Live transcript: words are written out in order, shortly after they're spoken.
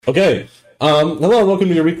Okay. Hello and welcome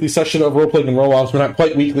to your weekly session of role-playing and roll-offs. We're not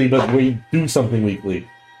quite weekly, but we do something weekly.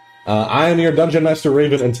 I am your Dungeon Master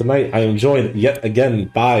Raven, and tonight I am joined yet again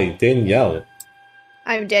by Danielle.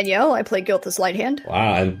 I'm Danielle. I play Gilthus Lighthand.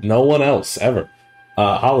 Wow, and no one else, ever.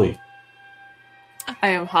 Holly. I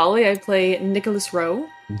am Holly. I play Nicholas Rowe.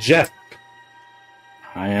 Jeff.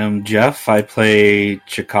 I am Jeff. I play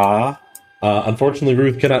Chaka. Unfortunately,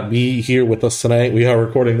 Ruth cannot be here with us tonight. We are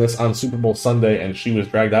recording this on Super Bowl Sunday, and she was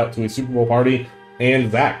dragged out to a Super Bowl party.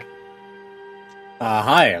 And Zach.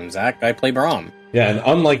 Hi, I'm Zach. I play Brahm. Yeah, and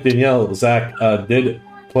unlike Danielle, Zach did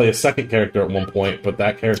play a second character at one point, but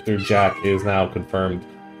that character, Jack, is now confirmed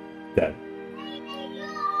dead.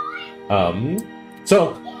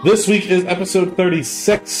 So, this week is episode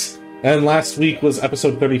 36, and last week was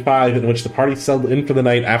episode 35, in which the party settled in for the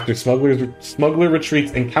night after Smuggler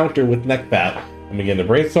Retreat's encounter with Neckbat, and began to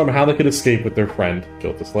brainstorm how they could escape with their friend,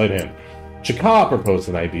 Gilthus Lighthand. Chaka proposed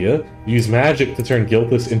an idea: use magic to turn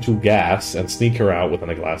Gilthus into gas and sneak her out within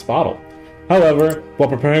a glass bottle. However, while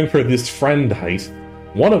preparing for this friend heist,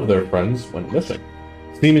 one of their friends went missing.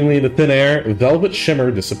 Seemingly in the thin air, Velvet Shimmer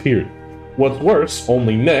disappeared. What's worse,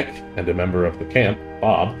 only Nick, and a member of the camp,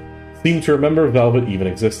 Bob, seemed to remember Velvet even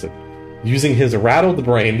existed. Using his rattled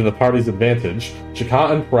brain to the party's advantage,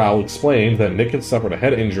 Chaka and Prowl explained that Nick had suffered a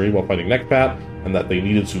head injury while fighting Neckbat, and that they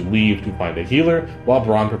needed to leave to find a healer, while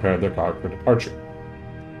Braun prepared their car for departure.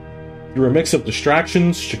 Through a mix of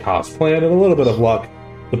distractions, Chaka's plan, and a little bit of luck,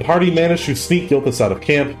 the party managed to sneak Gilthus out of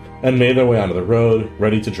camp and made their way onto the road,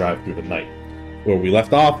 ready to drive through the night. Where we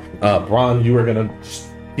left off, Braun, you were going to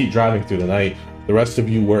keep driving through the night. The rest of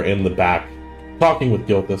you were in the back, talking with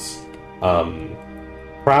Gilthus.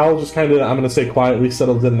 Prowl just kind of, I'm going to say quietly,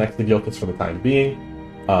 settled in next to Gilthus for the time being,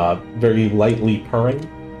 very lightly purring.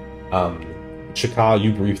 Chaka,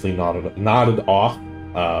 you briefly nodded off,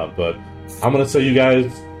 but I'm going to say you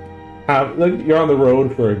guys you're on the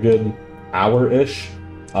road for a good hour-ish.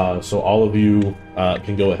 So all of you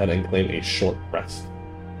can go ahead and claim a short rest.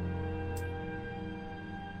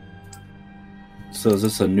 So is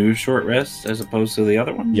this a new short rest as opposed to the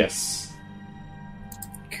other one? Yes.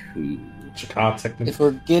 Cool. Chaka, technically. If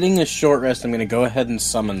we're getting a short rest, I'm going to go ahead and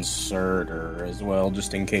summon Surtur as well,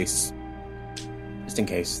 just in case. Just in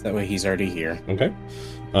case. That way he's already here. Okay.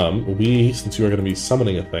 Since you are going to be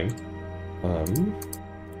summoning a thing,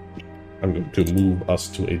 I'm going to move us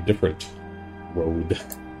to a different road.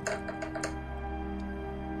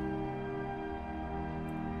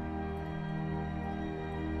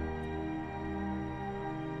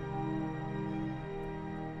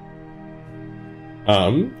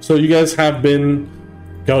 So you guys have been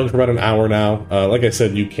going for about an hour now. Like I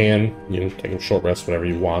said, you can, take a short rest whenever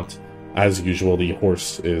you want. As usual, the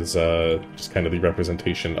horse is just kind of the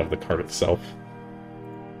representation of the cart itself.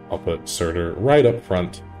 I'll put Surtur right up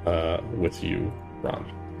front with you, Ron.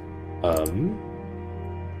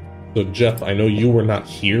 So Jeff, I know you were not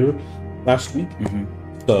here last week. Mm-hmm.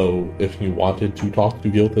 So if you wanted to talk to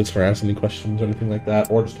Gilthus or ask any questions or anything like that,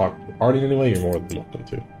 or just talk to the party anyway, you're more than welcome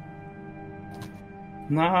to.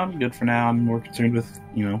 No, I'm good for now. I'm more concerned with,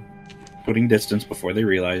 putting distance before they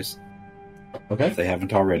realize. Okay. If they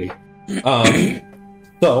haven't already.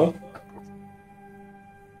 So,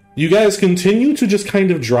 you guys continue to just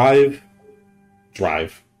kind of drive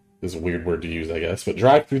is a weird word to use, I guess, but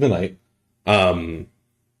drive through the night.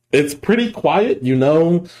 It's pretty quiet,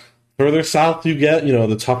 further south you get,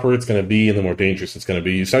 the tougher it's going to be and the more dangerous it's going to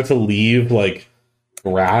be. You start to leave,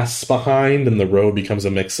 grass behind, and the road becomes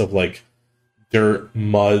a mix of, dirt,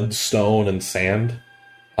 mud, stone, and sand.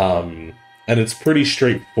 And it's pretty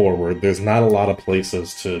straightforward. There's not a lot of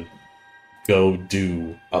places to go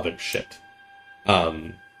do other shit.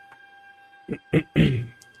 I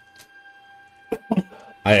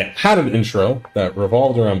had an intro that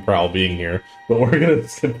revolved around Prowl being here, but we're going to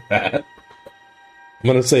skip that. I'm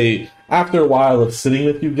going to say, after a while of sitting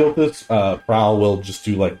with you, Gilthus, Prowl will just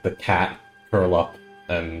do, the cat curl up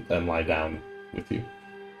and lie down with you.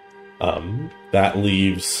 That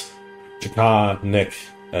leaves Chaka, Nick,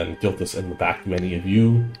 and Gilthus in the back. Many of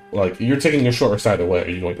you, you're taking your short rest either way. Are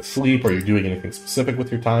you going to sleep, or are you doing anything specific with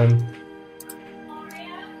your time?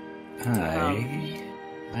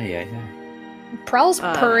 Hi. Prowl's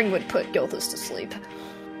purring would put Gilthus to sleep.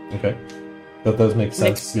 Okay. That does make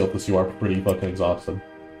sense, Gilthus. You are pretty fucking exhausted.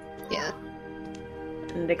 Yeah.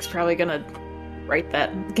 Nick's probably gonna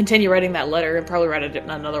continue writing that letter, and probably write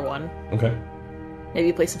another one. Okay.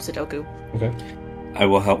 Maybe play some Sudoku. Okay. I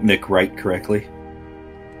will help Nick write correctly.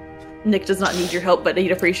 Nick does not need your help, but he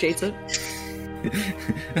appreciates it.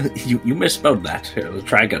 You misspelled that. Here, let's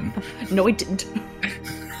try again. No, I didn't.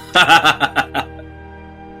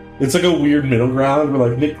 It's like a weird middle ground where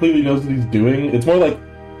like Nick clearly knows what he's doing. It's more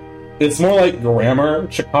like grammar.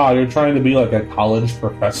 Chaka, you're trying to be like a college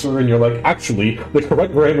professor, and you're like, actually, the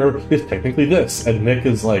correct grammar is technically this. And Nick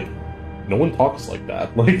is like, no one talks like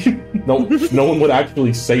that. Like, no one would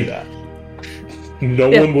actually say that. No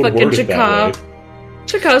one would word it that way.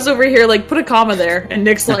 Chaka's over here like, put a comma there, and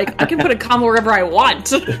Nick's like, I can put a comma wherever I want.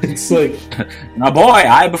 It's like, now boy,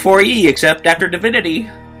 I before E, except after divinity.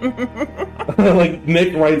 like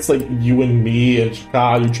Nick writes like you and me, and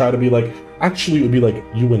Chaka, you try to be like, actually it would be like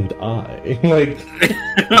you and I. Like,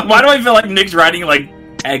 why do I feel like Nick's writing like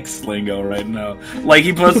X lingo right now? Like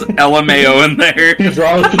he puts LMAO in there. he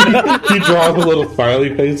draws a little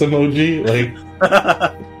smiley face emoji.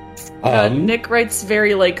 Like, Nick writes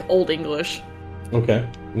very like Old English. Okay.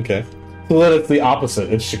 So then it's the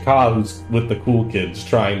opposite. It's Chaka who's with the cool kids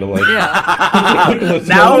trying to like. Yeah.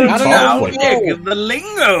 now, like Nick, the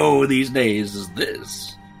lingo these days is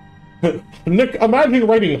this. Nick, imagine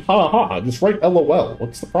writing ha ha. Just write LOL.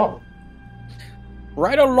 What's the problem?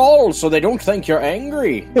 Write a lol so they don't think you're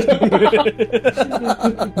angry. No.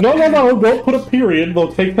 Don't put a period.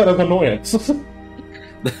 They'll take that as annoyance.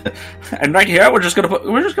 And right here, we're just gonna put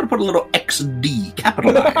a little XD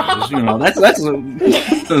capitalized. You know, that's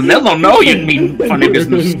they'll know you mean funny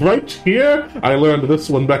business. Right here, I learned this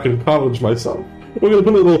one back in college myself. We're gonna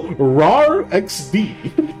put a little RAR XD.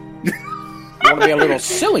 You want to be a little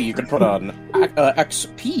silly? You could put on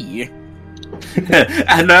XP.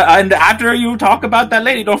 and after you talk about that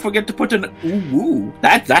lady, don't forget to put an ooh.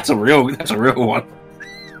 That's a real one.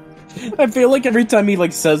 I feel like every time he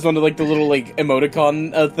like says one of like the little like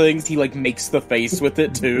emoticon things, he like makes the face with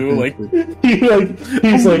it too. Like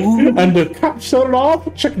he's like, and to cap shut it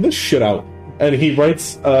off, check this shit out. And he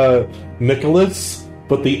writes Nicholas,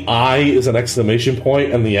 but the I is an exclamation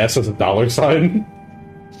point and the S is a $sign.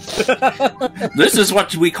 This is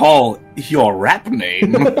what we call your rap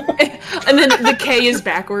name. And then the K is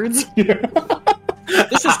backwards. Yeah.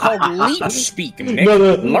 This is called leech speak, Nick. No,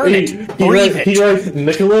 Learn it. Breathe it. He writes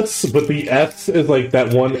Nicholas, but the S is like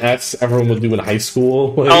that one S everyone would do in high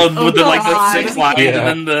school. Like, with the, like the 6 lines Yeah.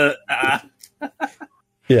 and then the.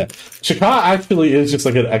 Yeah, Chaka actually is just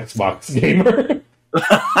like an Xbox gamer.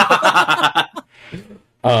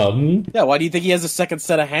 Yeah, why do you think he has a second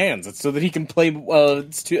set of hands? It's so that he can play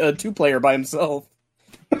two-player by himself.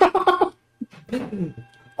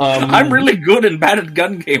 I'm really good and bad at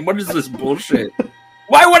gun game. What is this bullshit?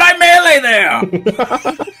 Why would I melee there?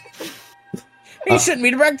 He sent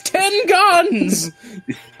me to wreck 10 guns!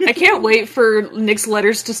 I can't wait for Nick's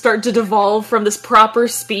letters to start to devolve from this proper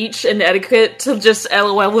speech and etiquette to just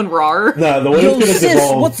LOL and RAR. No, the way Yo, it's gonna sis,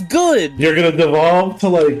 devolve, what's good? you're gonna devolve to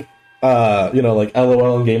like, like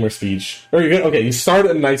LOL and gamer speech. Or you start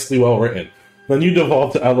it nicely well written. Then you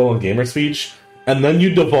devolve to LOL and gamer speech. And then you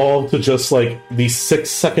devolve to just, like, the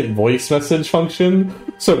 6-second voice message function.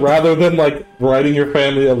 So rather than, like, writing your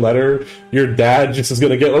family a letter, your dad just is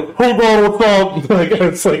gonna get, like, hey, Dad, what's up? Like,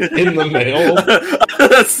 it's, like, in the mail.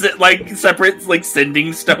 Like, separate, like,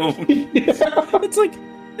 sending stone. Yeah. It's like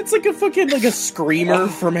a fucking, like, a screamer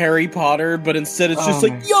from Harry Potter, but instead it's just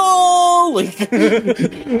like, yo! Like, Hey,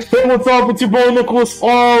 what's up? It's your boy, Nicholas. Oh,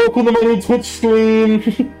 welcome to my new Twitch stream.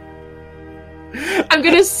 I'm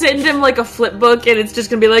gonna send him like a flip book, and it's just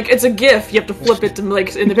gonna be like, it's a GIF. You have to flip it to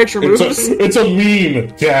like in the picture moves. It's a meme,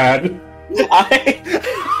 Dad.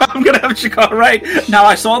 I'm gonna have Chaka right now.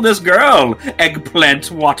 I saw this girl,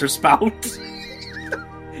 eggplant water spout.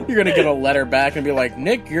 you're gonna get a letter back and be like,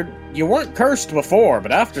 Nick, you weren't cursed before,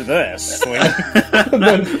 but after this...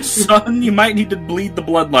 Son, you might need to bleed the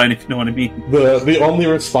bloodline, if you know what I mean. The only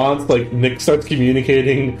response, like, Nick starts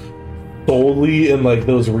communicating solely in, like,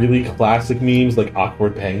 those really classic memes, like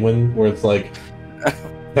Awkward Penguin, where it's, like,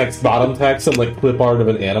 text, bottom text, and, like, clip art of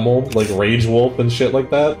an animal, like Rage Wolf and shit like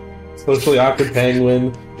that. Especially Awkward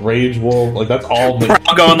Penguin, Rage Wolf, like, that's all... We're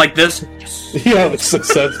all going like this. Yeah, like,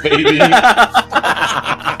 success, baby.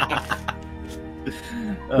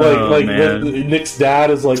 Like when Nick's dad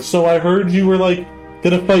is like, so I heard you were, like,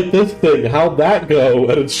 gonna fight this thing, how'd that go?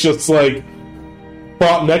 And it's just like,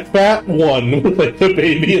 fought Neckfat, won, with, like, the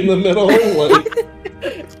baby in the middle, like...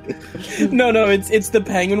 No, it's the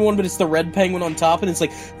penguin one, but it's the red penguin on top, and it's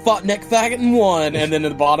like, fought Neckfat and won, and then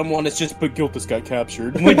in the bottom one, it's just, but Gilthus got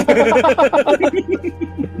captured. Okay.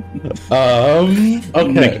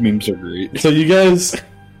 Nick memes are great. So you guys...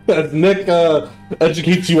 Nick,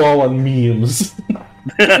 educates you all on memes.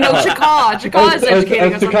 No, Chaka is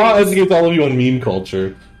educating us on Chaka memes. educates all of you on meme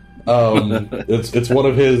culture. It's one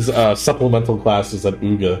of his supplemental classes at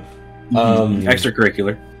UGA.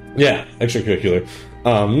 Extracurricular. Yeah, extracurricular.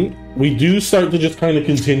 We do start to just kind of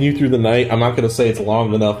continue through the night. I'm not going to say it's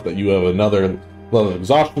long enough that you have another level of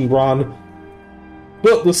exhaustion, Braun.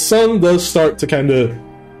 But the sun does start to kind of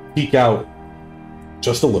peek out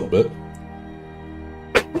just a little bit.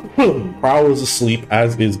 Prowl is asleep,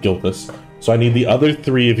 as is Gilthus. So I need the other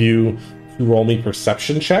three of you to roll me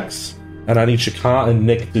perception checks. And I need Shaka and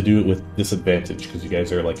Nick to do it with disadvantage, because you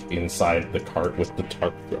guys are, like, inside the cart with the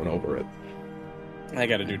tarp thrown over it. I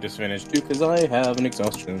gotta do disadvantage too, because I have an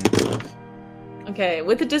exhaustion. Okay,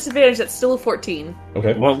 with the disadvantage, that's still a 14.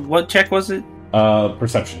 Okay. Well, what check was it?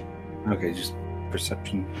 Perception. Okay, just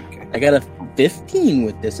perception. Okay. I got a 15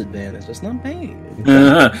 with disadvantage. That's not bad.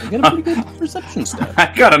 I got a pretty good perception stat.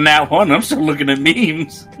 I got a nat 1. I'm still looking at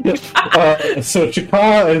memes. So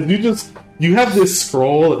Shaka, you have this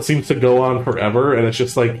scroll that seems to go on forever, and it's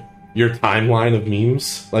just like your timeline of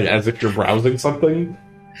memes, like as if you're browsing something.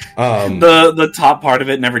 The top part of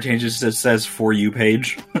it never changes. It says "For You"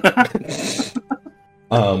 page.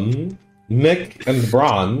 Nick and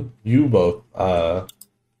Braun, you both,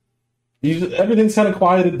 everything's kind of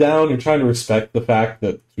quieted down. You're trying to respect the fact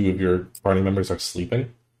that two of your party members are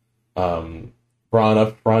sleeping. Braun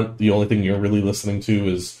up front, the only thing you're really listening to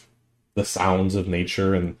is the sounds of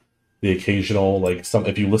nature and the occasional, like,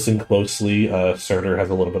 if you listen closely, Surtur has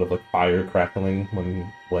a little bit of, like, fire crackling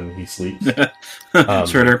when he sleeps.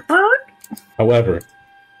 Surtur. However,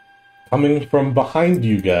 coming from behind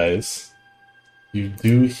you guys, you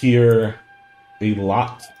do hear a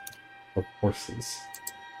lot of horses.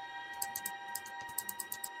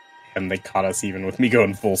 And they caught us even with me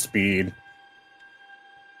going full speed.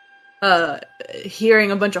 Hearing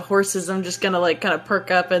a bunch of horses, I'm just gonna, like, kind of perk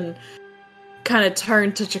up and kind of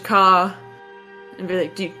turn to Chaka and be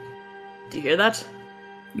like, do you hear that?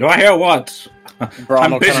 Do I hear what? Braun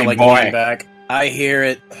I'm will kind busy, of, like, boy. lean back. I hear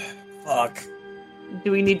it. Fuck.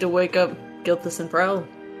 Do we need to wake up Gilthus and Prowl?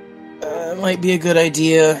 Might be a good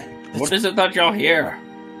idea. What is it that y'all hear?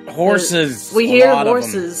 Horses. We A hear lot of 'em.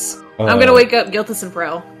 horses. I'm gonna wake up Gilthus and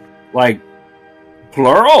Prowl. Like,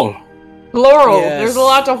 plural? Plural. Yes. There's a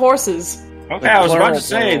lot of horses. Okay, I was about Plural, to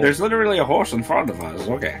say, plural. there's literally a horse in front of us.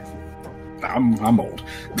 Okay. I'm old.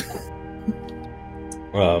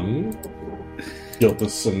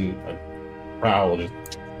 Gilthus and Prowl just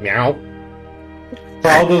meow.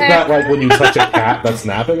 Prowl does that, like, when you touch a cat that's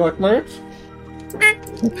napping, like, Merch?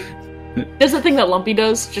 There's the thing that Lumpy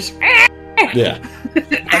does. Just Yeah.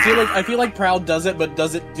 I feel like Proud does it, but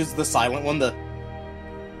does it just the silent one? The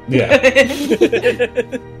Yeah,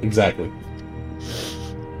 exactly.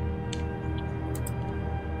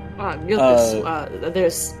 Gilthus,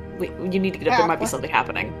 you need to get up. There might be something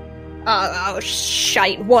happening. Oh,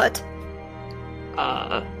 shite, what?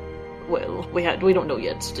 Well, we don't know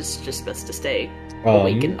yet. Just best to stay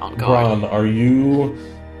awake and on guard. Braun, are you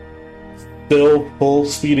still full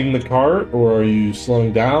speeding the cart, or are you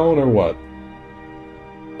slowing down, or what?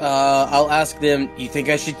 I'll ask them. You think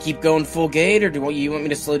I should keep going full gate, or you want me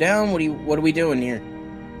to slow down? What are we doing here?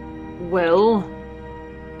 Well,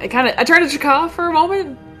 I turned to Chaka for a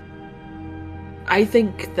moment. I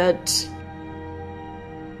think that,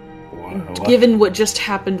 What? given what just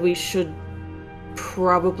happened, we should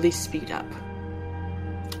probably speed up.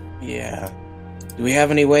 Yeah. Do we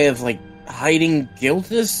have any way of like hiding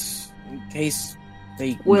Gilthus in case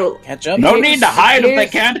they catch up? No Here's- need to hide if they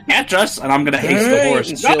here's- can't catch us, and I'm gonna haste the Alright, horse.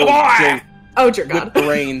 and Go, boy! Oh dear whip God! the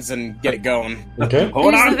reins and get it going. Okay.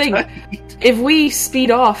 Hold Here's on. the thing: if we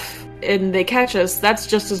speed off and they catch us, that's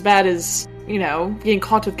just as bad as getting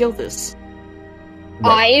caught with Gilthus.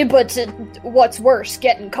 Aye, but what's worse,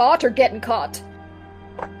 getting caught or getting caught?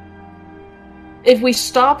 If we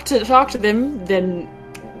stop to talk to them, then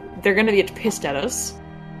they're gonna get pissed at us.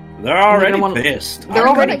 They're already gonna wanna- pissed. They're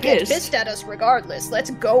I'm already gonna get pissed. pissed at us regardless. Let's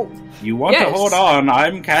go. You want to Yes. hold on?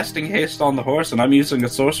 I'm casting haste on the horse, and I'm using a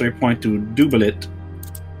sorcery point to double it.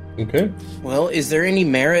 Okay. Well, is there any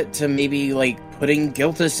merit to maybe like putting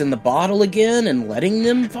Gilthus in the bottle again and letting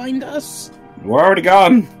them find us? We're already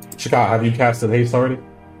gone. Shaka, have you casted haste already?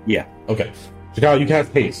 Yeah. Okay. Shaka, you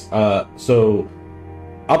cast haste. So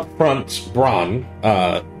up front, Braun,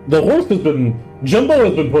 the horse Jumbo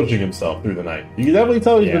has been pushing himself through the night. You can definitely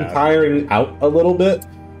tell he's been Yeah. tiring out a little bit,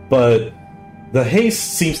 but the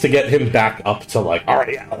haste seems to get him back up to like,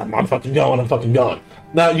 alright, yeah, I'm fucking going.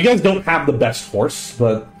 Now, you guys don't have the best horse,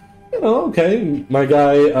 but, okay, my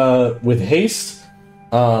guy, with haste,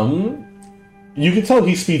 you can tell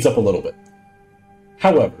he speeds up a little bit.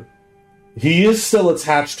 However, he is still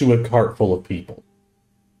attached to a cart full of people.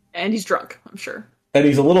 And he's drunk, I'm sure. And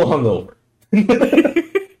he's a little hungover.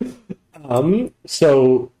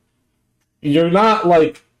 So you're not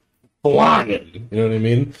like flying, you know what I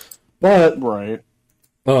mean? But Right.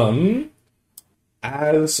 As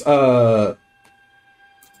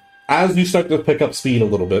you start to pick up speed a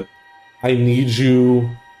little bit, I need you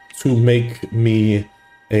to make me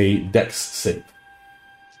a dex save.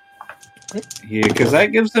 Yeah, because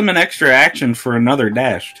that gives them an extra action for another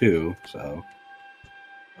dash too. So,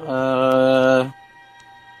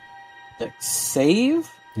 Dex save?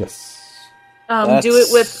 Yes. Do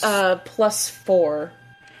it with +4.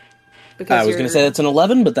 Because I was going to say that's an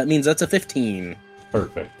 11, but that means that's a 15.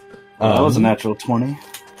 Perfect. that was a natural 20.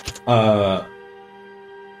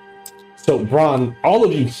 So, Bron, all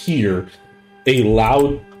of you hear a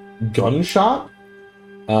loud gunshot.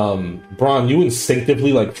 Bron, you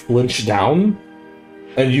instinctively flinch down,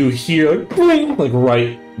 and you hear boing,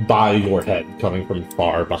 right by your head, coming from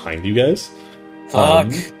far behind you guys.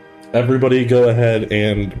 Fuck. Everybody, go ahead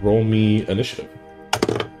and roll me initiative.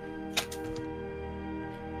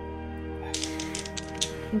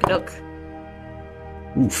 Look,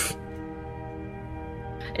 Oof.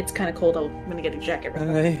 it's kind of cold. I'm gonna get a jacket.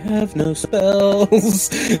 I have no spells.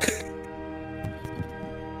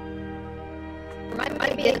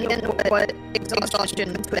 Remind me again what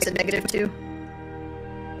exhaustion puts a negative to.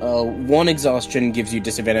 1 exhaustion gives you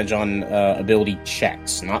disadvantage on ability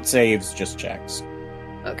checks, not saves, just checks.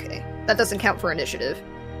 Okay, that doesn't count for initiative.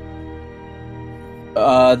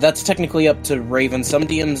 That's technically up to Raven. Some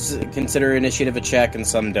DMs consider initiative a check, and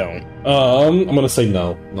some don't. I'm gonna say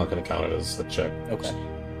no. I'm not gonna count it as a check. Okay.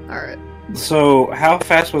 Alright. So, how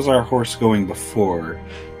fast was our horse going before?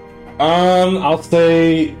 I'll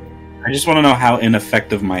say. I just want to know how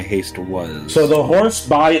ineffective my haste was. So the horse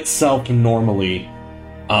by itself normally,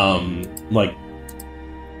 after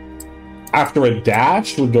a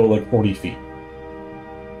dash would go 40 feet.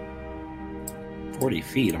 40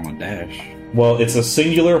 feet on a dash. Well, it's a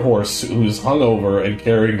singular horse who's hungover and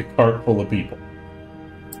carrying a cart full of people.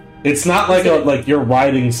 It's not like you're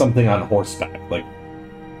riding something on horseback.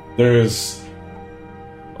 There's.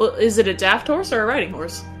 Well, is it a daft horse or a riding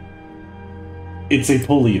horse? It's a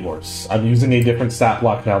pulley horse. I'm using a different stat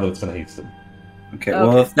block now that it's been hasted. Okay,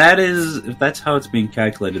 well, if that's how it's being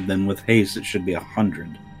calculated, then with haste it should be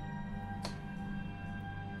 100.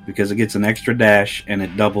 Because it gets an extra dash and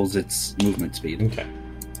it doubles its movement speed. Okay.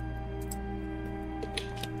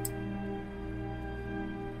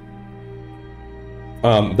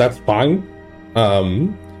 That's fine.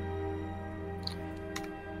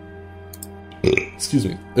 Excuse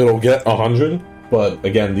me. It'll get 100, but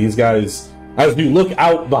again, these guys, as you look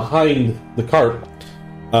out behind the cart,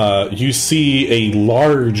 you see a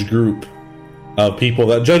large group of people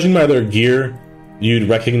that, judging by their gear, you'd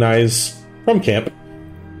recognize from camp.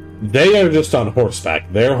 They are just on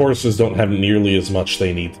horseback. Their horses don't have nearly as much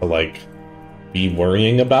they need to, be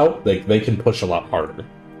worrying about. They can push a lot harder.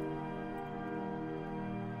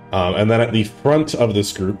 And then at the front of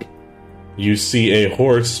this group, you see a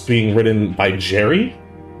horse being ridden by Jerry,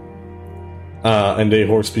 and a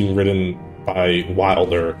horse being ridden by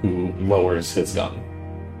Wilder, who lowers his gun.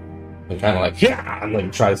 And kind of yeah!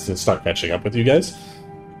 And tries to start catching up with you guys.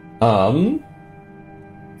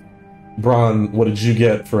 Bron, what did you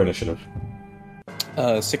get for initiative?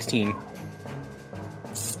 16.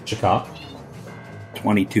 Chaka?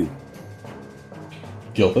 22.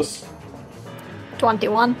 Gilthus?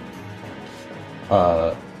 21.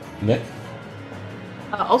 Nick?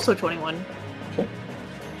 Also 21. Okay.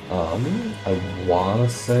 I wanna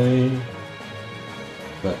say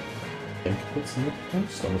that I think it's Nick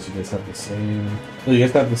first, unless you guys have the same. No, you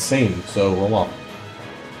guys have the same, so roll off.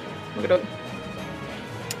 Look it up.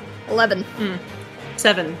 11.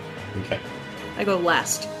 7. Okay. I go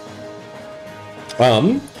last.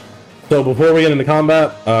 So before we get into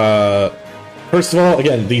combat, first of all,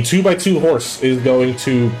 again, the 2x2 horse is going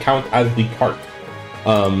to count as the cart.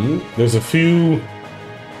 There's a few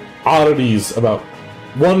oddities about...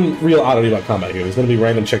 One real oddity about combat here. There's going to be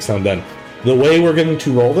random checks now and then. The way we're going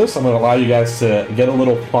to roll this, I'm going to allow you guys to get a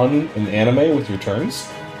little fun and anime with your turns.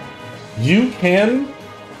 You can,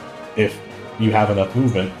 if you have enough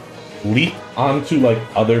movement, leap onto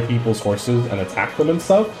other people's horses and attack them and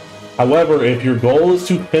stuff. However, if your goal is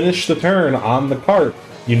to finish the turn on the cart,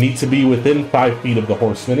 you need to be within 5 feet of the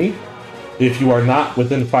horse mini. If you are not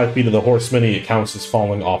within 5 feet of the horse mini, it counts as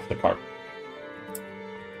falling off the cart.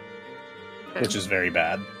 Which is very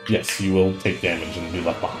bad. Yes, you will take damage and be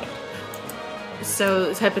left behind.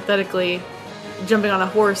 So, hypothetically, jumping on a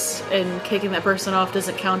horse and kicking that person off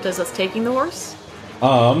doesn't count as us taking the horse?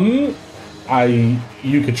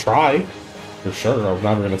 You could try, for sure. I'm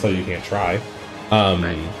never going to tell you can't try.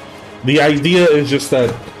 The idea is just that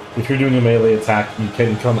if you're doing a melee attack, you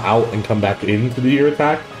can come out and come back in to do your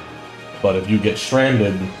attack. But if you get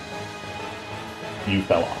stranded, you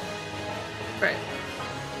fell off. Right.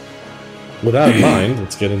 With that in mind,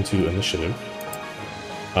 let's get into initiative.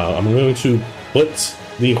 I'm going to put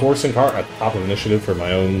the horse and cart at the top of initiative for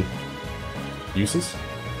my own uses.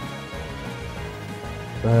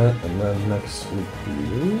 That, and then next would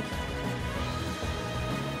be...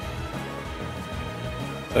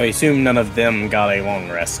 So I assume none of them got a long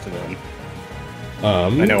rest then. I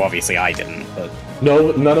know obviously I didn't, but...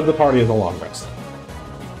 No, none of the party is a long rest.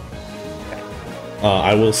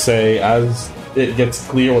 I will say, as it gets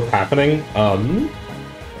clear what's happening,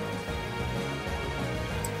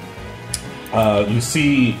 you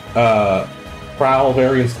see Prowl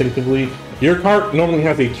very instinctively. Your cart normally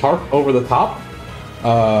has a tarp over the top.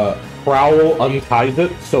 Prowl unties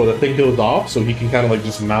it so the thing goes off, so he can kind of like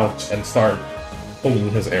just mount and start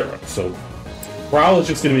pulling his arrow. So Prowl is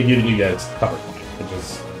just going to be giving you guys cover fire,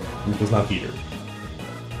 which is not here.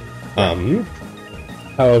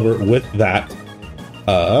 However, with that,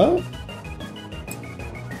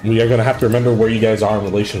 we are going to have to remember where you guys are in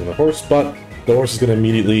relation to the horse, but the horse is going to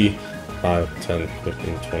immediately 5, 10,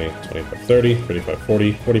 15, 20, 25, 30, 35,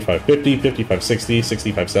 40, 45, 50, 55, 60,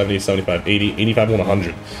 65, 70, 75, 80, 85,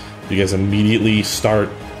 100. You guys immediately start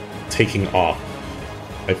taking off.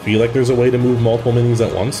 I feel like there's a way to move multiple minis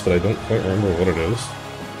at once, but I don't quite remember what it is.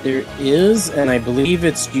 There is, and I believe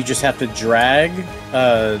it's you just have to drag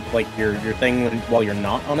like your thing while you're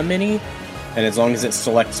not on a mini, and as long as it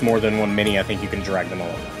selects more than one mini, I think you can drag them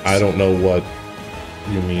all. I don't know what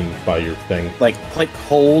you mean by your thing. Like click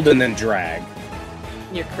hold and then drag.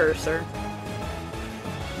 Your cursor.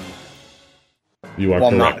 You are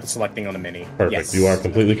while correct. Not selecting on a mini. Perfect. Yes. You are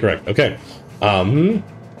completely correct. Okay.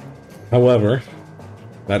 However,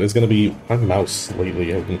 that is going to be my mouse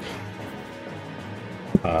lately.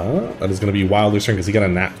 That is going to be Wilder's turn because he got a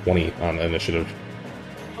nat 20 on initiative.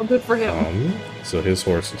 Oh, good for him. So his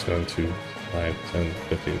horse is going to 5, 10,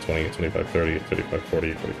 15, 20, 25, 30, 35,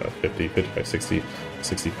 40, 45, 50, 55, 60,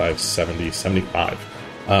 65, 70, 75.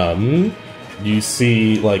 You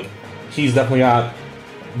see, like, he's definitely got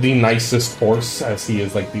the nicest horse as he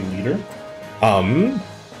is, like, the leader.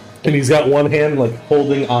 And he's got one hand, like,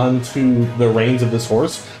 holding on to the reins of this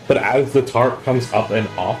horse, but as the tarp comes up and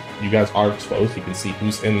off, you guys are exposed. You can see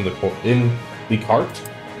who's in the cart.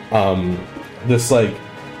 This, like,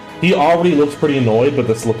 he already looks pretty annoyed, but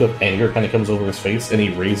this look of anger kind of comes over his face, and he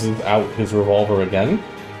raises out his revolver again.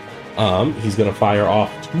 He's going to fire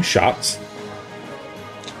off 2 shots.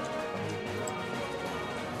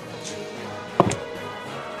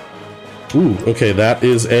 Ooh, okay, that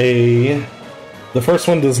is a... The first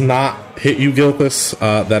one does not hit you, Gilthus.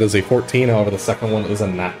 That is a 14, however, the second one is a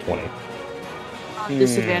nat 20.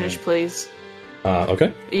 Disadvantage, please.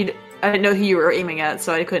 Okay. I didn't know who you were aiming at,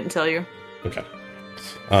 so I couldn't tell you. Okay.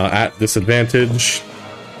 At disadvantage...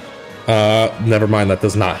 never mind, that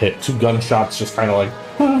does not hit. 2 gunshots just kind of like...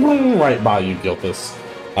 right by you, Gilthus.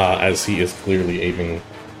 As he is clearly aiming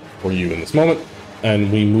for you in this moment.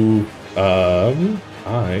 And we move...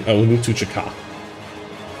 we move to Chaka.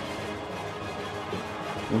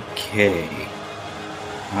 Okay.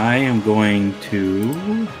 I am going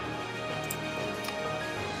to...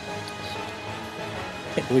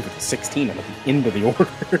 I can't believe it's 16 at the end of the order.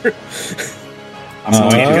 I'm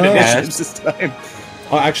going to Initiatives cast... this time.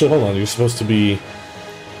 Oh, actually, hold on. You're supposed to be...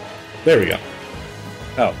 There we go.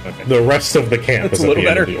 Oh, okay. The rest of the camp That's is a at the little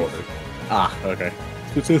end of better. the order. Ah, okay.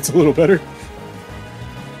 It's a little better.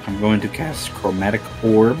 I'm going to cast Chromatic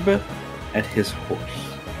Orb at his horse.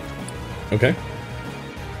 Okay.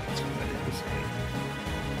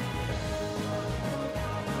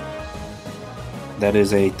 That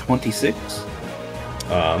is a 26.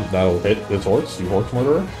 That'll hit his horse. You horse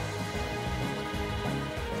murderer.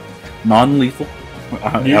 Non-lethal.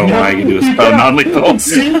 I don't know how I can do a spell non-lethal.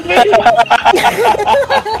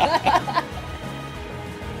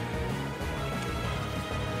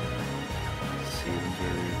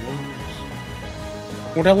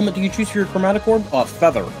 What element do you choose for your chromatic orb?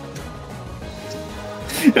 Feather.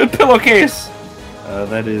 A pillowcase.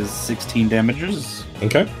 That is 16 damages.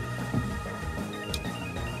 Okay.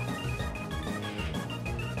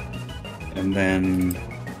 And then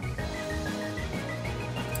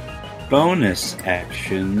bonus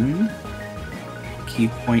action, key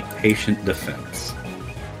point patient defense.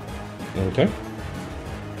 Okay. It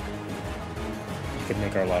could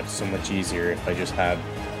make our lives so much easier if I just had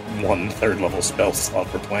 1 3rd-level spell slot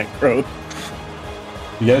for plant growth.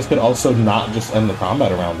 You guys could also not just end the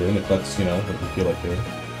combat around him if that's, what you feel like doing.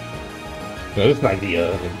 That's an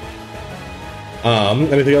idea.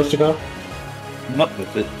 Anything else, Chaka? Not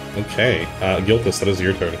with it. Okay. Gilthus, that is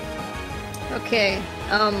your turn. Okay.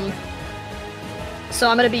 So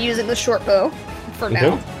I'm gonna be using the short bow for Okay.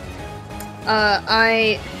 now.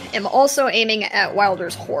 I am also aiming at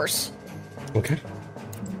Wilder's horse, Okay.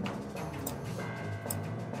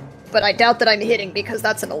 but I doubt that I'm hitting because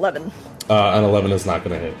that's an 11. An 11 is not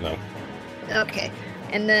going to hit, no. Okay.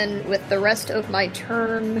 And then with the rest of my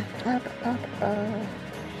turn,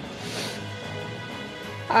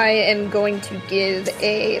 I am going to give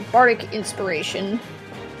a bardic inspiration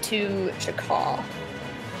to Chaka.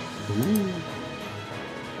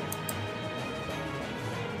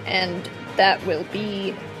 And that will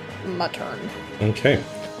be my turn. Okay.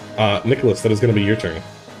 Nicholas, that is going to be your turn.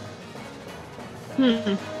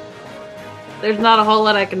 There's not a whole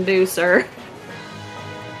lot I can do, sir.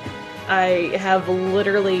 I have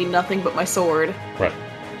literally nothing but my sword. Right.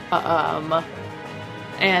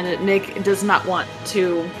 And Nick does not want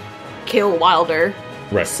to kill Wilder.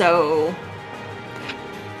 Right. So,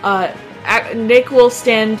 Nick will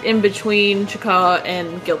stand in between Chaka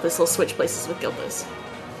and Gilthus. He'll switch places with Gilthus.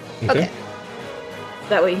 Okay.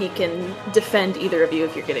 That way he can defend either of you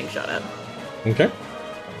if you're getting shot at. Okay.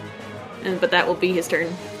 But that will be his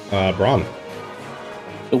turn. Braun.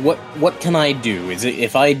 So what can I do? Is it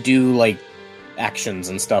if I do like actions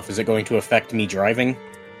and stuff? Is it going to affect me driving?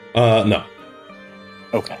 No.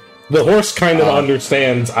 Okay. The horse kind of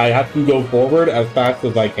understands I have to go forward as fast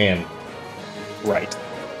as I can. Right.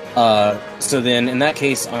 So then, in that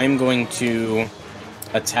case, I'm going to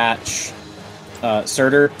attach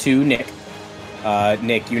Surtur to Nick.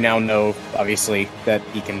 Nick, you now know, obviously, that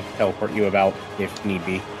he can teleport you about if need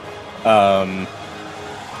be.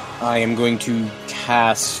 I am going to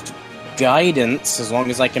cast Guidance as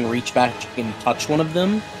long as I can reach back and touch one of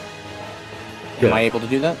them. Good. Am I able to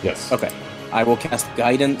do that? Yes. Okay. I will cast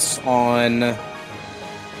Guidance on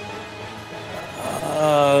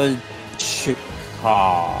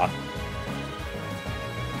Chaka.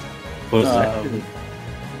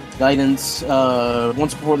 Guidance,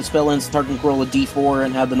 once before the spell ends, the target can roll a d4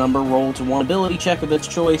 and have the number roll to one ability check of its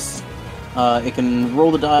choice. It can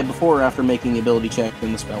roll the die before or after making the ability check,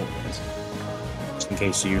 then the spell ends. Just in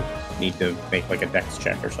case you need to make like a dex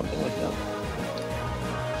check or something like that.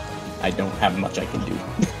 I don't have much I can do.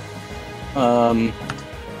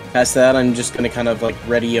 Past that, I'm just gonna kind of like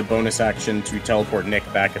ready a bonus action to teleport Nick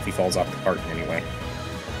back if he falls off the cart anyway.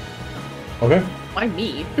 Okay. Why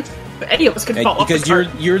me? Any of us could fall off the Because cart.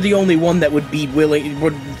 you're the only one that would be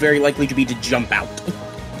would very likely to be to jump out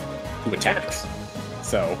to attack.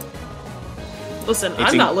 So Listen, It's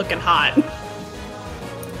I'm in- not looking hot.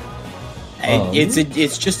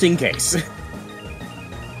 it's just in case.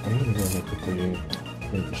 I'm going to quickly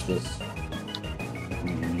finish this.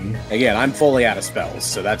 Again, I'm fully out of spells,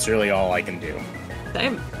 so that's really all I can do.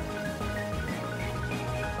 Same.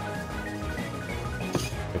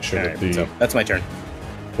 Make sure Alright, that the so that's my turn.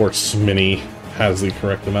 horse mini has the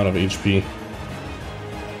correct amount of HP.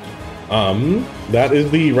 That is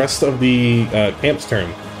the rest of the camp's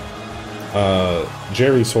turn.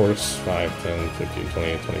 Jerry's horse, 5, 10, 15,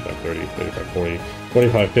 20, 25, 30, 35, 40,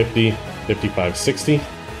 45, 50, 55, 60.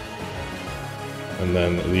 And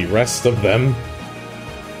then the rest of them...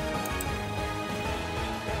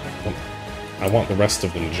 I want the rest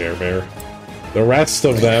of them, Jerbear. The rest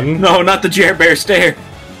of them... No, not the Jer Bear stare.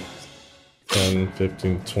 10,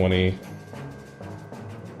 15, 20.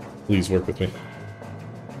 Please work with me.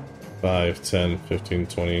 5, 10, 15,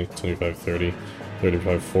 20, 25, 30,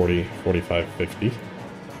 35, 40, 45, 50.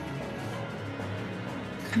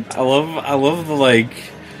 I love the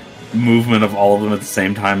like movement of all of them at the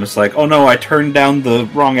same time. It's like, oh no, I turned down the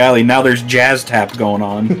wrong alley. Now there's jazz tap going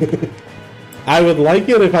on. I would like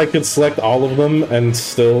it if I could select all of them and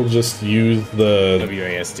still just use the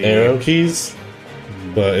WASD. arrow keys,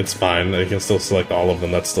 but it's fine. I can still select all of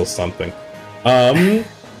them. That's still something.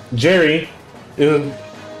 Jerry is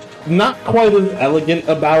not quite as elegant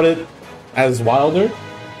about it as Wilder,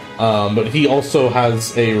 but he also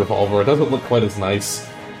has a revolver. It doesn't look quite as nice,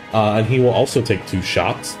 and he will also take 2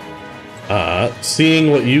 shots.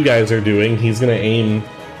 Seeing what you guys are doing, he's going to aim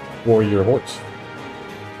for your horse.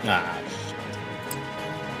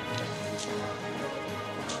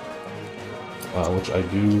 Which I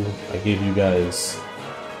gave you guys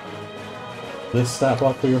this stat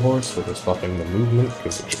block for your horse, which is buffing the movement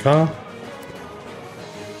because of Chaka.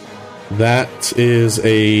 That is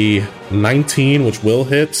a 19, which will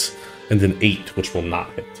hit, and an 8, which will not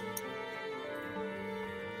hit.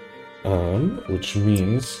 Which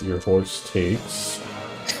means your horse takes...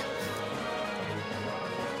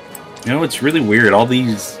 You know, it's really weird. All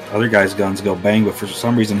these other guys' guns go bang, but for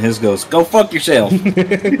some reason his goes, go fuck yourself.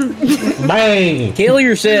 Bang! Kill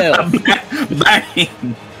yourself!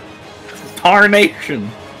 Bang! Tarnation.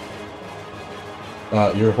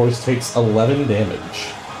 Your horse takes 11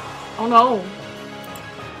 damage. Oh no.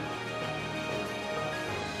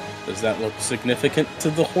 Does that look significant to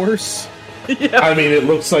the horse? Yeah. I mean, it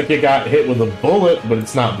looks like it got hit with a bullet, but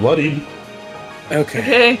it's not bloodied. Okay.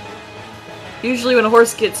 Okay. Usually when a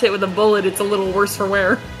horse gets hit with a bullet, it's a little worse for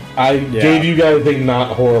wear. I gave you guys a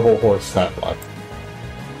not horrible horse stat block.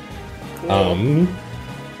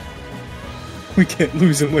 We can't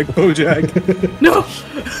lose him like Bojack. No!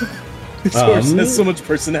 This horse has so much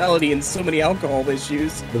personality and so many alcohol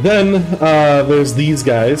issues. Then there's these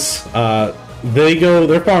guys.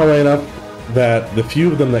 They're far away enough that the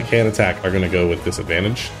few of them that can attack are going to go with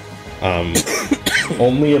disadvantage.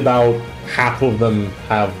 Only about half of them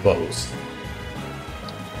have bows.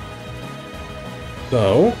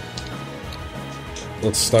 So,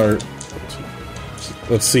 let's start.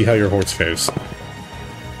 Let's see how your horse fares.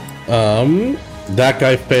 That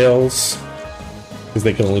guy fails because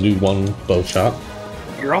they can only do one bow shot.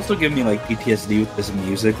 You're also giving me like PTSD with this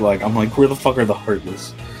music. Like I'm like, where the fuck are the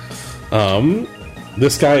Heartless?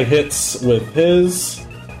 This guy hits with his.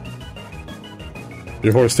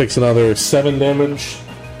 Your horse takes another 7 damage.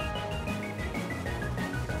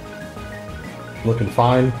 Looking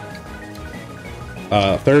fine.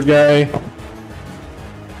 Third guy.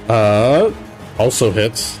 Also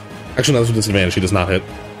hits. Actually, no, that's with disadvantage. He does not hit.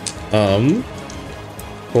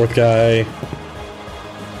 Fourth guy.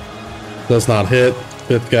 Does not hit.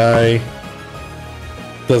 Fifth guy.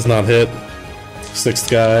 Does not hit. Sixth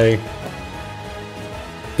guy.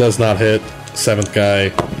 Does not hit. Seventh guy.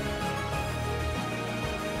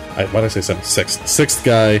 Why did I say seventh? Sixth. Sixth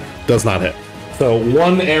guy does not hit. So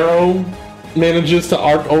one arrow manages to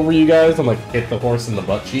arc over you guys and like hit the horse in the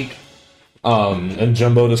butt cheek. And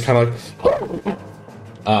Jumbo just kind of like,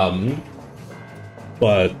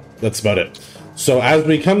 but that's about it. So as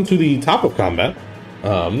we come to the top of combat,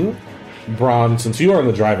 Braun, since you are in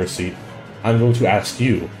the driver's seat, I'm going to ask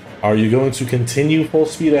you: are you going to continue full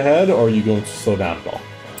speed ahead, or are you going to slow down at all?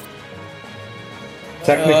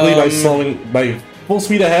 Technically, by full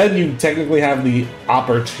speed ahead, you technically have the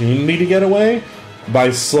opportunity to get away. By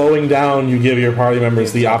slowing down, you give your party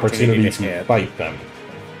members the opportunity to fight them.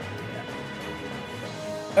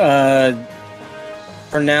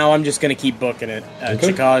 For now, I'm just going to keep booking it.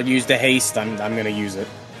 Okay. Chaka used a haste. I'm going to use it.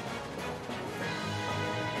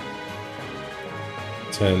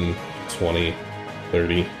 10, 20,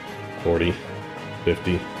 30, 40,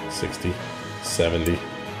 50, 60, 70,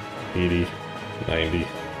 80, 90,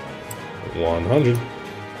 100.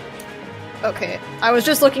 Okay, I was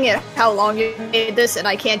just looking at how long you made this, and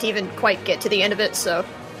I can't even quite get to the end of it, so...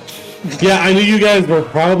 Yeah, I knew you guys were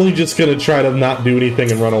probably just going to try to not do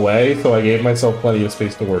anything and run away, so I gave myself plenty of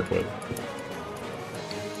space to work with.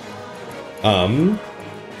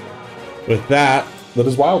 With that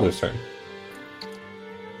is Wilder's turn.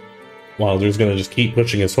 Wilder's going to just keep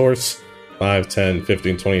pushing his horse. 5, 10,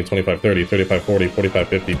 15, 20, 25, 30, 35, 40, 45,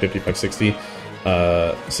 50, 55, 60,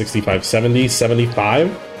 65, 70,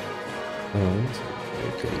 75.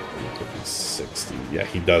 60. Yeah,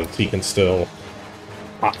 he does. He can still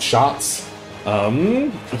pop shots.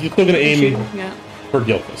 He's still going to aim for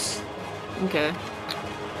Gilthus. Okay.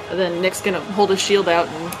 And then Nick's gonna hold his shield out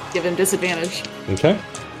and give him disadvantage. Okay.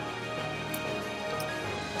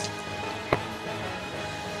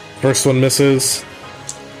 First one misses.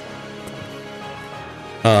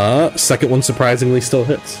 Second one surprisingly still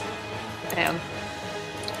hits. Damn.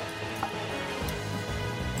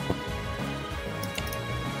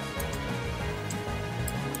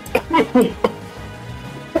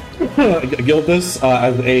 Gilthus,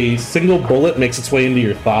 as a single bullet makes its way into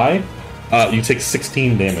your thigh, you take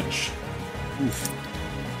 16 damage.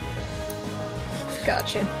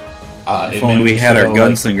 Gotcha. If only we had our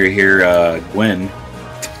gunslinger here, Gwen.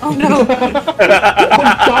 Oh no! I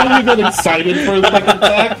thought you got excited for the second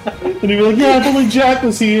attack, and you'd be like, "Yeah, if only Jack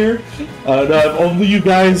was here." No, if only you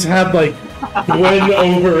guys had like Gwen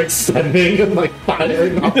overextending and like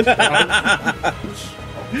firing off shots.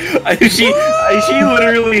 She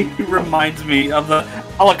literally reminds me of the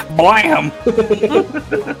Alec Blam.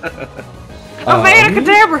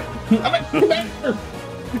 Cadabra!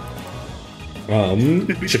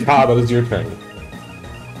 Chicago, that is your turn.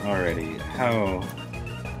 Alrighty, how?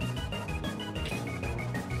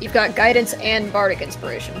 You've got guidance and bardic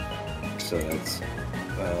inspiration. So that's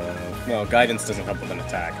No, guidance doesn't help with an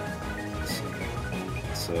attack.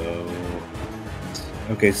 so.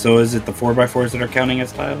 Okay, so is it the 4x4s that are counting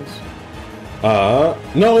as tiles?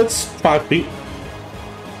 No, it's 5 feet.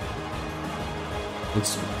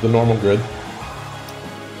 It's the normal grid.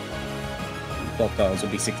 Both those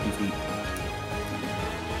would be 60 feet.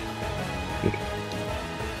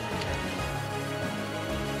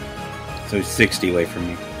 So he's 60 away from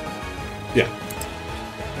me. Yeah.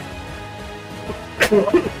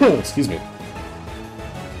 Excuse me.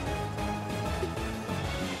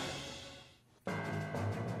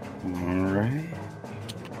 Alright.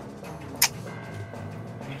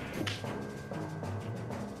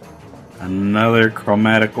 Another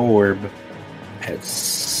chromatic orb at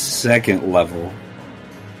 2nd level.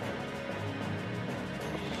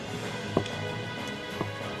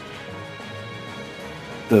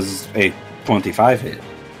 Does a 25 hit?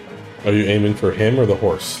 Are you aiming for him or the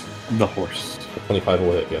horse? The horse. 25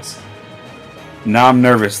 will hit, yes. Now I'm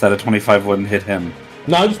nervous that a 25 wouldn't hit him.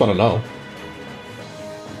 No, I just want to know.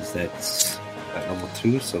 That's at level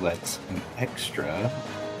 2, so that's an extra.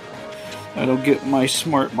 I don't get my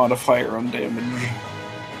smart modifier on damage.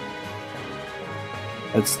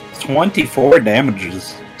 That's 24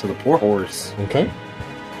 damages to the poor horse. Okay.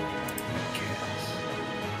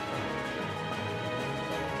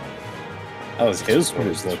 How's his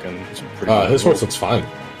horse looking? His horse looks fine.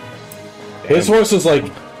 His horse is like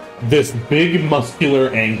this big, muscular,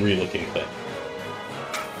 angry-looking thing.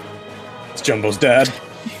 It's Jumbo's dad.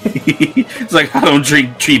 It's like, I don't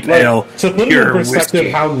drink cheap ale. To put in Pure perspective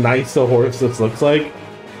whiskey. how nice a horse this looks like,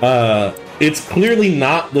 it's clearly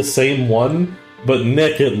not the same one, but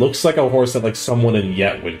Nick, it looks like a horse that like someone in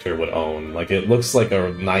Yetwinter would own. Like, it looks like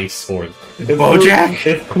a nice horse. Bojack?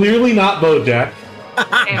 It's clearly not Bojack,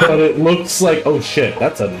 but it looks like, oh shit,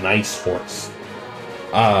 that's a nice horse.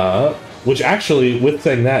 Which actually, with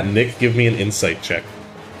saying that, Nick, give me an insight check.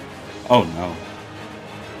 Oh no.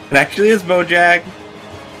 It actually is Bojack.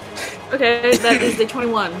 Okay, that is a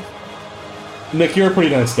 21. Nick, you're a pretty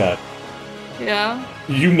nice guy. Yeah.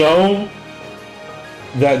 You know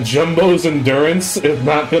that Jumbo's endurance is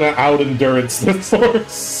not going to out-endurance this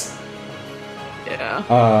horse.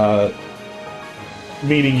 Yeah.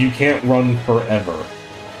 Meaning you can't run forever.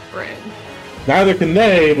 Right. Neither can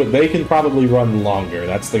they, but they can probably run longer.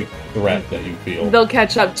 That's the threat that you feel. They'll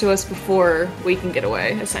catch up to us before we can get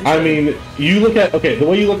away, essentially. I mean, you look at... Okay, the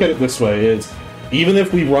way you look at it this way is, even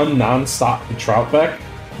if we run non-stop to Troutbeck,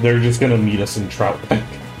 they're just going to meet us in Troutbeck.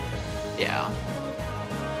 Yeah.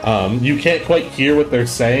 You can't quite hear what they're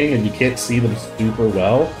saying, and you can't see them super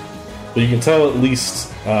well, but you can tell at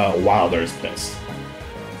least Wilder's pissed.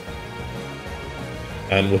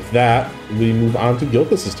 And with that, we move on to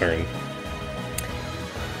Gilthus' turn.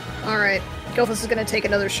 Alright. Gilthus is gonna take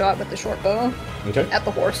another shot with the short bow Okay. at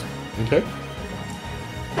the horse. Okay.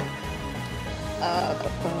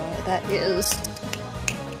 That is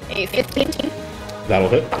a 15. That'll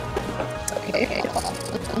hit. Okay,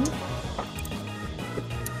 awesome.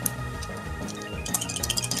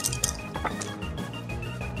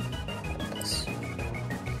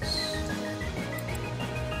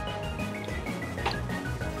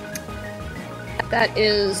 That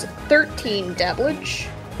is 13 damage.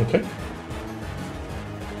 Okay.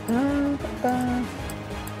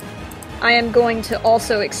 I am going to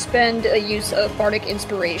also expend a use of Bardic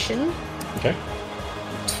Inspiration Okay.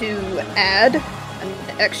 to add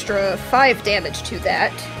an extra 5 damage to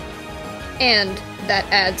that, and that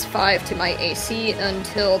adds 5 to my AC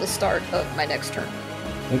until the start of my next turn.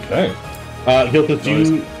 Okay. Gilthus,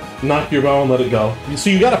 you knock your bow and let it go. So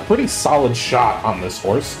you got a pretty solid shot on this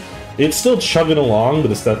horse. It's still chugging along,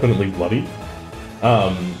 but it's definitely bloody.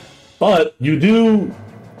 But you do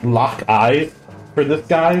lock eyes with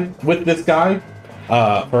this guy,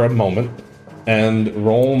 for a moment, and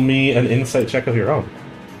roll me an insight check of your own.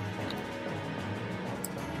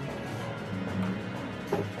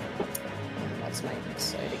 What's my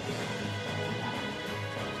insight again?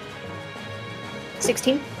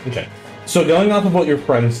 16? Okay. So going off of what your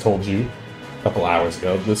friends told you a couple hours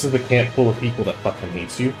ago, this is a camp full of people that fucking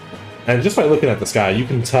hates you. And just by looking at this guy, you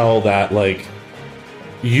can tell that, like,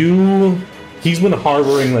 he's been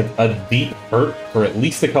harboring, like, a deep hurt for at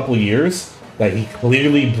least a couple years that he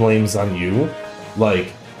clearly blames on you.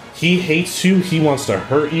 Like, he hates you, he wants to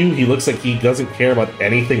hurt you, he looks like he doesn't care about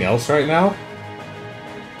anything else right now.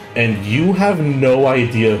 And you have no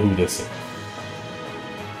idea who this is.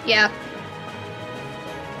 Yeah.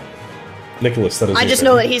 Nicholas, that is I your just turn.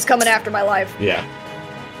 know that he's coming after my life. Yeah.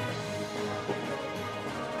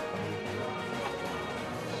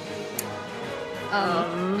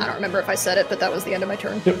 I don't remember if I said it, but that was the end of my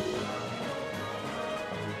turn. Yep.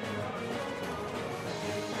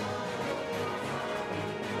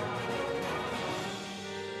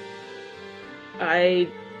 I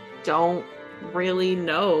don't really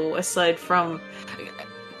know, aside from...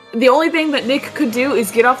 The only thing that Nick could do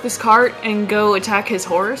is get off this cart and go attack his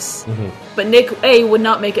horse. Mm-hmm. But Nick, A, would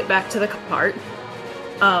not make it back to the cart,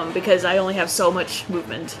 because I only have so much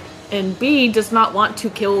movement. and B, does not want to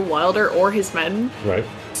kill Wilder or his men. Right.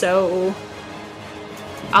 So,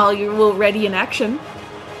 I will ready in action.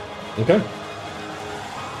 Okay.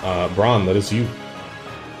 Braun, that is you.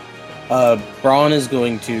 Braun is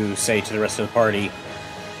going to say to the rest of the party,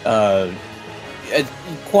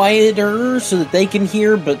 quieter so that they can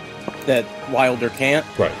hear, but that Wilder can't.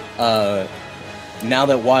 Right. Now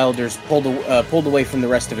that Wilder's pulled away from the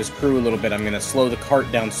rest of his crew a little bit, I'm going to slow the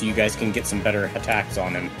cart down so you guys can get some better attacks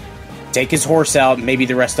on him. Take his horse out, maybe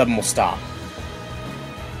the rest of them will stop.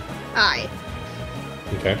 Aye.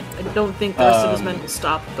 Okay. I don't think the rest of his men will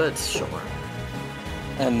stop, but sure.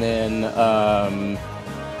 And then,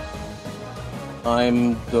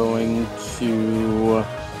 I'm going to...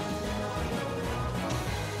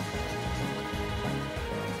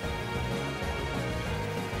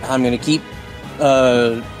 I'm going to keep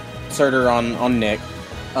Surtur on Nick.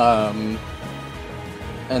 And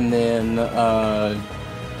then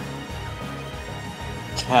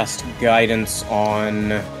cast guidance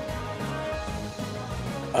on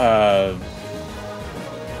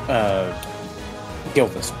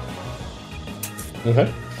Gilthus.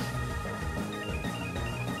 Okay.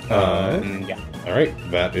 Yeah. Alright,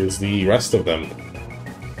 that is the rest of them.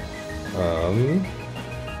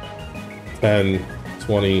 10,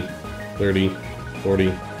 20, 30,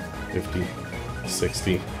 40, 50,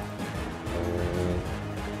 60,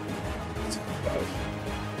 65,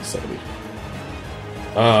 70.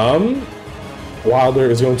 Wilder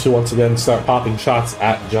is going to once again start popping shots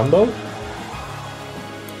at Jumbo.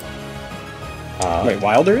 Wait,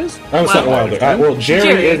 Wilder is? I was saying Wilder. Wilder. Well, Jerry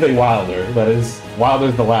Jerry. is a Wilder. That is,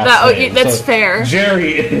 Wilder's the last name. That's so fair.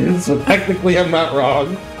 Jerry is, so technically I'm not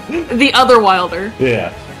wrong. The other Wilder.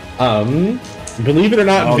 Yeah. Believe it or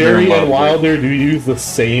not, Wilder Jerry and and Wilder. Wilder do use the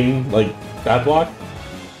same, like, stat block.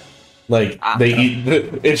 Like, they eat,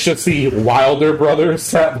 it's just the Wilder brothers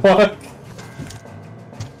stat block.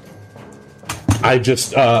 I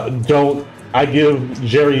just, I give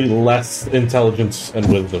Jerry less intelligence and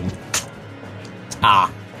wisdom.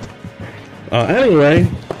 Anyway,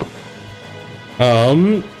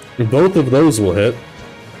 both of those will hit.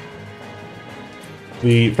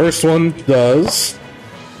 The first one does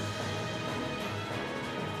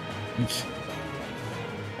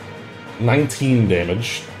 19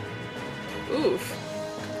 damage. Oof.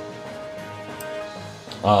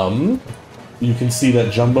 You can see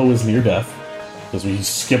that Jumbo is near death because we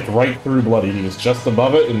skipped right through Bloody. He was just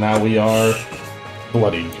above it, and now we are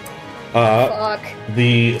Bloody. Fuck.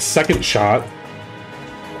 The second shot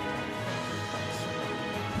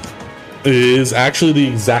is actually the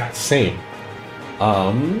exact same.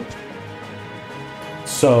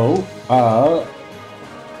 So,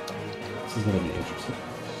 this is gonna be interesting.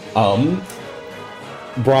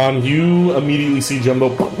 Braun, you immediately see Jumbo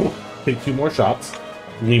take 2 more shots.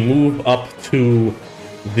 We move up to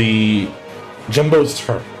the Jumbo's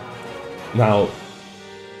turn. Now,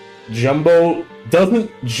 Jumbo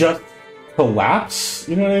doesn't just collapse,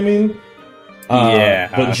 you know what I mean? Yeah.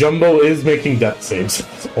 But Jumbo is making death saves at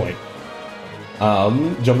this point.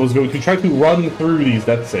 Jumbo's going to try to run through these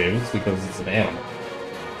death saves because it's an animal.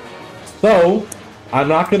 So, I'm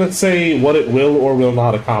not going to say what it will or will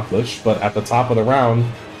not accomplish, but at the top of the round,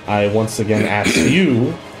 I once again ask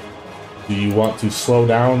you, do you want to slow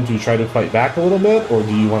down to try to fight back a little bit, or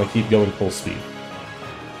do you want to keep going full speed?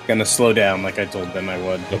 Gonna slow down like I told them I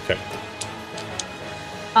would. Okay.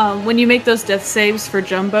 When you make those death saves for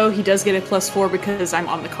Jumbo, he does get a +4 because I'm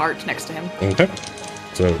on the cart next to him. Okay.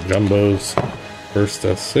 So, Jumbo's first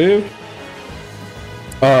death save.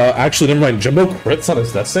 Actually, never mind. Jumbo crits on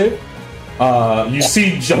his death save. You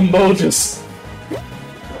see Jumbo just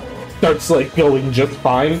starts, like, going just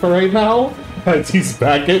fine for right now, as he's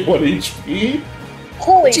back at 1 HP.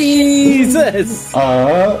 Holy Jesus!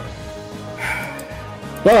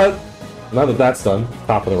 But, now that that's done,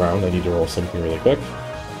 top of the round, I need to roll something really quick.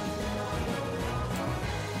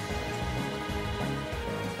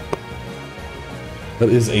 That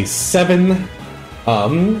is a 7.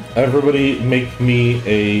 Everybody make me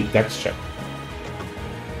a dex check.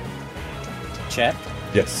 Check.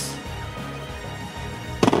 Yes.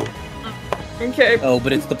 Okay. Oh,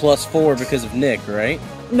 but it's the +4 because of Nick, right?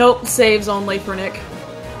 Nope, saves only for Nick.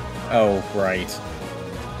 Oh, right.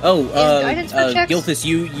 Oh, guidance for checks? Gilthus,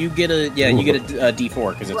 you get a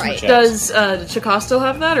D4 because it's Right. in checks. Does Chikasto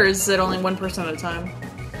have that, or is it only one person at a time?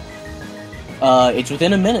 It's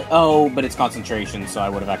within a minute. Oh, but it's concentration, so I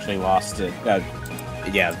would have actually lost it.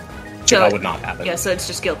 Yeah, So- I would not have it. Yeah, so it's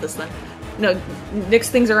just Gilthus then. No, Nick's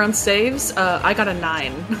things are on saves. I got a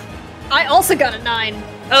 9. I also got a 9.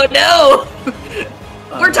 Oh no!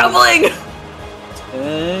 We're tumbling!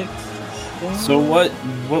 X, So what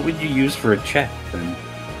would you use for a check then?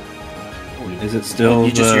 Is it still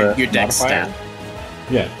You just the your dex modifier? stat.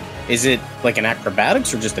 Yeah. Is it like an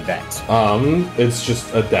acrobatics or just a dex? It's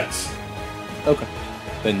just a dex. Okay.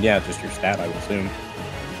 Then yeah, just your stat, I would assume.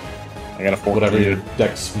 I got a 14. Whatever your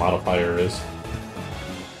dex modifier is.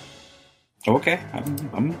 Okay,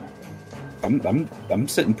 I'm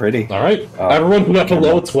sitting pretty. All right. Oh, Everyone who got okay.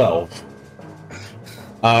 below 12.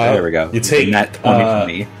 There we go. You take Nat 20 for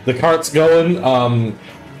me. the cart's going.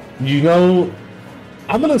 You know,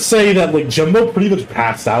 I'm gonna say that like Jumbo pretty much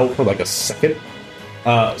passed out for like a second.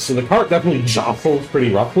 So the cart definitely jostles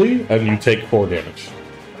pretty roughly, and you take 4 damage.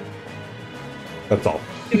 That's all.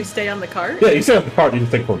 Do we stay on the cart? Yeah, you stay on the cart, you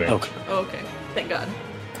just take 4 damage. Okay. Oh, okay. Thank God.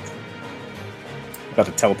 About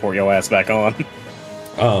to teleport your ass back on.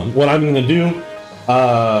 What I'm gonna do,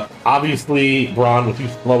 obviously, Braun, with you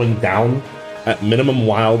slowing down, at minimum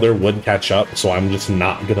Wilder would catch up, so I'm just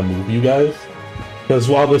not gonna move you guys. Because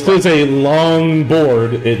while this is a long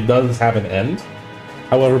board, it does have an end.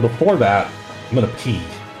 However, before that, I'm gonna pee.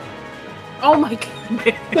 Oh my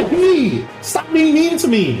God. Pee! Stop being mean to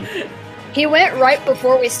me! He went right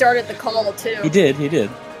before we started the call, too. He did.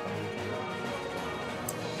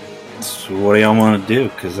 So what do y'all want to do?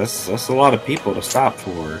 Because that's a lot of people to stop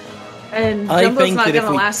for. And I Jumbo's think not that if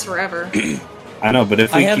gonna we- last forever. I know, but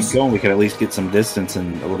if I we have keep s- going, we could at least get some distance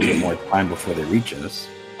and a little bit more time before they reach us.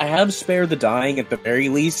 I have spared the dying at the very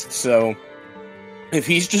least, so if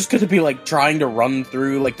he's just gonna be like trying to run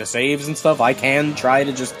through like the saves and stuff, I can try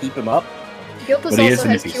to just keep him up. Gilpus But he is also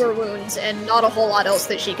an has NPC. cure wounds, and not a whole lot else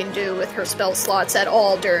that she can do with her spell slots at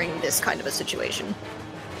all during this kind of a situation.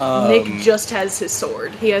 Nick just has his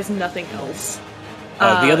sword. He has nothing else.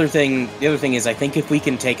 The other thing is, I think if we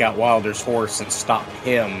can take out Wilder's horse and stop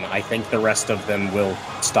him, I think the rest of them will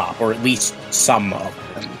stop, or at least some of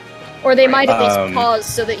them. Or they might at least Um, pause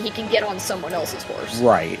so that he can get on someone else's horse.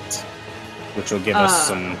 Right. Which will give us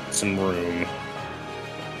some room.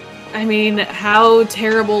 I mean, how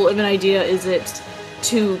terrible of an idea is it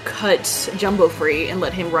to cut Jumbo free and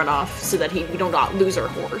let him run off so that we do not lose our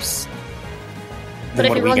horse? But if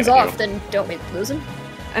What he are we runs gonna off, do? then don't we lose him?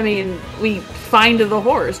 I mean, we find the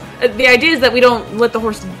horse. The idea is that we don't let the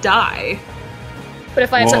horse die. But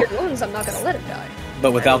if I have Well- 100 wounds, I'm not gonna let him die.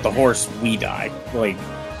 But without the horse, we die. Like,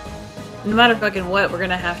 No matter fucking what, we're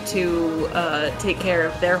gonna have to take care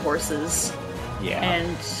of their horses yeah.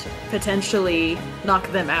 and potentially knock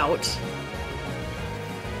them out.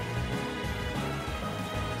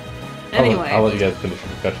 Anyway, I'll let you guys finish your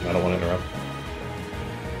discussion. I don't want to interrupt.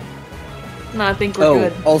 no, I think we're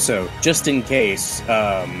good. Also, just in case,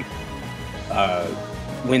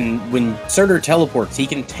 when Surtur teleports, he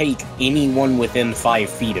can take anyone within 5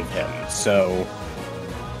 feet of him. So,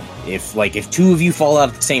 if 2 of you fall out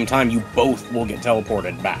at the same time, you both will get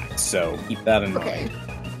teleported back. So keep that in Okay. mind.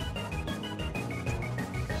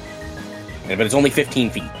 Yeah, but it's only 15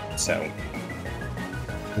 feet. So,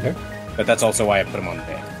 Okay. but that's also why I put him on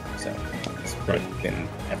deck. So, it's Right. within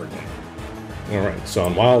everyone. Alright, so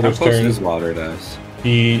on How Wilder's close turn, is Wilder to us?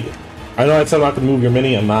 I know I said I'm not going to move your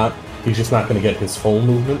mini, I'm not. He's just not going to get his full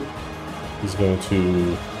movement. He's going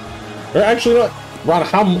to... Or actually, you know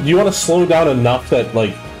what? Ron, do you want to slow down enough that,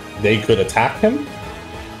 like, they could attack him?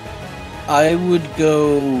 I would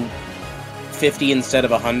go 50 instead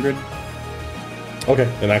of 100. Okay,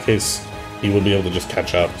 in that case, he would be able to just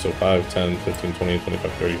catch up. So 5, 10, 15, 20,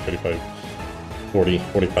 25, 30, 35, 40,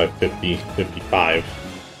 45, 50, 55.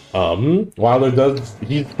 Wilder does...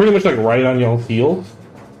 He's pretty much, like, right on y'all's heels.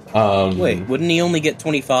 Wait, wouldn't he only get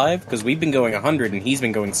 25? Because we've been going 100 and he's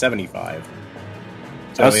been going 75.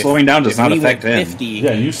 So Us slowing down does if not we affect went him. 50,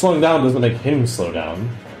 Yeah, you slowing down doesn't make him slow down.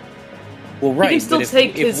 well, right. can still but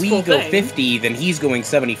take if his we full go thing. 50, then he's going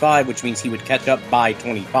 75, which means he would catch up by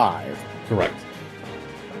 25. Correct.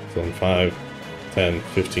 So 5, 10,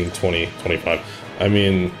 15, 20, 25. I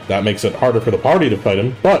mean, that makes it harder for the party to fight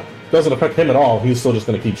him, but doesn't affect him at all. He's still just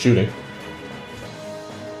going to keep shooting.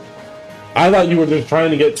 I thought you were just trying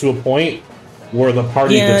to get to a point where the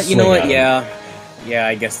party Yeah, could you know swing what? at him. Yeah,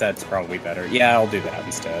 I guess that's probably better. Yeah, I'll do that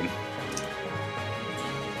instead.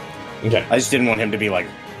 Okay. I just didn't want him to be like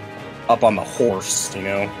up on the horse, you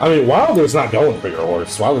know. I mean, Wilder's not going for your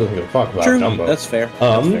horse. Wilder doesn't give a fuck about True, Jumbo. that's fair.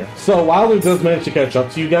 That's fair. So Wilder does manage to catch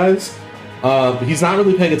up to you guys. He's not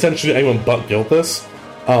really paying attention to anyone but Gilthus.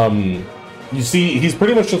 You see, he's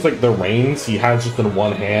pretty much just like the reins he has just in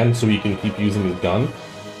one hand, so he can keep using his gun.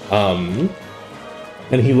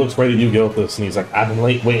 And he looks right at you, Gilthus, and he's like, "I've been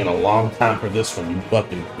waiting a long time for this one, you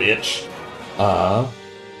fucking bitch."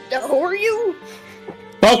 Who are you?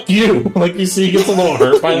 Fuck you! Like, you see, he gets a little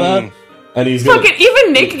hurt by that, and he's gonna Fucking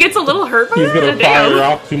even Nick gets a little hurt by he's that. gonna fire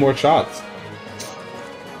Damn. off 2 more shots.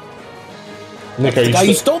 Nick, are The you guy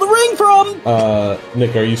you still, stole the ring from!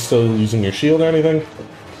 Nick, are you still using your shield or anything?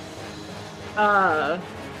 I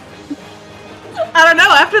don't know.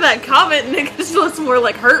 After that comment, Nick just looks more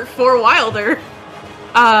like hurt for Wilder.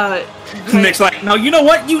 Nick's like, no, you know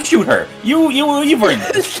what? You shoot her. You bring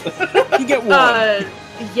this. You get one.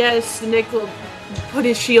 Yes, Nick will put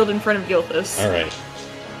his shield in front of Gilthus. Alright.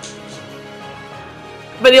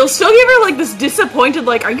 But he'll still give her, like, this disappointed,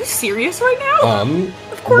 like, are you serious right now?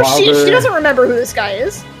 Of course, she Wilder doesn't remember who this guy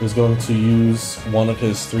is. is going to use one of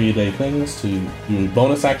his 3-a-day things to do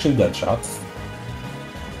bonus action dead shots.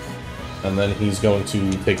 And then he's going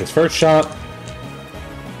to take his first shot.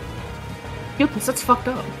 Gilthus, that's fucked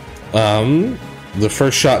up. The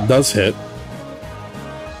first shot does hit.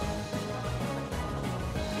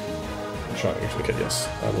 Shot actually hit, yes.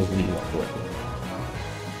 That was me not correctly.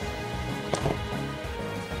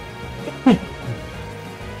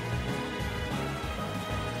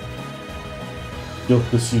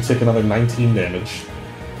 Gilthus, you take another 19 damage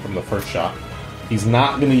from the first shot. He's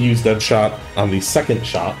not going to use dead shot on the second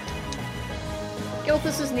shot.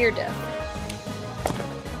 Gilthus is near death.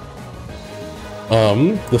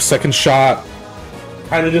 The second shot,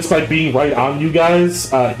 kind of just like being right on you guys,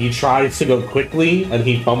 he tries to go quickly and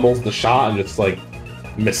he fumbles the shot and just like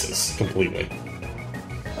misses completely.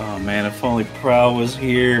 Oh man, if only Prowl was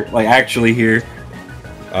here, like actually here.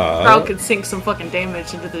 Prowl could sink some fucking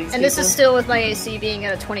damage into these And this is still with my AC being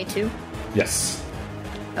at a 22. Yes.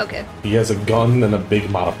 Okay. He has a gun and a big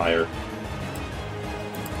modifier.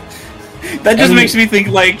 That just And- makes me think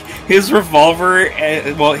like his revolver,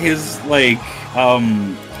 his like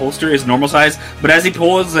holster is normal size, but as he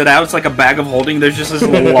pulls it out, it's like a bag of holding. There's just this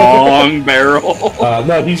long barrel.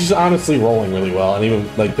 No, he's just honestly rolling really well, and even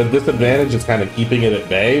like the disadvantage is kind of keeping it at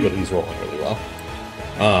bay, but he's rolling really well.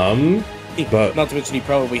 But Not to mention, he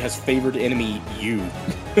probably has favored enemy you.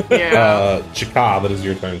 Yeah. Chika, that is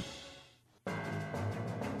your turn.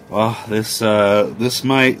 Well, this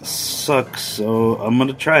might suck, so I'm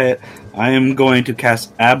gonna try it. I am going to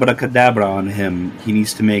cast Abracadabra on him. He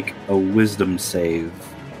needs to make a Wisdom save,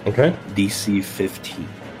 Okay. DC 15.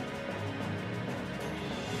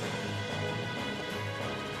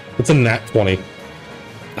 It's a nat 20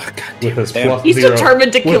 Oh, God with damn. his Damn. plus He's 0.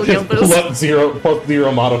 determined to kill with his Gilthus. plus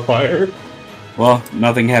zero modifier. Well,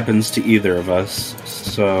 nothing happens to either of us,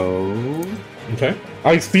 so Okay.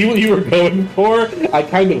 I see what you were going for. I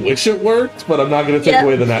kind of wish it worked, but I'm not going to take Yeah.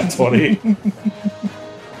 away the nat 20.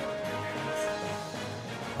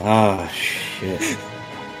 ah shit.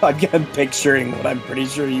 I'm picturing what I'm pretty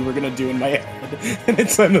sure you were gonna do in my head, and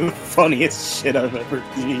it's some of the funniest shit I've ever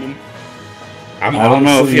seen. I don't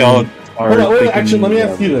know if y'all are. Hold on, wait, thinking, actually, let me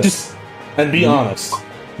ask you this. And be honest.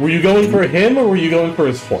 Were you going for him or were you going for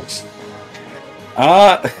his horse?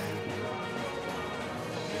 Well,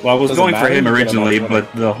 I was Doesn't going for matter, him you get a originally, minus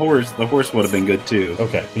but the horse would have been good too.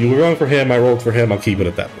 Okay. You were going for him, I rolled for him, I'll keep it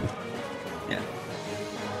at that. Yeah.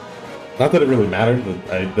 Not that it really mattered.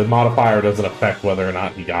 The modifier doesn't affect whether or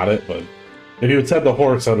not he got it, but if you had said the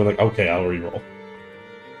horse, I'd be like, okay, I'll re-roll.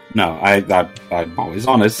 No, I'm always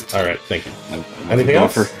honest. Alright, thank you. I Anything go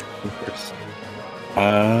else? for horse.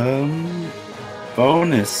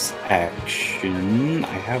 Bonus action.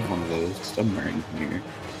 I have one of those somewhere in here.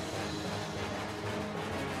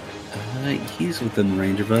 He's within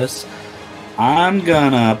range of us. I'm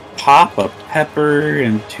gonna pop a pepper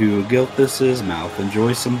into Gilthus's mouth.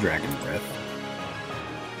 Enjoy some dragon breath.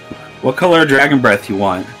 What color of dragon breath you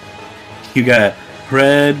want? You got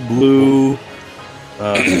red, blue,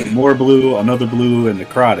 more blue, another blue, and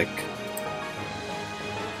necrotic.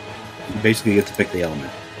 You basically get to pick the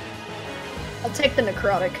element. I'll take the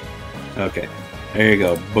necrotic. Okay, there you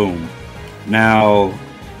go. Boom. Now,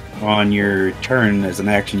 on your turn, as an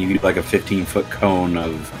action, you get like a 15-foot cone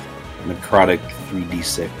of necrotic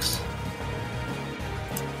 3d6.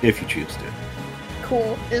 If you choose to.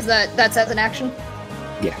 Cool. That's as an action?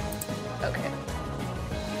 Yeah. Okay.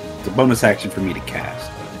 It's a bonus action for me to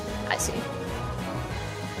cast. I see.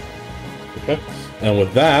 Okay. And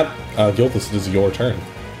with that, Gilthus, it is your turn.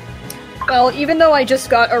 Well, even though I just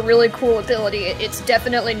got a really cool ability, it's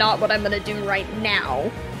definitely not what I'm gonna do right now.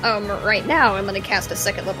 Right now, I'm gonna cast a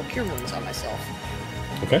second level Cure Wounds on myself,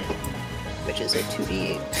 Okay. which is a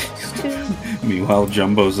 2d8 plus 2. Meanwhile,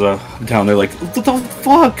 Jumbo's down there like, what the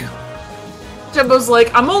fuck? Jumbo's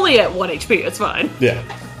like, I'm only at 1 HP, it's fine. Yeah.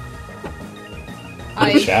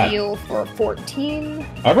 I Chat. heal for 14.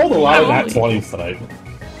 I rolled a lot of I'm nat only- 20s tonight.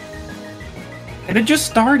 And it just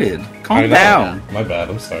started. I Calm know. down. My bad,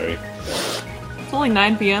 I'm sorry. It's only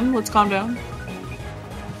 9 PM, let's calm down.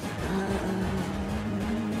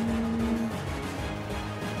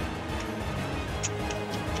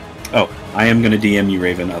 Oh, I am going to DM you,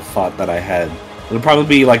 Raven, a thought that I had. It'll probably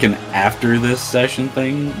be like an after this session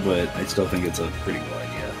thing, but I still think it's a pretty good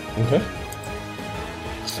idea. Okay.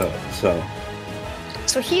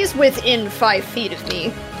 So he's within 5 feet of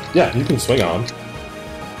me. Yeah, you can swing on.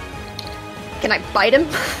 Can I bite him?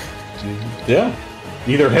 Yeah.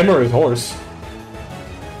 Either him or his horse.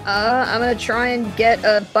 I'm gonna try and get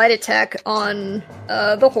a bite attack on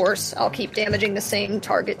the horse. I'll keep damaging the same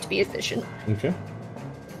target to be efficient. Okay.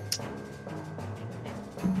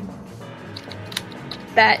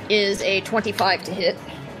 That is a 25 to hit.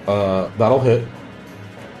 That'll hit.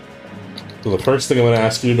 So the first thing I'm going to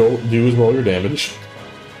ask you to do is roll your damage.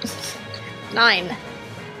 9.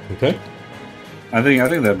 Okay. I think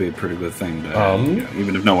that'd be a pretty good thing to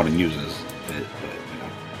even if no one uses it.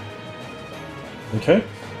 But, Okay.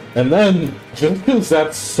 And then, just because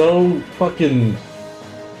that's so fucking...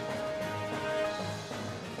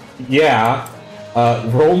 Yeah.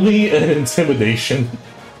 Roll me an intimidation.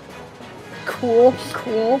 Cool.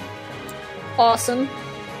 Awesome.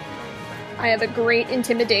 I have a great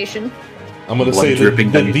intimidation. I'm going to say that the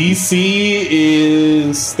DC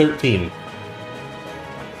is 13.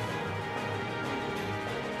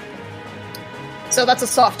 So that's a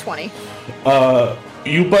soft 20.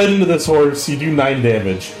 You bite into this horse, you do 9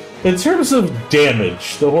 damage. In terms of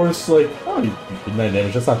damage, the horse, like, oh, you did 9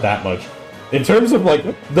 damage, that's not that much. In terms of, like,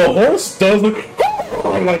 the horse does look,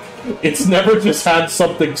 like, it's never just had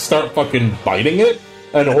something start fucking biting it.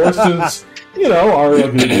 And horses, you know, are a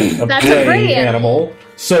prey animal.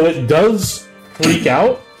 So it does freak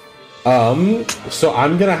out. So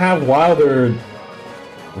I'm gonna have Wilder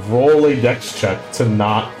roll a dex check to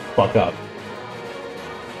not fuck up.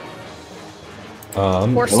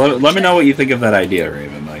 let me know what you think of that idea,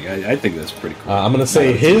 Raven. Like, I think that's pretty cool. I'm gonna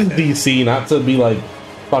say his DC, not to be like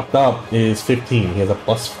fucked up, is 15. He has a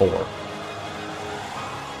 +4.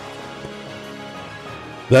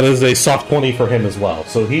 That is a soft 20 for him as well.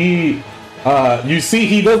 So he, you see,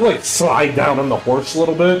 he does like slide down on the horse a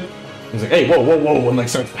little bit. He's like, "Hey, whoa, whoa, whoa!" and like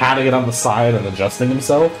starts patting it on the side and adjusting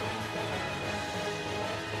himself.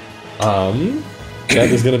 That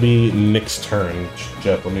is gonna be Nick's turn.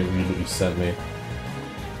 Jeff, let me read what you sent me.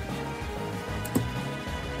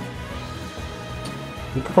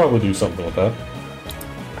 You could probably do something with that.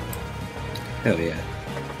 Hell yeah.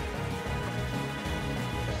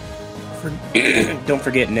 Don't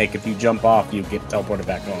forget, Nick, if you jump off, you get teleported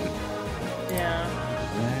back on. Yeah.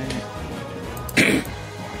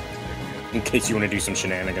 In case you want to do some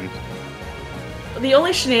shenanigan. The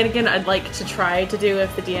only shenanigan I'd like to try to do,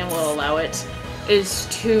 if the DM will allow it, is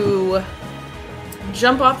to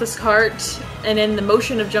jump off this cart, and in the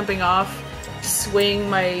motion of jumping off, swing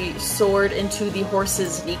my sword into the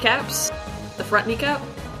horse's kneecaps. The front kneecap.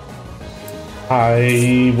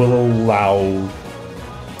 I will allow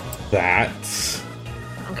that.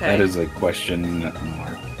 Okay. That is a question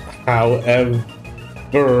mark.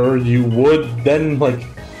 However, you would then, like,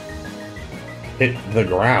 hit the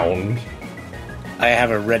ground. I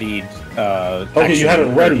have a ready. Okay, you have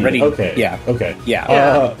it ready. Okay. Yeah. Okay.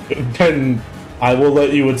 Yeah. Then I will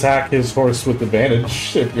let you attack his horse with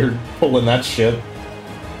advantage if you're pulling that shit.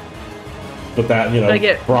 But that, you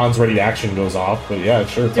know, bronze ready action goes off. But yeah,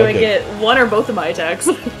 sure. Do I get one or both of my attacks?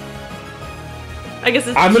 I guess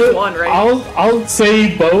it's just one, right? I'll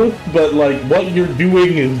say both, but like what you're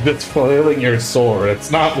doing is just flailing your sword.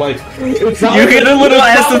 It's not like it's not you like, get a little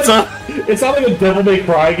essence of. It's not like a Devil May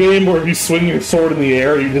Cry game where if you swing your sword in the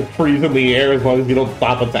air, you just freeze in the air as long as you don't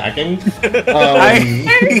stop attacking.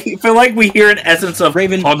 I feel like we hear an essence of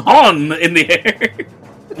Raven on in the air.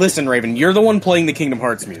 Listen, Raven, you're the one playing the Kingdom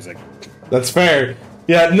Hearts music. That's fair.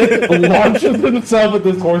 Yeah, Nick launches himself at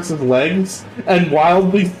this horse's legs and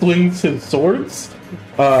wildly swings his swords,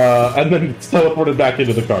 and then gets teleported back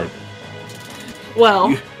into the cart. Well,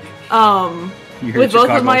 with both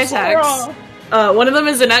of my attacks, one of them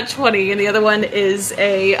is a nat 20, and the other one is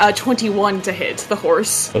a 21 to hit the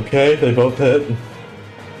horse. Okay, they both hit.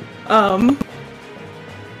 I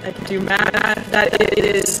can do math. That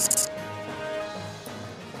is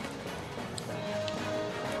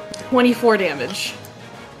 24 damage.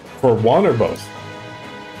 For one or both?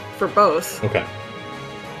 For both. Okay.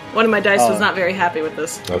 One of my dice was not very happy with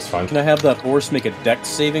this. That's fine. Can I have that horse make a dex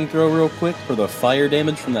saving throw real quick for the fire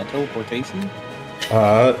damage from that teleportation?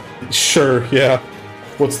 Sure, yeah.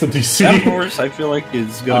 What's the DC? That horse, I feel like,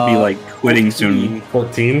 is gonna be, like, quitting 14. soon.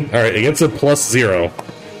 14? Alright, against a +0.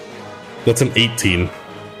 That's an 18.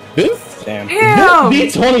 This? Damn.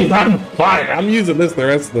 This D20's on fire! I'm using this the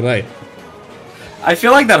rest of the night. I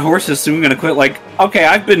feel like that horse is soon gonna quit, like, okay,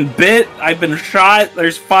 I've been bit, I've been shot,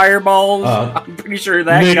 there's fireballs, I'm pretty sure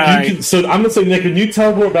that Nick, guy... so I'm gonna say, Nick, when you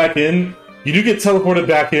teleport back in, You do get teleported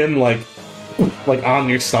back in, like on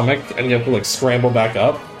your stomach, and you have to like scramble back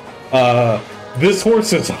up. This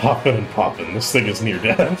horse is hopping and popping. This thing is near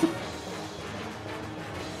death.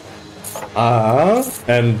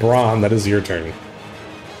 And Braun, that is your turn.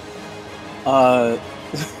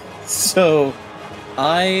 So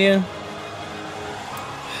they're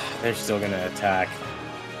still gonna attack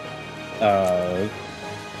the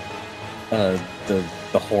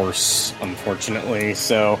horse, unfortunately.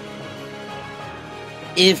 So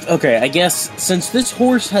I guess since this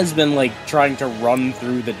horse has been like trying to run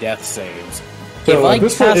through the death saves, So at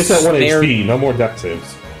this point, it's at 1 HP, no more death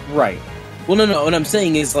saves. Right. Well, no. What I'm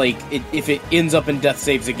saying is, like, if it ends up in death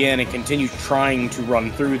saves again, it continues trying to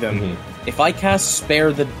run through them. Mm-hmm. If I cast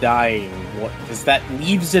Spare the Dying, what? Because that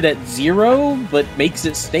leaves it at 0, but makes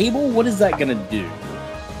it stable. What is that gonna do?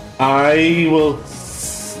 I will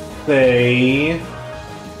say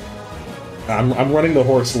I'm running the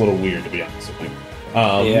horse a little weird, to be honest with you.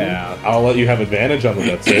 Yeah. I'll let you have advantage on the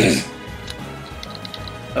death saves.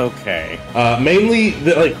 Okay. Mainly,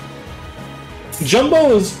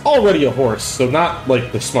 Jumbo is already a horse, so not,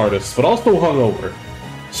 like, the smartest, but also hungover.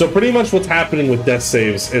 So pretty much what's happening with death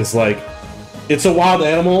saves is, like, it's a wild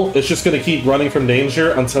animal, it's just going to keep running from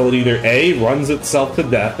danger until it either A, runs itself to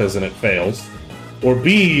death, as in it fails, or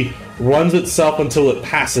B, runs itself until it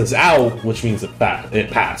passes out, which means it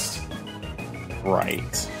passed.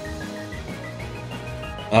 Right.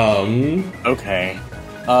 Or Okay.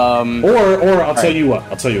 I'll tell you what.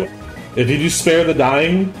 If you do Spare the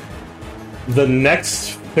Dying, the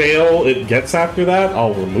next fail it gets after that,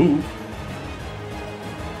 I'll remove.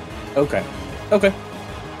 Okay.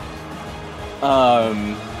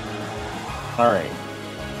 Alright.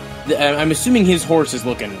 I'm assuming his horse is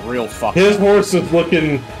looking real fucked His up. horse is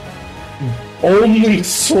looking only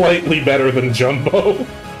slightly better than Jumbo.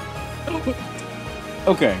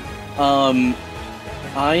 Okay.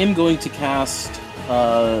 I am going to cast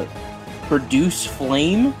Produce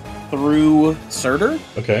Flame through Surtur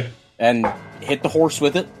Okay. and hit the horse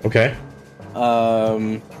with it. Okay.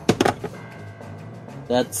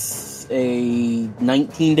 That's a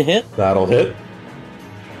 19 to hit. That'll hit.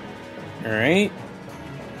 Alright.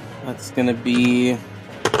 That's gonna be...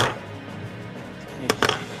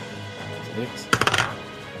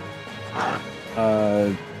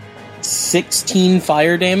 16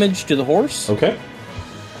 fire damage to the horse. Okay.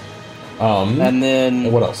 And then...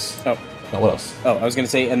 And what else? Oh. No, what else? Oh, I was going to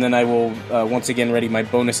say, and then I will once again ready my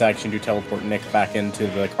bonus action to teleport Nick back into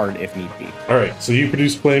the card if need be. Alright, so you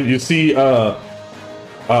produce flame. You see,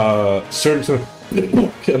 certain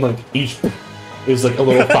and like each is like a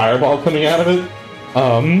little fireball coming out of it.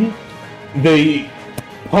 They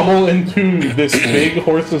pummel into this big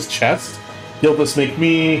horse's chest. Gildas, make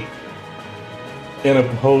me an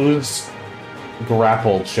opposed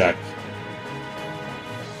grapple check.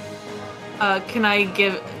 Can I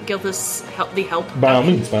give Gilthus the help? By all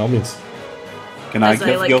means, by all means. Can I As I,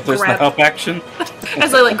 give like, Gilthus the grab- help action?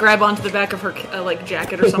 As I grab onto the back of her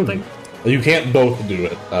jacket or something. You can't both do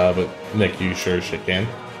it, but Nick, you sure shit can.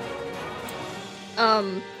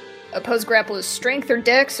 Opposed grapple is strength or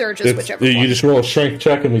dex, or just whichever You one? just roll a strength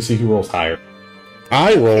check and we see who rolls higher.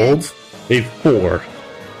 I rolled a 4.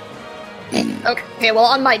 Okay, well,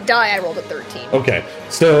 on my die, I rolled a 13. Okay,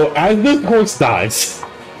 so as this horse dies,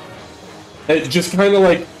 it just kind of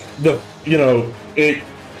like it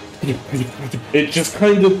just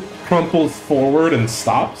kind of crumples forward and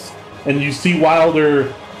stops, and you see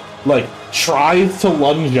Wilder tries to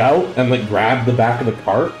lunge out and grab the back of the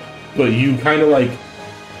cart, but you kind of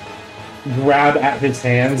grab at his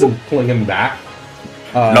hands and pull him back.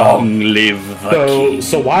 Long live the king.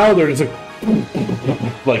 So Wilder just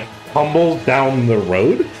tumbles down the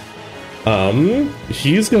road.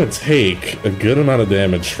 He's gonna take a good amount of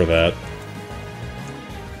damage for that.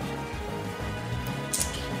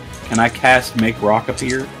 Can I cast Make Rock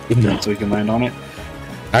appear? No. So we can land on it?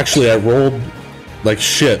 Actually, I rolled like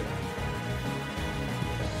shit.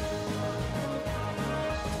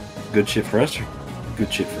 Good shit for us or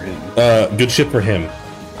good shit for him? Good shit for him.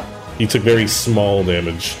 He took very small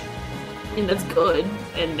damage. I mean, that's good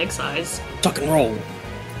in Nick's eyes. Tuck and roll.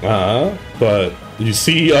 But you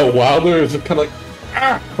see Wilder is just kind of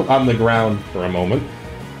on the ground for a moment,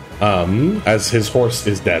 as his horse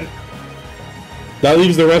is dead. That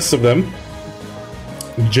leaves the rest of them.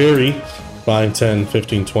 Jerry, 5, 10,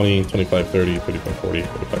 15, 20, 25, 30, 35, 40,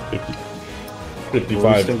 45, 50,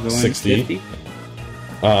 55, 60. 50?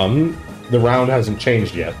 The round hasn't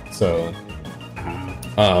changed yet, so...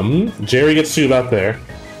 Jerry gets to about there.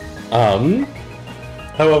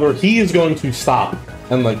 However, he is going to stop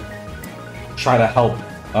and try to help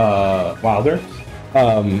Wilder.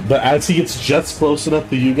 But as he gets just close enough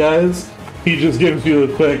to you guys, he just gives you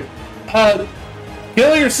a quick,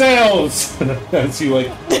 kill yourselves! As you,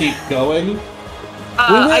 like, keep going.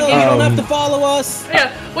 We will, I you gave, don't have to follow us!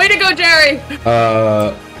 yeah, way to go, Jerry!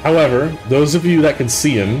 However, those of you that can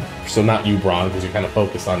see him, so not you, Braun, because you're kind of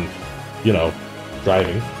focused on,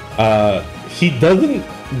 driving, he doesn't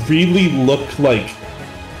really look, like,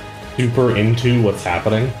 super into what's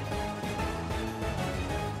happening.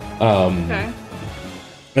 Okay.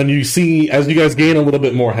 And you see, as you guys gain a little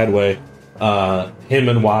bit more headway, him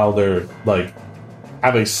and Wilder, like,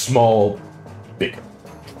 have a small bicker.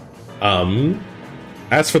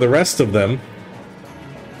 As for the rest of them,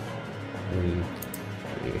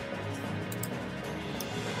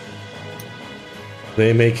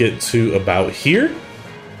 they make it to about here.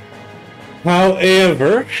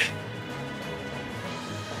 However,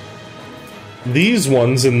 these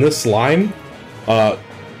ones in this line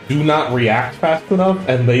do not react fast enough,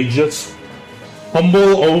 and they just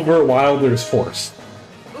tumble over Wilder's horse.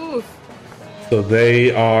 Oof. So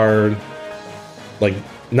they are, like,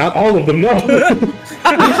 not all of them, no.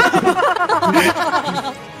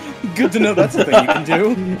 Good to know that's a thing you can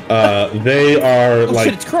do. They are, Oh like,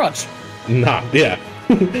 shit, it's Crutch! not, yeah.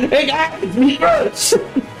 Hey guys, me first!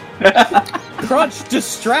 Crutch,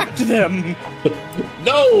 distract them!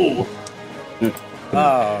 No!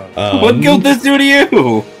 What guilt this do to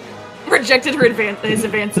you? Rejected his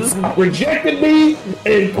advances. Rejected me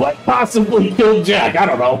and quite possibly killed Jack. I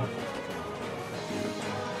don't know.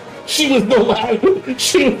 She was the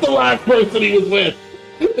last person he was with.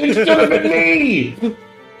 It should have been me.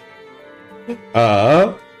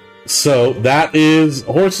 So that is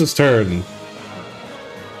Horse's turn.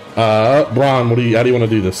 Braun, how do you want to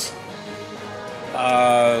do this?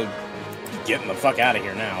 Getting the fuck out of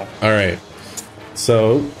here now. All right.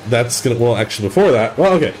 So that's gonna. Well, actually, before that.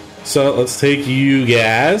 Well, okay. So let's take you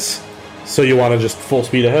guys. So you want to just full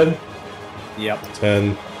speed ahead? Yep.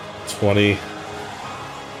 10, 20,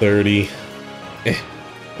 30.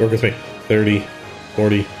 Work with me. 30,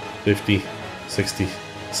 40, 50, 60,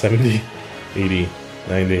 70, 80,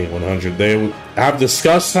 90, 100. They have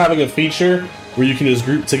discussed having a feature where you can just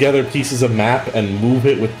group together pieces of map and move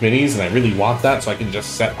it with minis, and I really want that so I can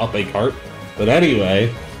just set up a cart. But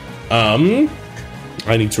anyway, I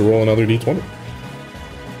need to roll another d20.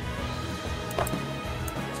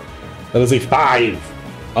 That is a 5.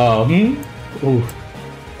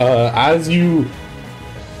 As you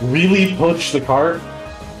really push the cart,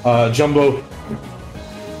 Jumbo,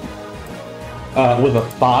 with a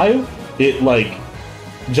 5, it, like,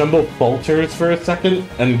 Jumbo falters for a second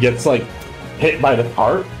and gets, like, hit by the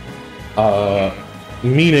cart.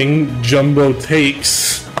 Meaning Jumbo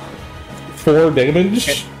takes 4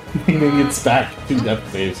 damage, meaning it's back to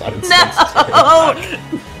death saves. No!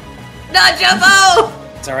 Not Jumbo!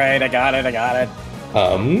 It's alright, I got it.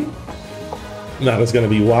 That is going to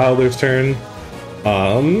be Wilder's turn.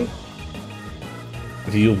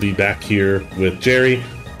 He'll be back here with Jerry.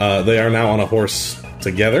 They are now on a horse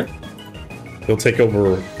together. He'll take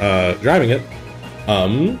over driving it.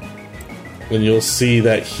 And you'll see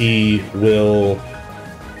that he will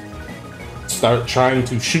start trying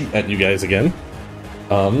to shoot at you guys again.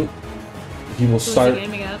 He will start he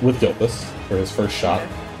aiming at? with Gilpus for his first shot.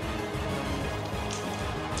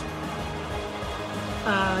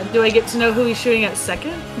 Do I get to know who he's shooting at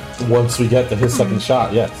second? Once we get to his second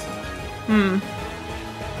shot, yes.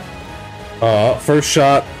 First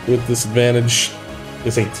shot with disadvantage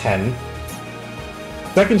is a 10.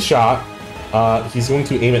 Second shot, he's going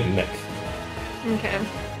to aim at Nick. Okay.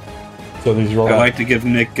 So does he roll I that? like to give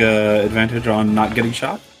Nick advantage on not getting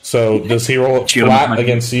shot. So does he roll it Shield flat him.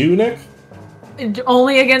 against you, Nick?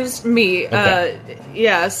 Only against me. Okay.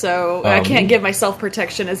 Yeah, so I can't give myself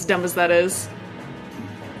protection, as dumb as that is.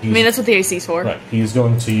 I mean, that's what the AC's for. Right. He's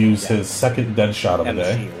going to use his second dead shot of the And the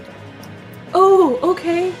day. shield. Oh,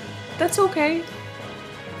 okay. That's okay.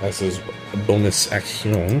 That's his bonus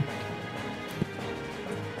action.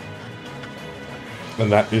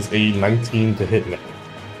 And that is a 19 to hit Nick.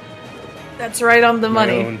 That's right on the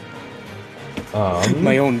money.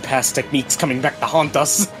 My own past techniques coming back to haunt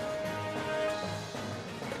us.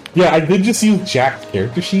 Yeah, I did just use Jack's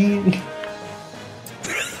character sheet.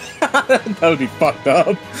 That would be fucked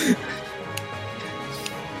up.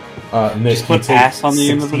 Nick, Just he put ass takes on the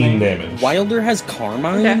end of the 16 name. damage. Wilder has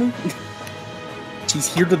Carmine? Okay. She's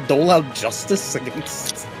here to dole out justice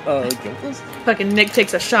against Gildas? Fucking Nick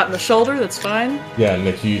takes a shot in the shoulder, that's fine. Yeah,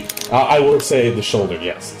 Nick, I would say the shoulder,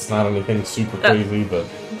 yes. It's not anything super crazy, but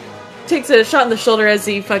Takes a shot in the shoulder as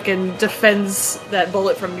he fucking defends that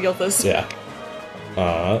bullet from Gilthus. yeah.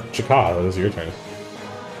 Chaka, that is your turn.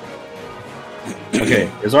 Okay,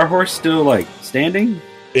 is our horse still, like, standing?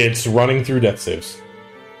 It's running through death saves.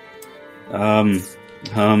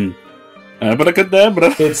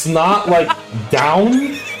 Abracadabra. It's not, like,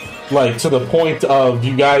 down, like, to the point of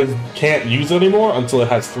you guys can't use it anymore until it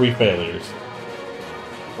has 3 failures.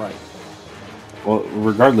 Right. Well,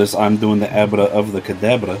 regardless, I'm doing the Abra of the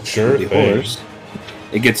Cadabra. Sure with the thing. horse.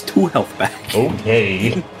 It gets 2 health back.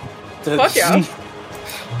 Okay. Fuck yeah.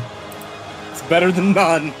 It's better than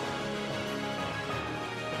none.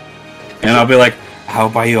 And I'll be like, I'll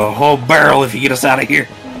buy you a whole barrel if you get us out of here.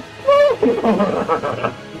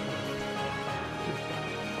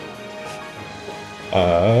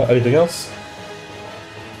 Anything else?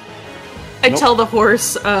 I tell the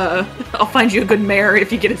horse, I'll find you a good mare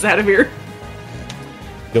if you get us out of here.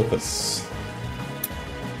 Gilthus.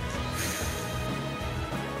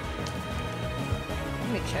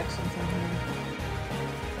 Let me check something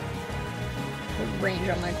here. The range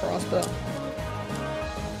on my crossbow.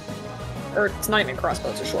 Or it's not even a crossbow,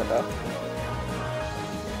 it's a short bow.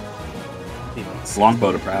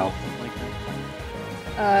 Longbow to prowl.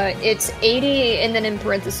 It's 80 and then in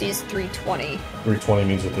parentheses 320. 320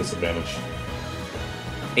 means with disadvantage.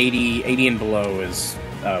 80 and below is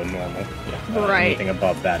normal. Yeah. Right. Anything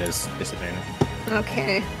above that is disadvantage.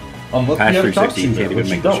 Okay. Unless Past you have 360, you sharpshooter, can't which even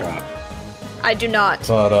you make the don't. shot. I do not.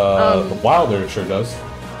 But Wilder sure does.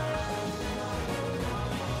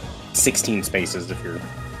 16 spaces if you're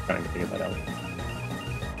trying to figure that out.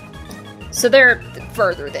 So they're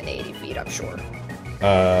further than 80 feet, I'm sure.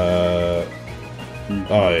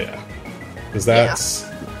 Oh yeah. Because that's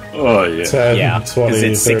Oh, yeah. 10, Yeah, 20, 'cause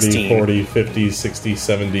 30, it's 16. 40, 50, 60,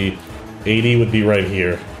 70, 80 would be right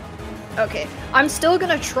here. Okay. I'm still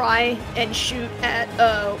gonna try and shoot at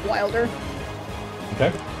Wilder.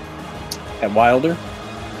 Okay? At Wilder?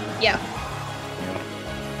 Yeah.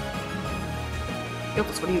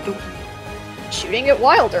 Gilthus, what are you doing? Shooting at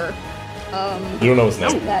Wilder. You don't know his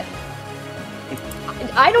name. That.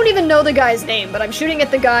 I don't even know the guy's name, but I'm shooting at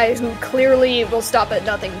the guy who clearly will stop at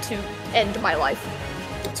nothing to end my life.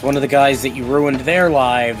 It's one of the guys that you ruined their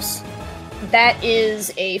lives. That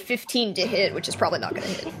is a 15 to hit, which is probably not going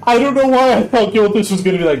to hit. I don't know why I thought Gilthus was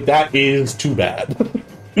going to be like, that is too bad.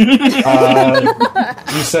 You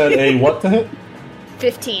said a what to hit?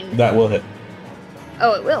 15. That will hit.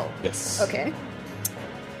 Oh, it will. Yes. Okay.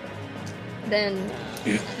 Then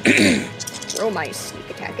throw my sneak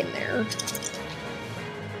attack in there.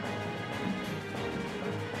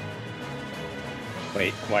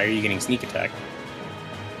 Wait, why are you getting sneak attack?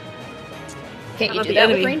 Can't you Not do the that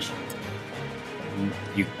with enemy. range?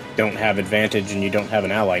 You don't have advantage and you don't have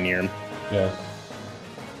an ally near him. Yeah.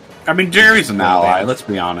 I mean, Jerry's an ally, let's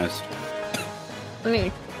be honest. Let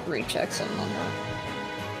me recheck something on that.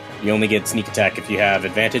 You only get sneak attack if you have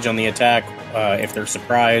advantage on the attack, if they're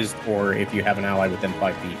surprised, or if you have an ally within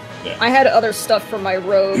 5 feet. I had other stuff for my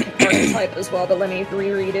rogue archetype as well, but let me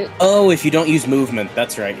reread it. Oh, if you don't use movement,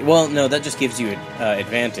 that's right. Well, no, that just gives you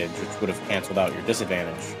advantage, which would have canceled out your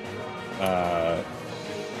disadvantage.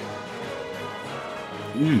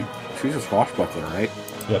 She's a swashbuckler, right?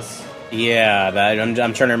 Yes. Yeah, that I'm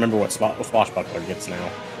trying to remember what Swashbuckler gets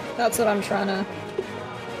now. That's what I'm trying to...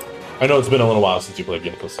 I know it's been a little while since you played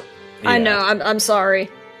Gilthus. I Yeah. know, I'm sorry.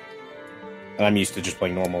 And I'm used to just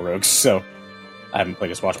playing normal rogues, so I haven't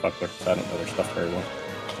played a Swashbuckler, so I don't know their stuff very well.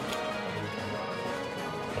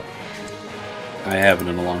 I haven't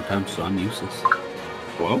in a long time, so I'm useless.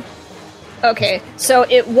 Whoa. Okay, so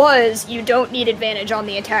it was, you don't need advantage on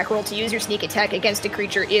the attack roll to use your sneak attack against a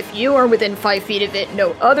creature if you are within 5 feet of it,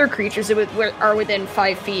 no other creatures are within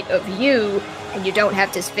 5 feet of you, and you don't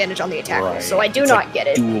have disadvantage on the attack roll. Right. So I do It's not like get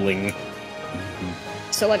it. Dueling.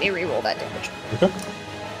 So let me reroll that damage.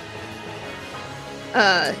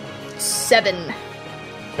 Okay. 7.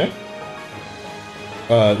 Okay.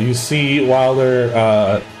 You see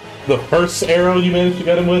Wilder, the first arrow you managed to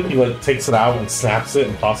get him with, he like takes it out and snaps it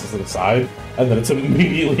and tosses it aside, and then it's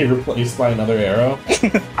immediately replaced by another arrow.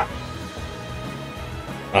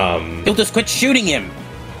 You'll just quit shooting him!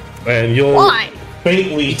 And you'll Why?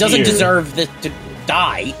 faintly He doesn't hear, deserve to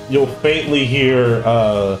die! You'll faintly hear,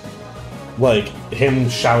 like, him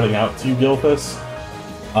shouting out to you, Gilthus.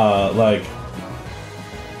 Like,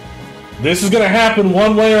 this is gonna happen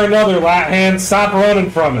one way or another, Lat Hand, stop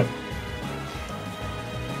running from it.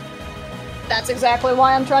 That's exactly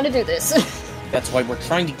why I'm trying to do this. That's why we're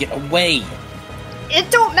trying to get away!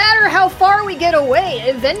 It don't matter how far we get away,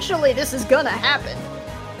 eventually this is gonna happen.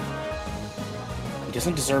 He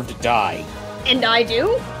doesn't deserve to die. And I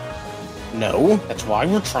do? No, that's why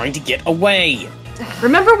we're trying to get away!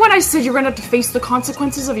 Remember when I said you're gonna have to face the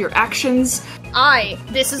consequences of your actions?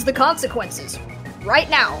 This is the consequences. Right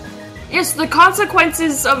now. Yes, the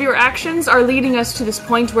consequences of your actions are leading us to this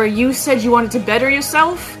point where you said you wanted to better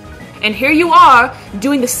yourself, and here you are,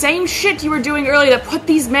 doing the same shit you were doing earlier that put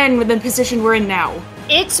these men in the position we're in now.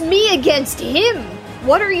 It's me against him!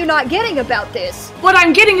 What are you not getting about this? What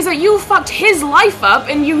I'm getting is that you fucked his life up,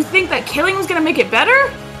 and you think that killing him's gonna make it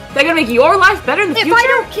better? They're gonna make your life better in the future? If I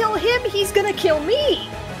don't kill him, he's gonna kill me!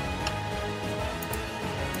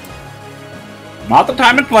 Not the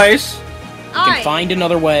time and place. You can find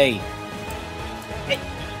another way.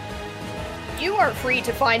 You are free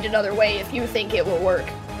to find another way if you think it will work.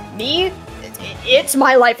 Me? It's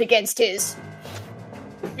my life against his.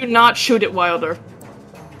 Do not shoot at Wilder.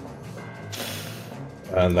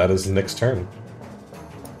 And that is Nick's turn.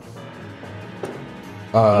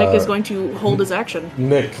 Nick is going to hold his action.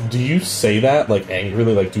 Nick, do you say that, like,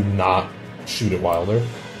 angrily, like, do not shoot at Wilder?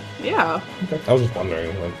 Yeah. Okay. I was just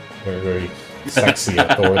wondering, like, very, very sexy,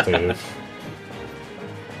 authoritative.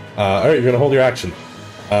 Alright, you're gonna hold your action.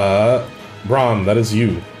 Braun, that is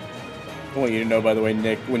you. I want you to know, by the way,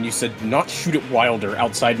 Nick, when you said not shoot at Wilder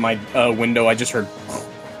outside my window, I just heard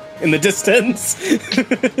in the distance.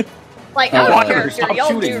 Like, out of Wilder, character, stop y'all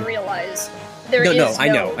shooting. do realize there No, is no, I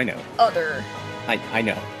know. other... I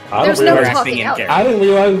know. I There's don't no realize- acting talking in out. character. I didn't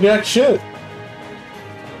realize jack shit.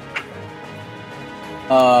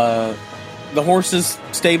 The horse's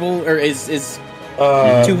stable, or is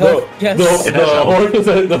Two health? Yes. The horse is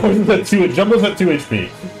at 2. Jumbo's at 2 HP.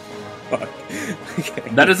 Fuck. Okay.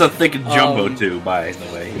 That is a thick jumbo too, by the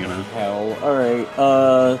way. You know. Hell, alright,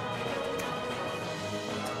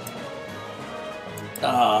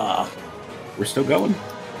 We're still going.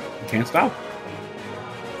 We can't stop.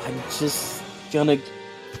 I'm just gonna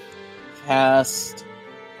cast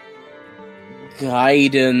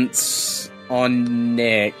guidance on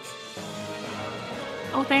Nick,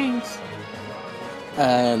 Oh, thanks.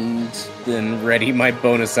 and then ready my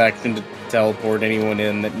bonus action to teleport anyone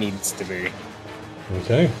in that needs to be.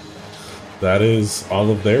 Okay. That is all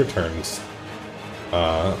of their turns.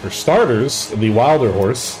 For starters, the Wilder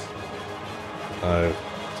horse. 5,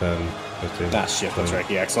 10, 15. Ah, shit, that's right.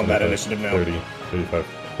 He acts on that 25, initiative now. 30, 35,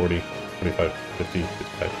 40, 45, 50,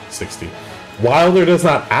 55, 60. Wilder does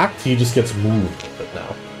not act, he just gets moved with it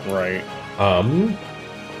now. Right.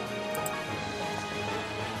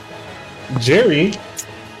 Jerry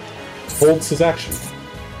holds his action.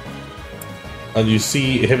 And you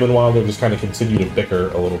see him and Wilder just kind of continue to bicker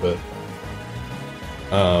a little bit.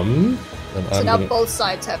 And So I'm now gonna, both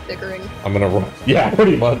sides have bickering. I'm gonna roll. Yeah,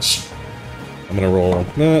 pretty much. I'm gonna roll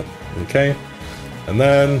that. Okay. And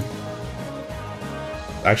then.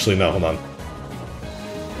 Actually, no, hold on.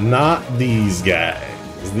 Not these guys.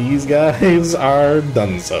 These guys are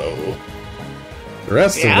done so. The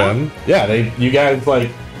rest of them. Yeah, you guys, like,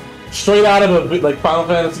 straight out of like Final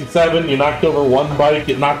Fantasy VII, you knocked over one bike,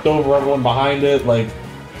 it knocked over everyone behind it, like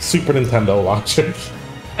Super Nintendo logic.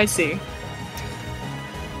 I see.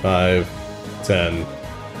 5, 10,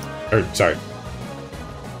 or sorry,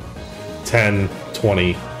 10,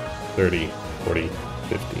 20, 30, 40,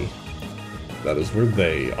 50. That is where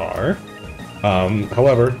they are.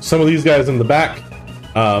 However, some of these guys in the back,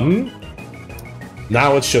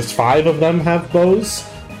 now it's just 5 of them have bows.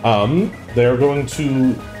 They're going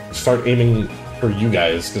to start aiming for you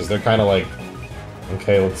guys, because they're kind of like,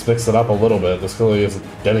 okay, let's mix it up a little bit. This really isn't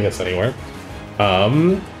getting us anywhere.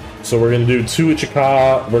 So we're going to do 2 at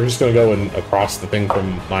Chaka. We're just going to go and across the thing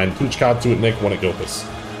from mine. 2 at Chaka, 2 at Nick, 1 at Gilpus.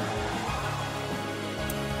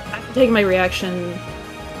 I can take my reaction.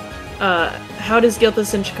 How does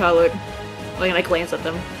Gilthus and Chaka look? Like, and I glance at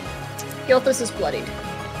them. Gilthus is bloodied.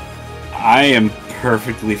 I am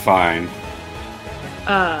perfectly fine.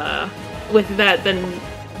 With that, then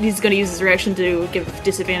he's going to use his reaction to give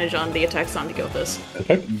disadvantage on the attacks on Gilthus.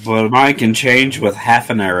 Okay. But mine can change with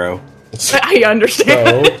half an arrow. I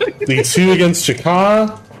understand. So, the 2 against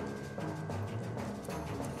Chaka.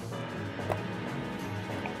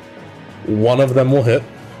 One of them will hit.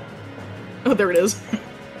 Oh, there it is.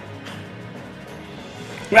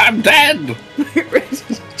 I'm dead!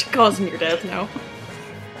 Chaka's near death now.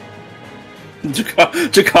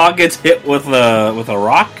 Chaka gets hit with a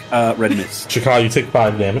rock. Red miss. Chaka, you take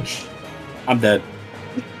 5 damage. I'm dead.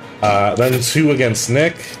 Then 2 against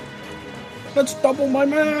Nick. Let's double my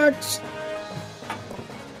max!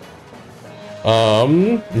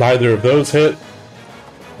 Neither of those hit.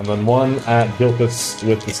 And then 1 at Gilpus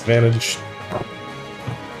with disadvantage.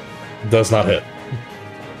 Does not hit.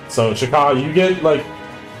 So, Chaka, you get, like,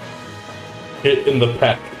 hit in the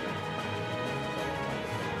pec.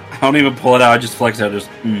 I don't even pull it out. I just flex out. Just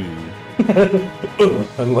And,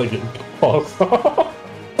 like, it falls off.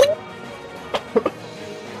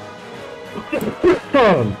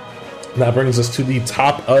 That brings us to the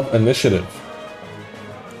top of initiative.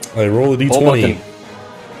 I roll a d20. Full booking.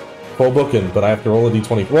 Full booking, but I have to roll a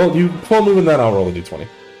d20. Well, you full move and then I'll roll a d20.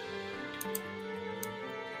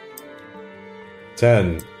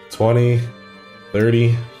 10, 20,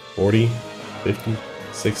 30, 40, 50,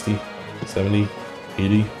 60, 70,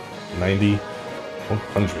 80, 90,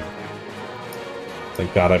 100.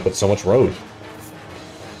 Thank God I put so much road.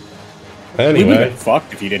 We would Anyway, get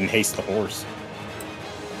fucked if you didn't haste the horse.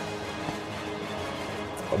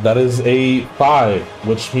 that is a 5,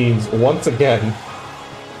 which means once again,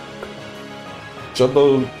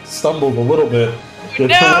 Jumbo stumbled a little bit.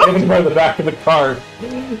 Gets hit by the back of the cart.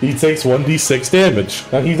 He takes 1d6 damage.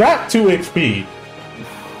 Now he's at 2 HP.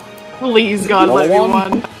 Please, God, let me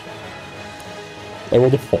one. I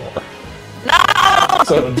rolled a 4. No!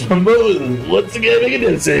 So Jumbo is once again making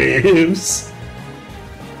his saves.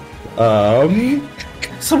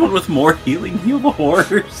 Someone with more healing heal the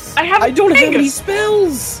horse. I don't have any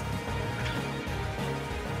spells!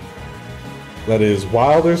 That is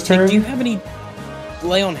Wilder's turn. Do you have any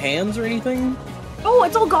lay on hands or anything? Oh,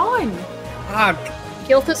 it's all gone. Ah,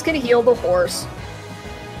 Gilthus can heal the horse.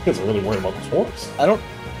 You guys are really worried about this horse. I don't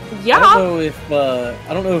Yeah. know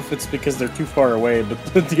if it's because they're too far away,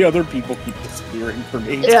 but the other people keep disappearing for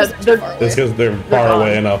me. It's Yeah, 'cause they're too far It's away. because they're far gone.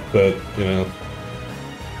 away enough that, you know.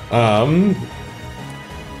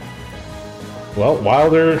 Well,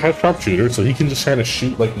 Wilder has sharpshooter, so he can just kind of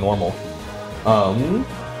shoot like normal.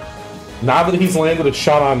 Now that he's landed a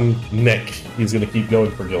shot on Nick, he's gonna keep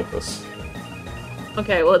going for Gilthus.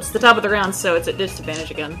 Okay, well, it's the top of the round, so it's at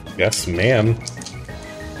disadvantage again. Yes, ma'am.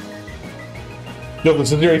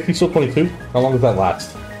 Gilthus, is your AP still 22? How long does that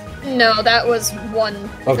last? No, that was one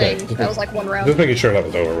Okay. thing. That was like one round. Just making sure that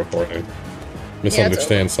was over before I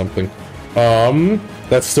misunderstand something.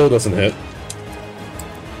 That still doesn't hit.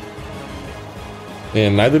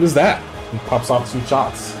 And neither does that. He pops off 2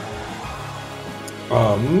 shots.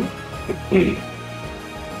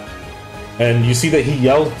 And you see that he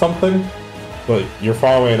yelled something, but you're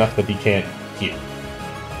far away enough that he can't hear.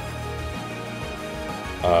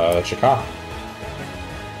 Shaka.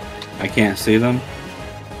 I can't see them.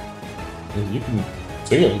 You can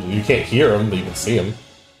see him. You can't hear him, but you can see him.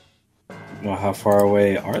 Well, how far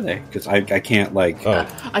away are they? Because I can't, like... Oh,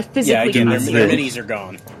 I physically Yeah, again, cannot their see they're- it. minis are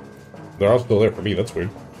gone. they're all still there for me. That's weird.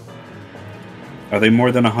 Are they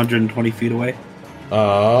more than 120 feet away?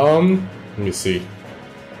 Let me see.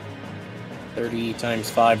 30 times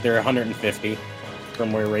 5, they're 150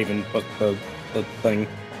 from where Raven put the thing.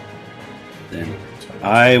 Then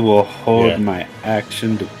I will hold Yeah. my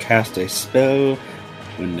action to cast a spell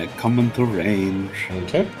when they come into range.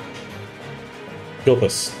 Okay.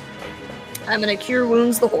 Gilthus. I'm gonna cure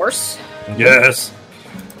wounds the horse. Yes!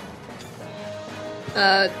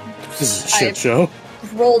 This is a I- shit show.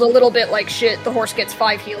 Rolled a little bit like shit. The horse gets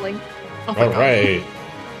 5 healing. Oh my All God. right.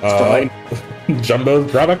 fine.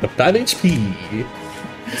 Jumbo's brought up to 5 HP.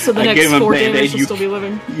 So the I next gave him 4 Band-Aid, damage will you- still be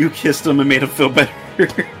living. You kissed him and made him feel better.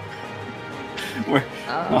 We're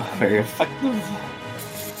very effective.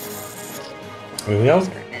 Anything else?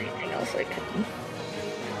 Anything else I can...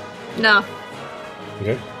 No.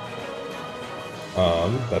 Okay.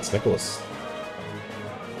 That's Nicholas.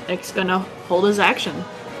 Nick's gonna hold his action,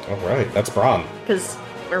 All right, that's Braun. because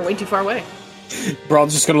we're way too far away.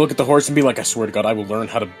 Braun's just gonna look at the horse and be like, I swear to God, I will learn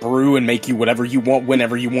how to brew and make you whatever you want,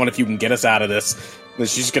 whenever you want, if you can get us out of this. And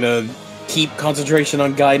she's gonna keep concentration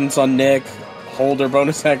on guidance on Nick, hold her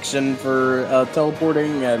bonus action for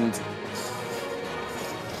teleporting, and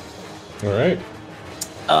All right.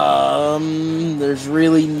 There's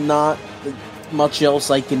really not much else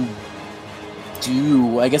I can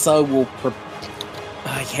do. I guess I will.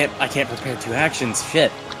 I can't prepare 2 actions.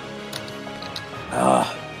 Shit.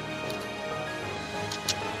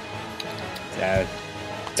 Yeah,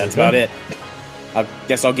 that's about it. I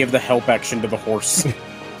guess I'll give the help action to the horse.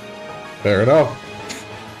 Fair enough.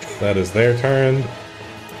 That is their turn,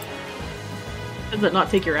 Does it not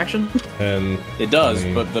take your action? and It does, I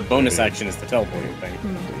mean, but the bonus action is the teleporting thing.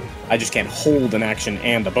 I just can't hold an action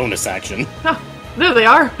and a bonus action. Oh, there they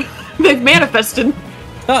are. They've manifested.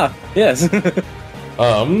 Ah, yes.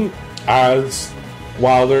 as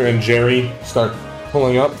Wilder and Jerry start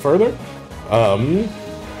pulling up further,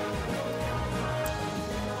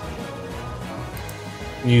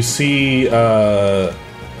 you see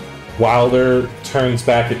Wilder turns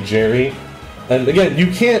back at Jerry, and again, you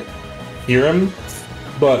can't hear him,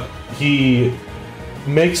 but he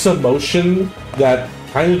makes a motion that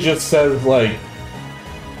kind of just says like,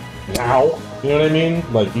 "Now," you know what I mean?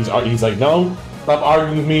 Like he's like, "No, stop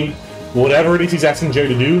arguing with me. Whatever it is he's asking Jerry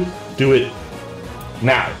to do it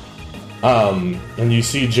now." And you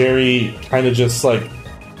see Jerry kind of just like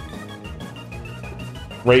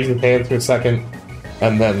raise his hands for a second,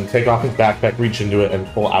 and then take off his backpack, reach into it, and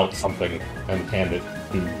pull out something and hand it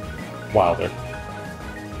to Wilder.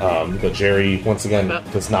 But Jerry, once again,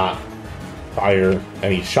 does not fire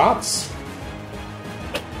any shots.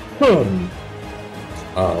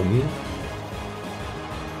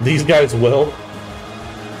 These guys will.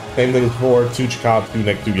 Same thing for two Chakab, two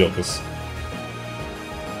Nick, two Gilkus.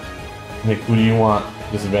 Nick, who do you want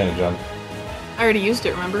disadvantage on? I already used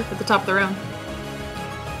it, remember? At the top of the round.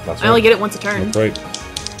 That's I only get it once a turn. That's right.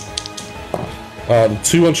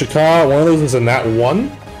 Two on Chakab, one of those is a nat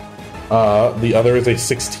 1. The other is a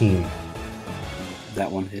 16.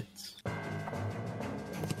 That one hits.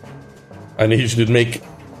 I need you to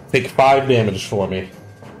take 5 damage for me.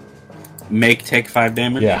 Take 5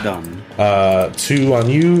 damage? Yeah. Done. 2 on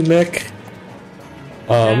you, Nick.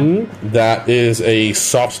 That is a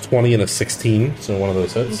soft 20 and a 16, so one of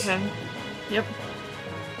those hits. Okay. Yep.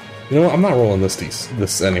 You know what? I'm not rolling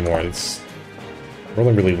this anymore. It's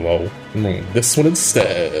rolling really low. I'm rolling this one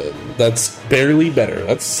instead. That's barely better.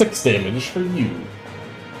 That's 6 damage for you.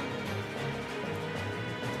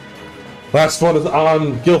 Last one is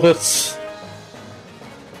on Gilhus.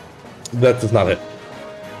 That does not hit.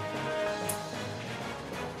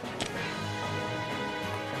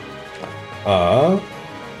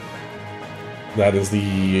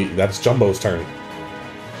 That's Jumbo's turn.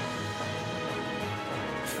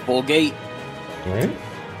 Full gate. Alright.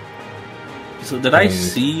 So did I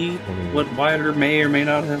see what Wilder may or may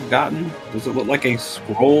not have gotten? Does it look like a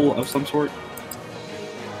scroll of some sort?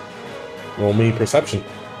 Roll me perception.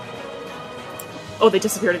 Oh, they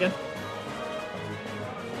disappeared again.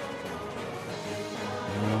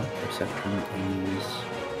 Perception is...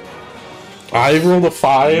 I rolled a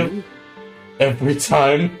 5 every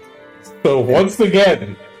time. So once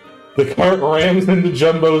again, the cart rams into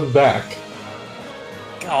Jumbo's back.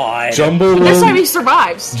 God. Jumbo But this time he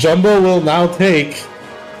survives. Jumbo will now take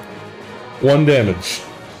 1 damage.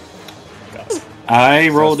 I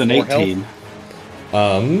rolled an 4 health.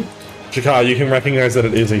 18. Chakab, you can recognize that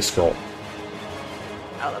it is a scroll.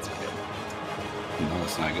 Oh, that's good. No,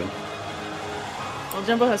 that's not good. Well,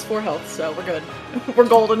 Jumbo has 4 health, so we're good. We're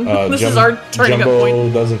golden. This is Jum- our turning Jumbo up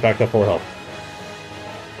point. does in fact have 4 health.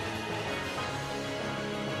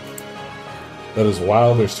 That is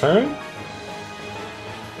Wilder's turn.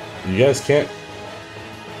 You guys can't...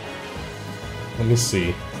 Let me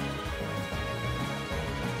see.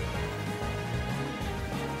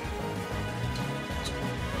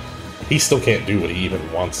 He still can't do what he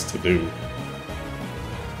even wants to do.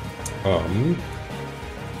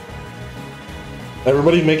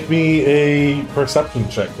 Everybody make me a perception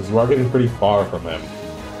check, because you are getting pretty far from him.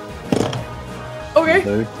 Okay.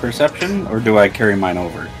 The perception, or do I carry mine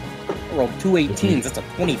over? I rolled 2 18s. That's a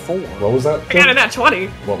 24. What was that? I got it at 20.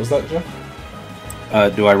 What was that, Jeff?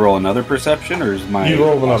 Do I roll another perception, or is my... You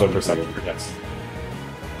rolled another perception, yes.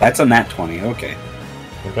 That's a nat 20, okay.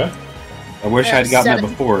 Okay. I wish I'd gotten 7. that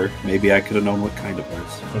before. Maybe I could have known what kind it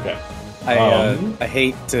was. Okay. I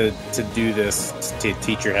hate to do this.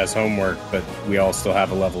 Teacher has homework, but we all still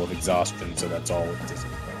have a level of exhaustion, so that's all it is.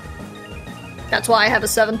 That's why I have a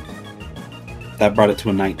 7. That brought it to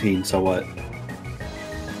a 19, so what?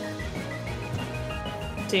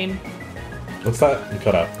 18. What's that? You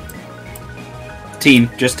cut out. Teen,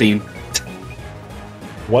 just teen.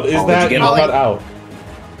 What is Oh, that? did you You get it? cut out.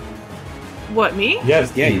 What, me?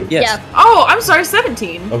 Yes, Yeah, you. Yes. Yeah. Oh, I'm sorry,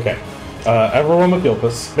 17. Okay. Everyone with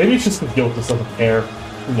Gilpus. Maybe it's just that Gilpus doesn't care.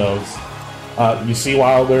 Who knows? You see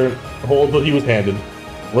Wilder hold what he was handed,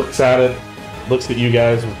 looks at it, looks at you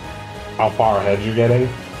guys, how far ahead you're getting,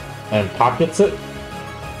 and pockets it,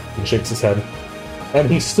 and shakes his head. And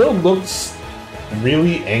he still looks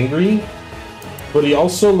really angry, but he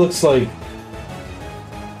also looks like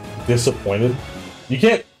disappointed. You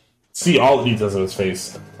can't see all the details of his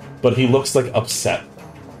face, but he looks like upset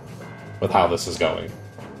with how this is going.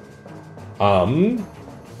 And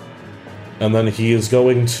then he is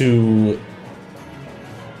going to,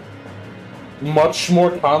 much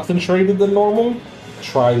more concentrated than normal,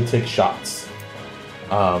 try to take shots.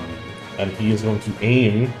 And he is going to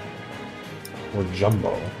aim for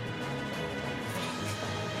Jumbo.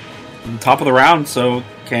 Top of the round, so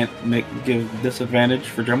can't give disadvantage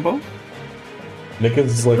for Jumbo? Nick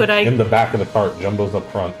is like Could I- in the back of the cart. Jumbo's up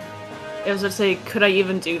front. I was going to say, could I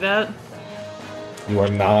even do that? You are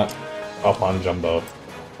not up on Jumbo.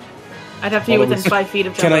 I'd have to be Well, it within was- 5 feet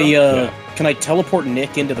of Jumbo. Can I teleport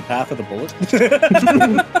Nick into the path of the bullet?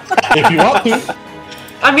 If you want to.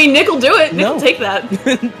 I mean, Nick will do it. Nick No. will take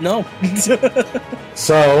that. No.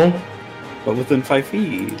 So, but within 5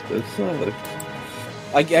 feet. That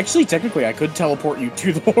sucks. Actually, technically, I could teleport you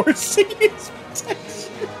to the horse.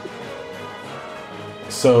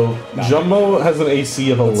 So Jumbo has an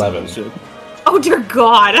AC of 11, Oh dear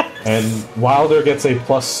God! and Wilder gets a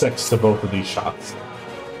 +6 to both of these shots.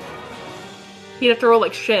 He'd have to roll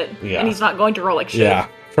like shit, Yeah. and he's not going to roll like shit. Yeah,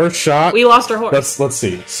 first shot. We lost our horse. Let's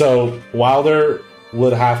see. So Wilder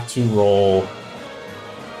would have to roll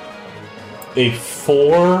a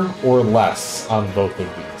 4 or less on both of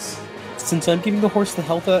these. Since I'm giving the horse the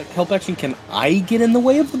help action, can I get in the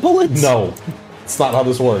way of the bullets? No, it's not how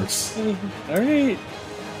this works. Alright.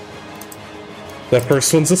 That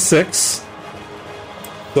first one's a 6.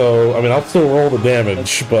 So, I mean, I'll still roll the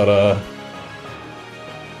damage, but,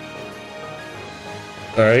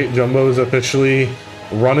 Alright, Jumbo is officially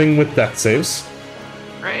running with death saves.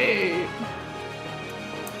 Right.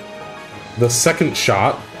 The second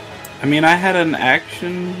shot, I mean, I had an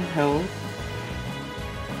action health.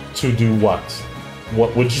 to do what?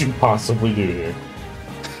 What would you possibly do here?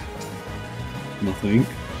 Nothing.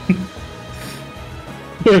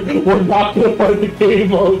 We're not gonna play the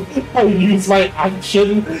game of I use my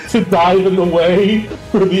action to dive in the way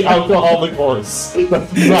for the alcoholic horse.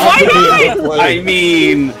 That's not Why the game to play. I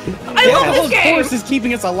mean, I love this The game! horse is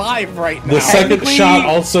keeping us alive right now. The second Technically- shot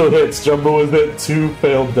also hits. Jumbo is at 2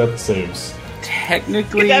 failed death saves.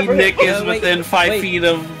 technically, Could never- Nick is Wait, within 5 wait. feet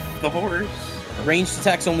of the horse. Ranged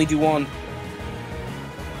attacks only do 1.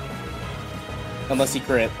 Unless he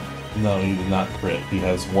crit. No, he did not crit. He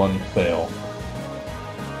has 1 fail.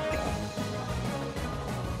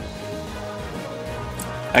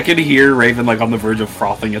 I could hear Raven like on the verge of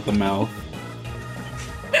frothing at the mouth.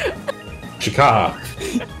 Chika,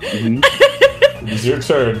 Mhm. it's your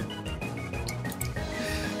turn.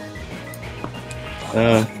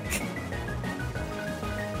 Let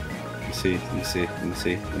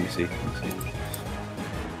me see.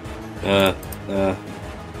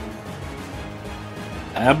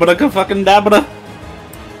 Abracadabra fucking dabra.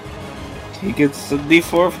 He gets a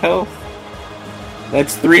D4 of health.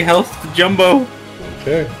 That's 3 health to Jumbo.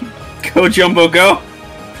 Okay. Go, Jumbo, go!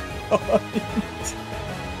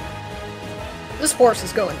 This horse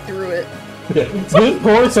is going through it. Yeah. This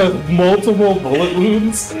horse has multiple bullet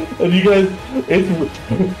wounds, and you guys. It's.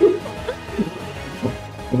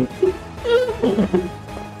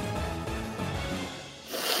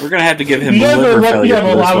 We're gonna have to give him You guys are liver lucky failure I'm for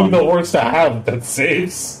this allowing one. the horse to have that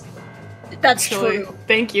saves. That's Actually, true.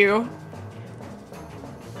 thank you.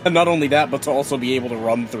 And not only that, but to also be able to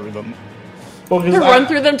run through them. Well, 'cause To run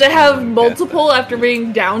through them, to have multiple after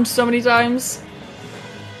being downed so many times.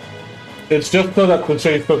 It's just so that the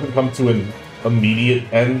chase doesn't come to an immediate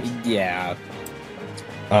end. Yeah.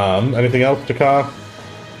 Anything else, Chaka?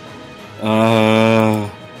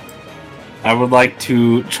 I would like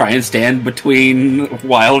to try and stand between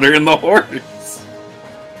Wilder and the horse.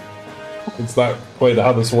 It's not quite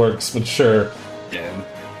how this works, but sure. Yeah.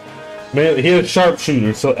 Man, he has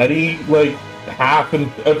sharpshooter, so any, like, half,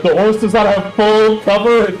 and if the horse does not have full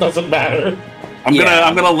cover, it doesn't matter. I'm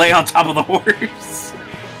Yeah. gonna lay on top of the horse.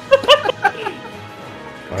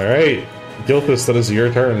 Alright. Gilthus, that is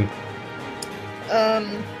your turn.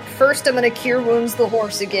 First I'm gonna cure wounds the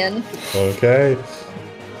horse again. Okay.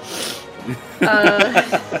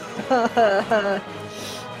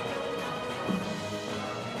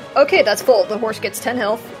 Okay, that's full. The horse gets 10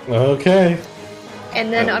 health. Okay.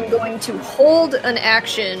 And then I'm going to hold an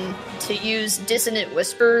action to use Dissonant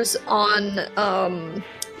Whispers on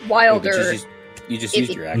Wilder. You just If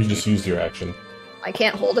used he- your You action. just used your action. I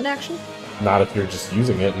can't hold an action? Not if you're just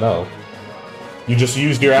using it, no. You just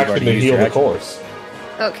used your action already to used heal your the action. course.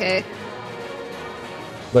 Okay.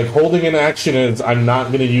 Like, holding an action is, I'm not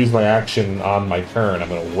going to use my action on my turn, I'm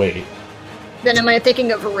going to wait. Then am I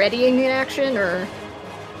thinking of readying an action, or...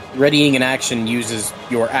 Readying an action uses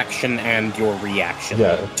your action and your reaction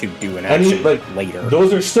Yeah. to do an Any, action like, later.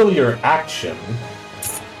 Those are still your action.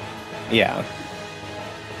 Yeah.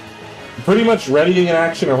 Pretty much readying an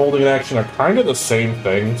action or holding an action are kind of the same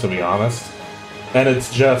thing, to be honest. And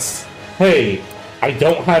it's just, hey, I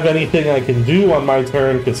don't have anything I can do on my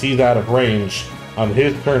turn because he's out of range. On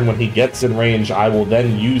his turn, when he gets in range, I will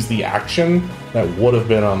then use the action that would have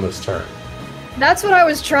been on this turn. That's what I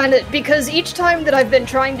was trying to... Because each time that I've been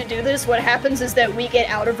trying to do this, what happens is that we get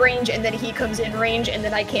out of range, and then he comes in range, and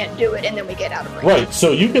then I can't do it, and then we get out of range. Right,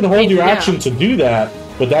 so you can hold your Yeah. action to do that,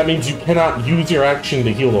 but that means you cannot use your action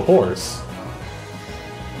to heal the horse.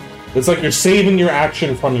 It's like you're saving your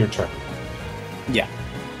action from your turn. Yeah.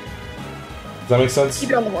 Does that make sense?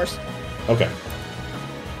 Keep it on the horse. Okay.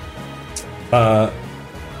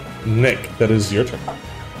 Nick, that is your turn.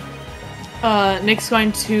 Nick's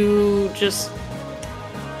going to just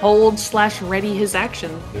hold/ready his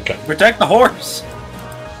action. Okay. Protect the horse!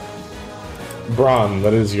 Braun,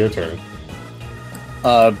 that is your turn.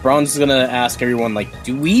 Braun's gonna ask everyone, like,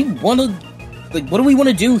 do we want to, like, what do we want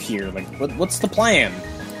to do here? Like, what's the plan?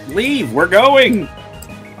 Leave, we're going!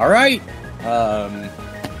 All right.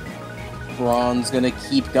 Braun's gonna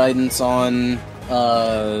keep guidance on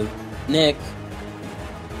Nick.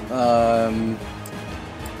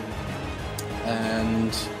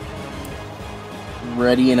 And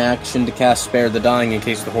Ready in action to cast Spare the Dying in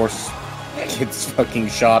case the horse gets fucking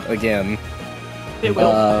shot again. It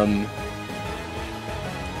will.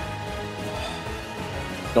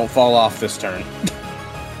 Don't fall off this turn.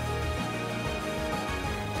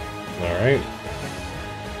 Alright.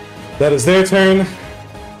 That is their turn.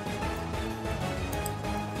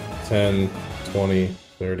 10, 20,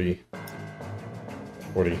 30,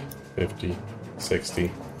 40, 50,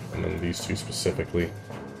 60, and then these two specifically,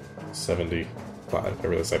 75. I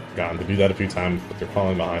realize I've gotten to do that a few times, but they're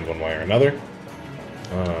falling behind one way or another.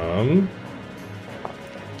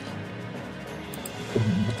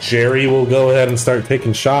 Jerry will go ahead and start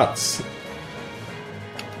taking shots.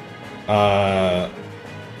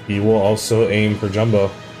 He will also aim for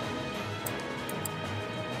Jumbo.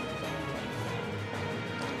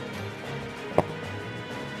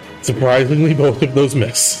 Surprisingly, both of those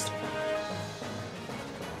miss.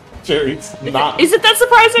 Jerry's not. Is it that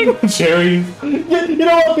surprising? Jerry, you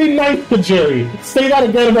know what? Be nice to Jerry. Say that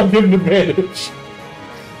again and I'll give him advantage.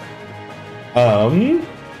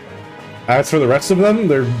 As for the rest of them,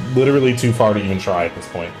 they're literally too far to even try at this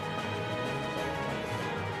point.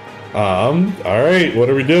 Alright, what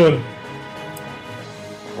are we doing?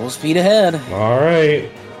 Full speed ahead.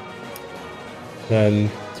 Alright.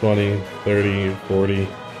 10, 20, 30, 40,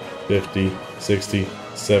 50, 60,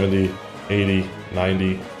 70, 80,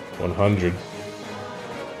 90, 100.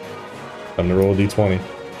 Time to roll a d20.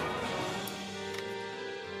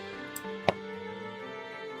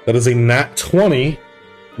 That is a nat 20,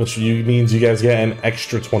 which means you guys get an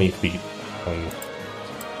extra 20 feet.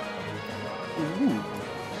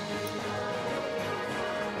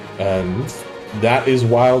 And that is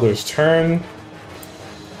Wilder's turn.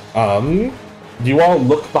 You all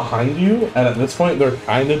look behind you, and at this point they're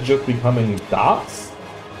kind of just becoming dots.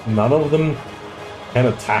 None of them can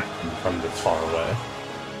attack you from this far away.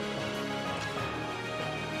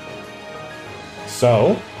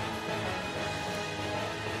 So,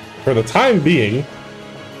 for the time being,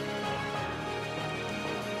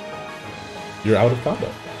 you're out of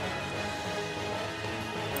combat.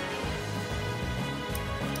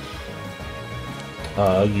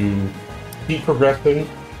 You keep progressing.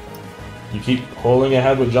 You keep pulling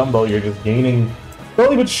ahead with Jumbo. You're just gaining,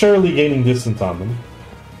 slowly but surely gaining distance on them.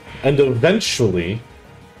 And eventually,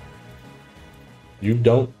 you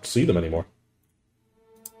don't see them anymore.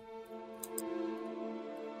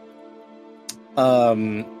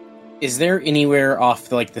 Is there anywhere off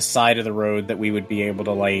the side of the road that we would be able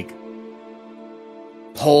to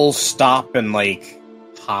pull, stop, and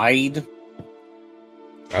hide?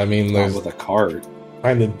 I mean, Not there's with a cart.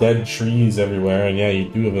 kind of dead trees everywhere, and yeah, you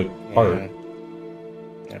do have a cart.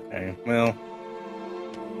 Yeah. Okay, well,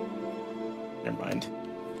 never mind.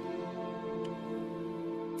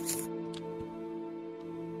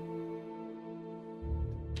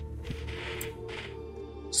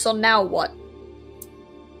 So now what?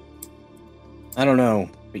 I don't know,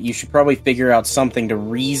 but you should probably figure out something to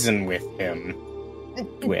reason with him.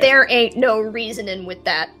 There ain't no reasoning with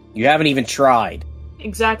that. You haven't even tried.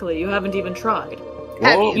 Exactly, you haven't even tried.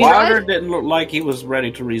 Well, you Wilder tried? didn't look like he was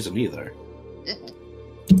ready to reason either.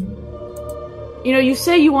 You know, you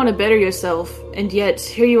say you want to better yourself, and yet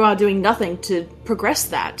here you are doing nothing to progress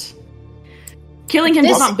that. Killing him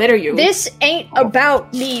does not better you. This ain't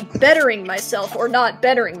about me bettering myself or not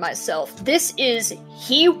bettering myself. This is,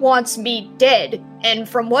 he wants me dead, and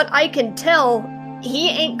from what I can tell, he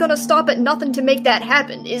ain't gonna stop at nothing to make that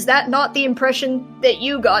happen. Is that not the impression that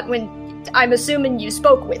you got when, I'm assuming you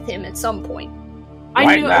spoke with him at some point? I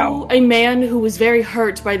Right knew now. a man who was very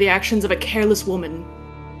hurt by the actions of a careless woman.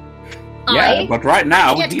 Yeah, but right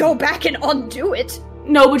now... I can't go back and undo it.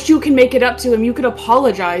 No, but you can make it up to him. You could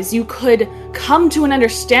apologize. You could come to an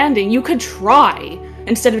understanding. You could try,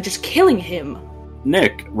 instead of just killing him.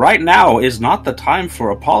 Nick, right now is not the time for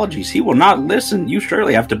apologies. He will not listen. You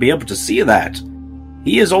surely have to be able to see that.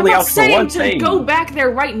 He is only I'm out not for saying one to thing. go back there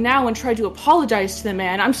right now and try to apologize to the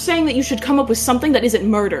man. I'm saying that you should come up with something that isn't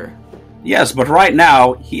murder. Yes, but right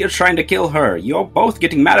now, he is trying to kill her. You're both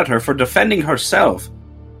getting mad at her for defending herself.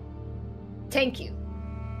 Thank you.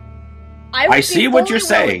 would I be see what you're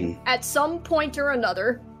fully willing, saying. At some point or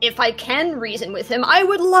another, if I can reason with him, I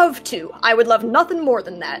would love to. I would love nothing more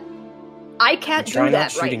than that. I can't Try do not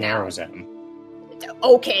that right shooting now. arrows at him.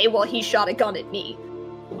 Okay, well, he shot a gun at me.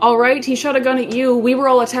 Alright, he shot a gun at you. We were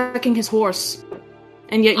all attacking his horse.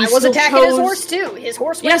 And yet you I was still attacking chose... his horse too. His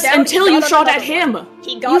horse went Yes, down. until he you got on shot at another him. one.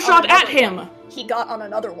 He got You on shot at another one. him. He got on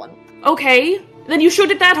another one. Okay, then you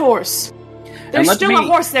shoot at that horse. There's let still me- a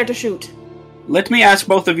horse there to shoot. Let me ask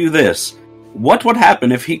both of you this. What would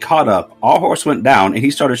happen if he caught up, our horse went down, and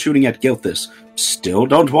he started shooting at Gilthis? Still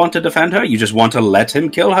don't want to defend her? You just want to let him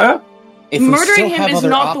kill her? If we Murdering still him have is other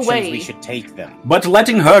not the options, way. we should take them. But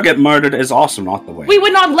letting her get murdered is also not the way. We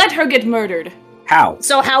would not let her get murdered. How?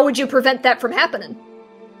 So how would you prevent that from happening?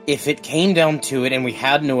 If it came down to it and we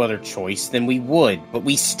had no other choice, then we would. But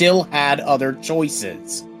we still had other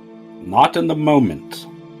choices. Not in the moment.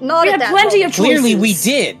 Not We at had that plenty moment. of choices. Clearly we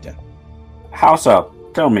did. How so?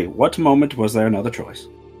 Tell me, what moment was there another choice?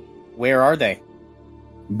 Where are they?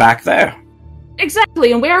 Back there.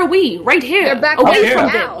 Exactly, and where are we? Right here. They're back away here. from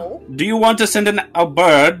them. now. Do you want to send a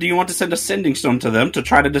bird? Do you want to send a sending stone to them to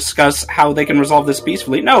try to discuss how they can resolve this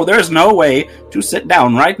peacefully? No, there is no way to sit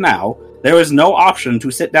down right now. There is no option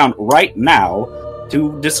to sit down right now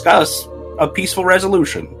to discuss a peaceful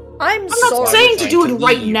resolution. I'm I'm sorry. not saying to trying do to it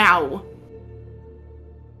right leave. now.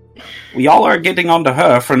 We all are getting onto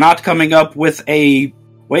her for not coming up with a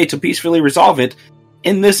way to peacefully resolve it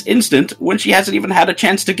in this instant when she hasn't even had a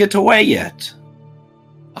chance to get away yet.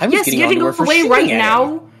 I was Yes, getting getting onto her for away shooting right at him.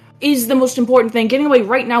 now is the most important thing. Getting away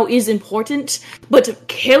right now is important, but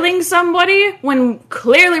killing somebody when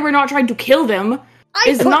clearly we're not trying to kill them I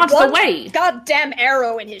is put not the one way. goddamn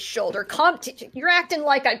arrow in his shoulder. You're acting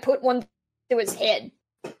like I put one to his head.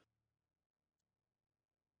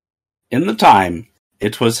 In the time,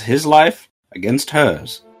 it was his life against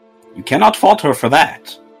hers. You cannot fault her for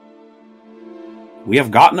that. We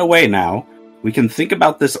have gotten away now. We can think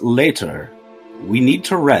about this later. We need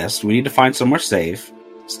to rest. We need to find somewhere safe.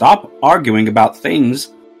 Stop arguing about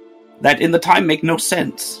things that in the time make no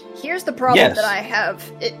sense. Here's the problem Yes. that I have.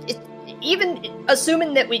 Even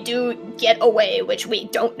assuming that we do get away, which we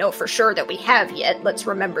don't know for sure that we have yet, let's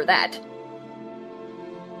remember that.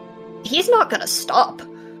 He's not gonna stop.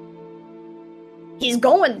 He's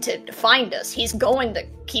going to find us. He's going to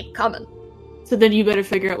keep coming. So then you better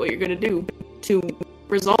figure out what you're gonna do to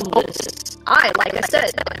resolve this. Like I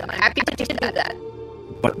said, I'm happy to do that.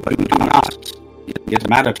 But do not get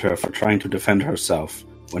mad at her for trying to defend herself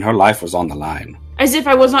when her life was on the line. As if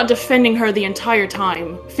I was not defending her the entire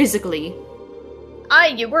time, physically.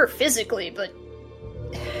 You were physically, but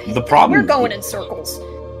The problem we're going in circles.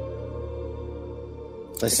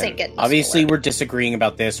 Listen, ain't getting us obviously nowhere. we're disagreeing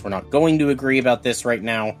about this. We're not going to agree about this right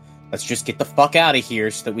now. Let's just get the fuck out of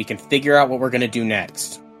here so that we can figure out what we're gonna do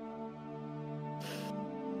next.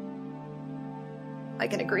 I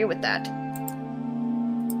can agree with that.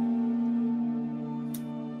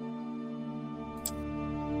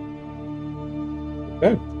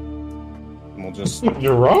 Okay. And we'll just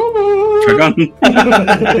You're wrong. Dragon.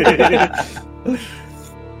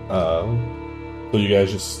 So you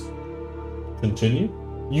guys just continue?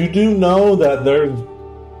 You do know that there's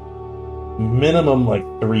minimum like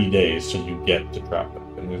 3 days till you get to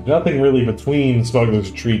Troutbeck. And there's nothing really between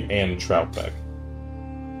Smuggler's Retreat and Troutbeck.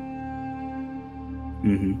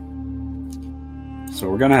 So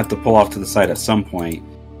we're gonna have to pull off to the side at some point,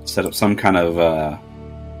 set up some kind of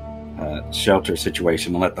shelter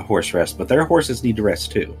situation, and let the horse rest. But their horses need to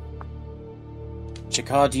rest too.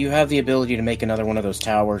 Chaka, do you have the ability to make another one of those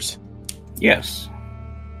towers? Yes.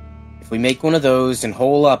 If we make one of those and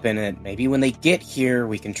hole up in it, maybe when they get here,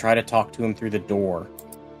 we can try to talk to him through the door.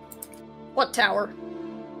 What tower?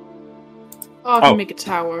 Oh, I can Oh. make a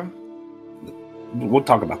tower. We'll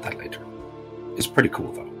talk about that later. It's pretty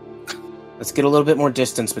cool though. Let's get a little bit more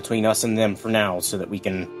distance between us and them for now so that we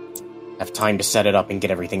can have time to set it up and get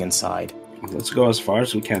everything inside. Let's go as far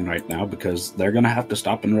as we can right now because they're gonna have to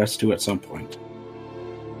stop and rest too at some point.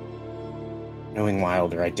 Knowing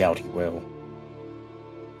Wilder, I doubt he will.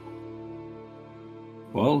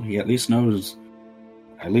 Well, he at least knows.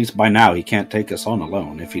 At least by now, he can't take us on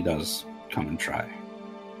alone if he does come and try.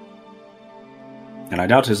 And I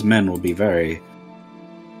doubt his men will be very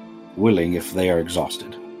willing if they are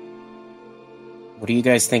exhausted. What do you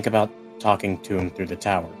guys think about talking to him through the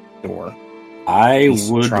tower door? I He's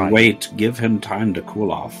would trying. wait, give him time to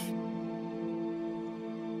cool off.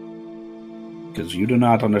 Because you do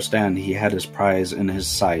not understand, he had his prize in his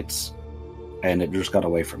sights, and it just got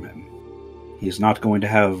away from him. He's not going to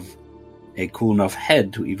have a cool enough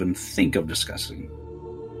head to even think of discussing.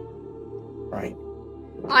 Right.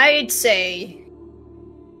 I'd say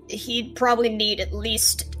he'd probably need at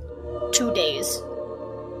least 2 days.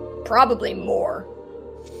 Probably more.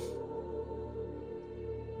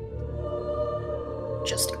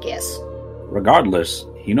 Just a guess. Regardless,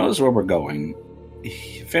 he knows where we're going.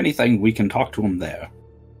 If anything, we can talk to him there.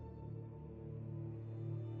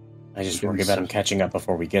 I just worry about him catching up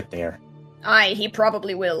before we get there. Aye, he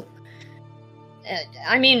probably will.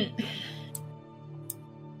 I mean...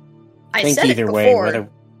 I think said either it way, before. whether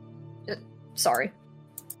Sorry.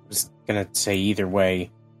 I was gonna say either way,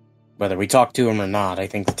 whether we talk to him or not, I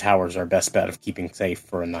think the tower's our best bet of keeping safe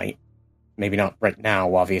for a night. Maybe not right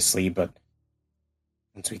now, obviously, but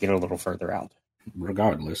once we get a little further out.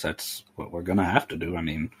 Regardless, that's what we're gonna have to do. I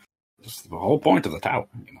mean, that's the whole point of the tower,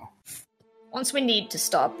 you know. Once we need to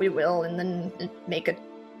stop, we will, and then make a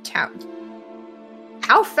tower.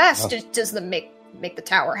 How fast does the make the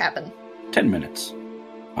tower happen? 10 minutes.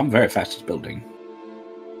 I'm very fast at building.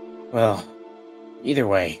 Well, either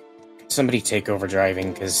way, could somebody take over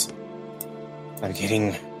driving, because I'm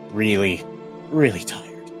getting really, really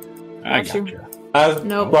tired. I Got you. gotcha. As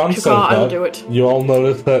Nope, Bron Chakal, says I will that, do it. you all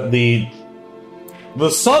notice that the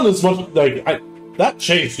sun is much like that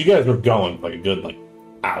chase. You guys were going like a good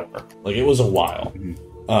hour. Like it was a while.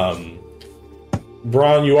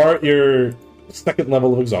 Bron, you are at your second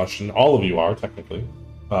level of exhaustion. All of you are technically.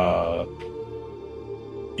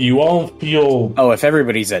 You all feel Oh, if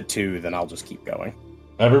everybody's at 2, then I'll just keep going.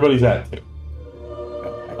 everybody's at 2,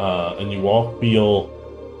 Okay. and you all feel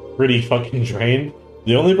pretty fucking drained.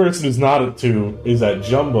 The only person who's not at 2 is at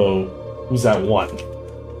Jumbo, who's at 1.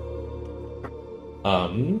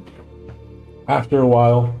 After a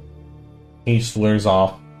while, haste wears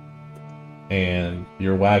off, and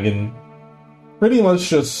your wagon pretty much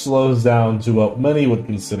just slows down to what many would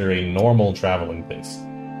consider a normal traveling pace.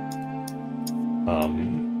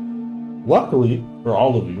 Luckily for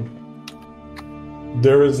all of you,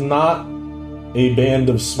 there is not a band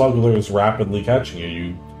of smugglers rapidly catching you.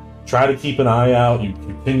 You try to keep an eye out, you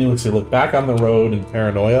continuously look back on the road in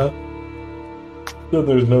paranoia, but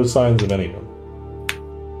there's no signs of anyone.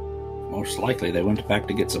 Most likely they went back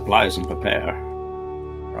to get supplies and prepare.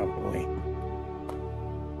 Probably.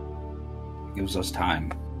 Gives us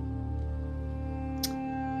time.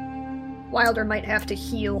 Wilder might have to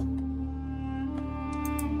heal.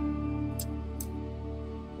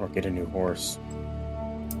 Or get a new horse.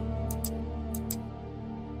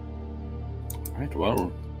 Alright,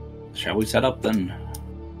 well, shall we set up then?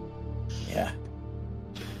 Yeah.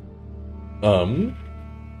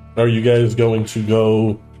 Are you guys going to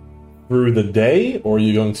go through the day, or are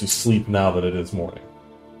you going to sleep now that it is morning?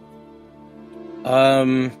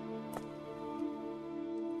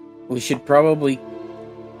 We should probably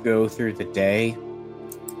go through the day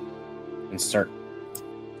and start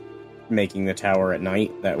making the tower at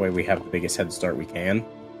night. That way we have the biggest head start we can.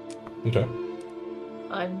 Okay.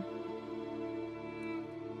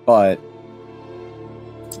 But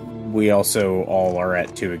we also all are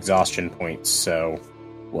at 2 exhaustion points, so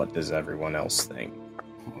what does everyone else think?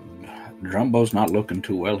 Jumbo's not looking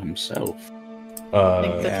too well himself. I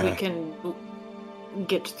think that Yeah. we can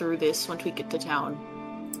get through this once we get to town.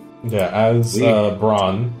 Yeah, as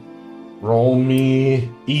Bron, roll me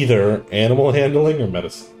either animal handling or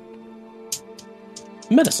medicine.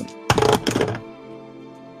 Medicine.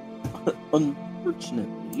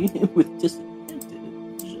 Unfortunately, with disadvantage,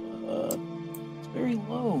 it's very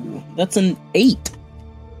low. That's an 8.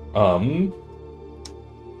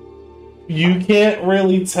 You can't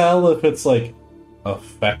really tell if it's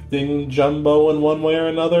affecting Jumbo in one way or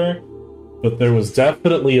another, but there was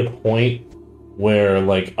definitely a point where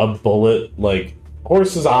a bullet,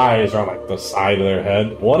 horse's eyes are on the side of their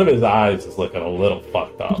head. One of his eyes is looking a little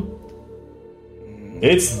fucked up.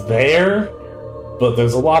 It's there, but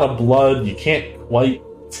there's a lot of blood. You can't quite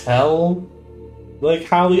tell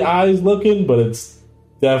how the eye's looking, but it's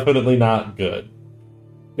definitely not good.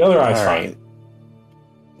 The other eye's fine.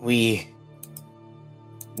 We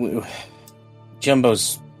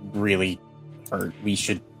Jumbo's really hurt. We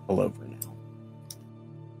should pull over now.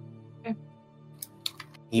 Okay.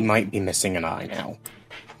 He might be missing an eye now.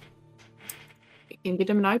 We can get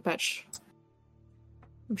him an eye patch.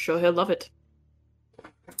 I'm sure he'll love it.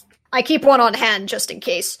 I keep one on hand just in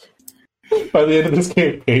case. By the end of this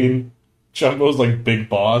campaign, Jumbo's big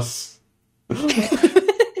boss.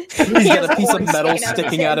 He's got a piece of metal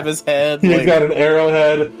sticking out of his head. He's got an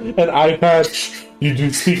arrowhead, an eye patch. You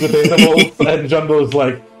do speak with animals, and Jumbo's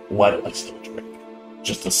why do I still drink?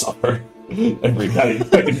 Just to suffer. Every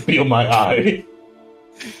night I can feel my eye.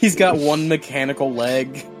 He's got one mechanical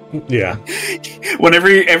leg. Yeah. Whenever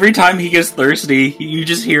every time he gets thirsty, you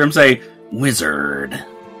just hear him say, "Wizard."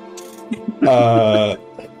 Every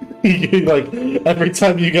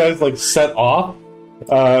time you guys set off,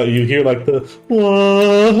 You hear like the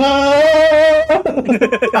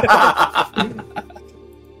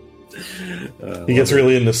he gets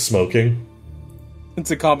really into smoking. It's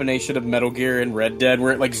a combination of Metal Gear and Red Dead,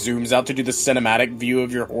 where it like zooms out to do the cinematic view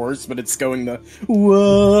of your horse, but it's going the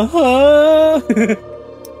whoa.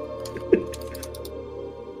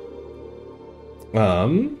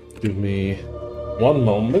 Give me one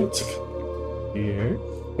moment here.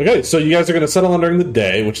 Okay, so you guys are going to settle on during the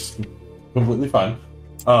day, which is completely fine.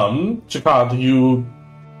 Chakad, do you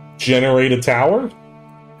generate a tower?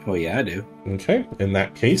 Oh yeah, I do. Okay, in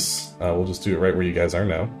that case, we'll just do it right where you guys are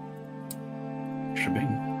now.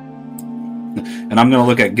 Shebang. And I'm gonna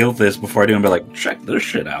look at Gilthis before I do and be like, check this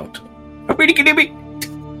shit out.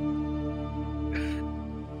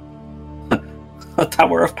 A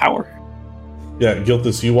tower of power. Yeah,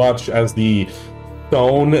 Gilthis, you watch as the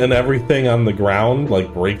stone and everything on the ground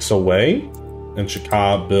like breaks away, and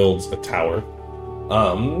Chakad builds a tower.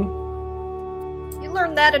 You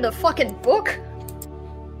learned that in a fucking book?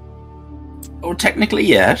 Oh, technically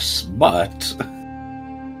yes, but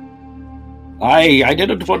I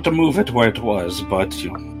didn't want to move it where it was, but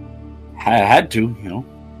you know, I had to, you know.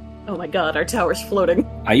 Oh my god, our tower's floating.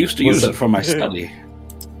 I used to use it for my study.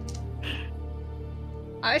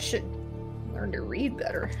 I should learn to read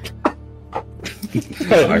better. I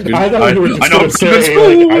thought you were just going to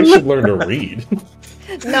say, like, I should learn to read.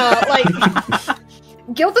 No, like,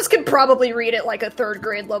 Gilthus could probably read at like a 3rd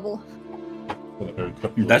grade level.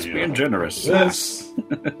 That's being generous. Yes.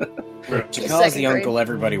 Chakad's the uncle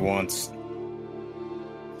everybody wants.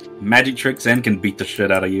 Magic tricks and can beat the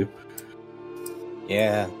shit out of you.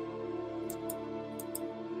 Yeah.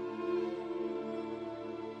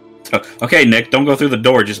 Okay, Nick, don't go through the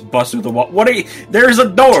door. Just bust through the wall. What are you? There's a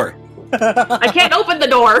door. I can't open the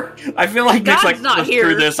door. I feel like Nick's like, not "Let's here."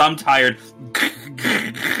 through this. I'm tired.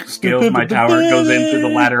 Scales my tower, goes in through the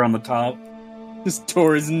ladder on the top. This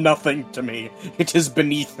door is nothing to me. It is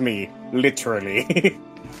beneath me, literally.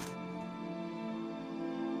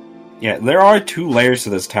 Yeah, there are 2 layers to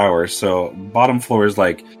this tower. So bottom floor is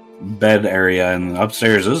like bed area, and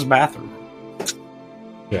upstairs is bathroom.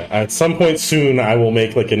 Yeah, at some point soon, I will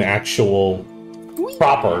make like an actual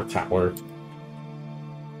proper tower.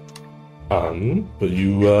 But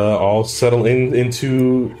you all settle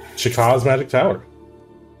into Chakad's magic tower,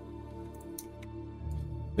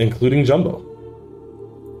 including Jumbo.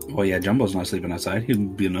 Oh yeah, Jumbo's not sleeping outside. He's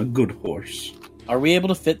being a good horse. Are we able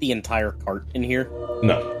to fit the entire cart in here?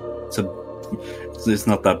 No. It's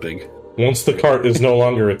not that big. Once the cart is no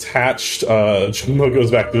longer attached, Jumbo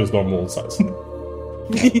goes back to his normal size.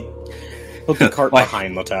 Put the cart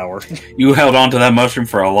behind the tower. You held on to that mushroom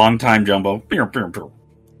for a long time, Jumbo.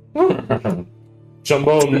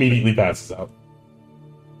 Jumbo immediately passes out.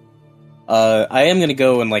 I am gonna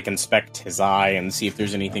go and like inspect his eye and see if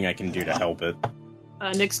there's anything I can do to help it.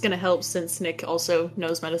 Nick's gonna help since Nick also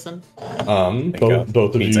knows medicine. Both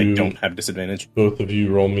of means you I don't have disadvantage. Both of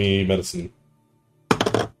you roll me medicine.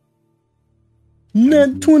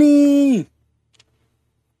 Nat 20.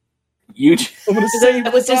 You. Is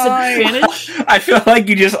that with disadvantage? I feel like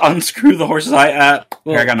you just unscrew the horse's eye.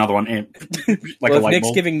 Here, I got another one. Like well, a if light Nick's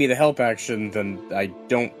bulb. giving me the help action, then I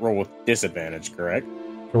don't roll with disadvantage, correct?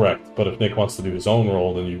 Correct. But if Nick wants to do his own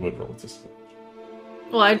roll, then you would roll with disadvantage.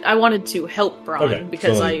 Well, I wanted to help Braun Okay,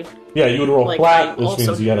 because so I. Yeah, you would roll Like, flat, I which also-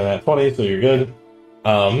 means you get a nat 20, so you're good.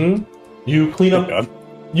 You clean up.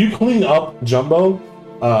 You clean up Jumbo,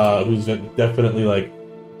 who's definitely like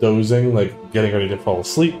dozing, like getting ready to fall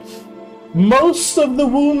asleep. Most of the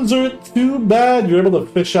wounds aren't too bad. You're able to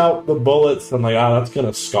fish out the bullets, and like, that's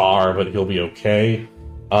gonna scar, but he'll be okay.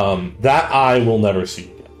 That eye will never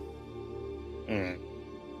see again.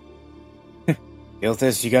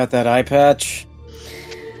 Gilthis, you got that eye patch?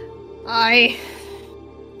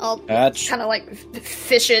 I'll Patch? kind of like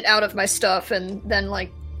fish it out of my stuff and then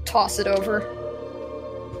like toss it over.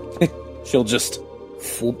 She'll just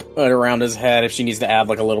floop it around his head if she needs to add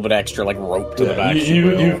like a little bit extra like rope to the back. she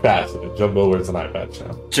will. You fastened it. Jumbo wears an eye patch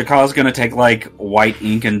now. Chakala's gonna take like white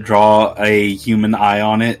ink and draw a human eye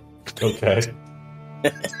on it. Okay.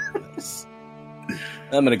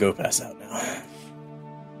 I'm gonna go pass out now.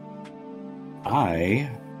 I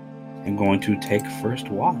am going to take first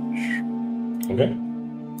watch. Okay.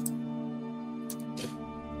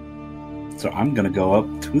 So I'm gonna go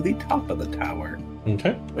up to the top of the tower.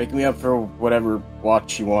 Okay. Wake me up for whatever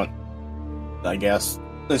watch you want, I guess.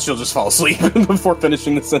 Then she'll just fall asleep before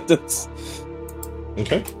finishing the sentence.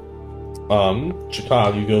 Okay.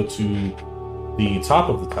 Chakad, you go to the top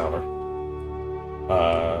of the tower.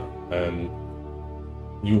 And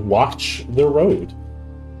you watch the road.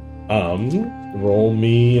 Roll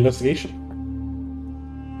me investigation.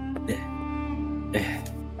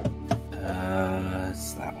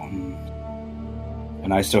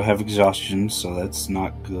 And I still have exhaustion, so that's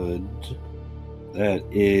not good. That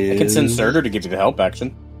is... I can send Surtur to give you the help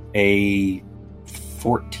action. a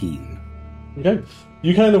 14. Okay.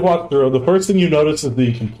 You kind of walk through. The first thing you notice is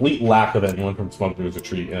the complete lack of anyone from Smuggler's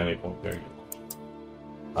Retreat at any point during it.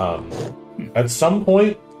 At some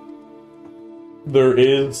point, there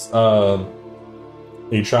is a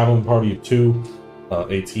traveling party of 2,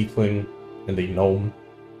 a tiefling and a gnome.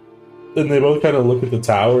 And they both kind of look at the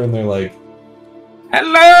tower and they're like,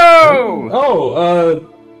 Hello!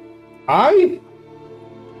 "Oh, hi?"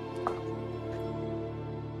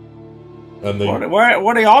 And they,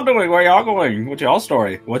 What are y'all doing? Where are y'all going? What's y'all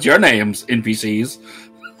story? What's your names, NPCs?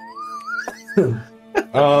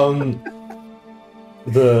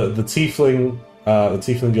 the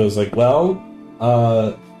tiefling goes like, "Well,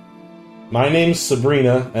 my name's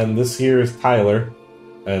Sabrina, and this here is Tyler."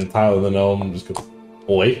 And Tyler the gnome just goes,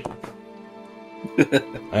 "Boy."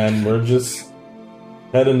 And we're just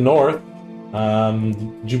heading north.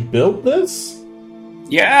 Did you build this?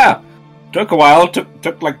 Yeah! Took a while.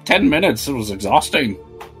 Took like 10 minutes. It was exhausting.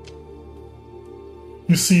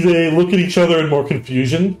 You see they look at each other in more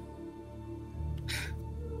confusion.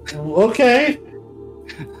 Okay.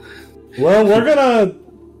 Well, we're gonna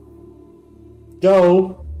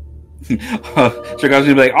go. Shergoz's gonna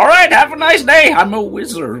be like, alright, have a nice day, I'm a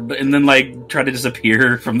wizard. And then, like, try to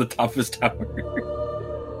disappear from the top of his tower.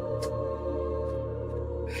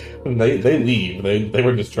 And they leave. They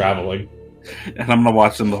were just traveling. And I'm gonna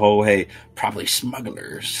watch them the whole way. Probably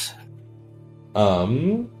smugglers.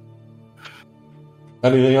 Anything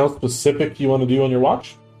else specific you want to do on your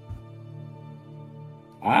watch?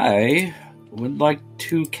 I would like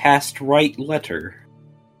to cast Write Letter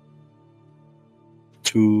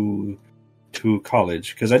to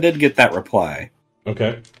college, because I did get that reply.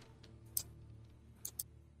 Okay.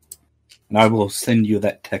 And I will send you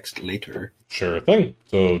that text later. Sure thing.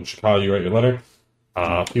 So, Chicago, you write your letter.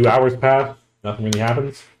 A few hours pass. Nothing really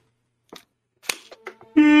happens.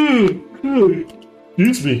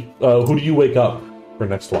 Excuse me. Who do you wake up for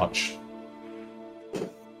next watch?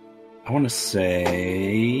 I want to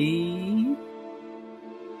say...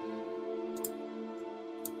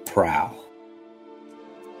 Prowl.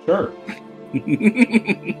 Sure.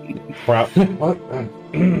 Prowl. What?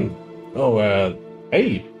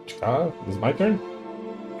 Hey, Chicago, is it my turn?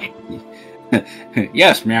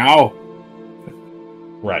 Yes, meow.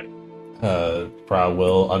 Right. Prowl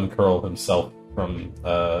will uncurl himself from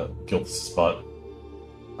Gilt's butt.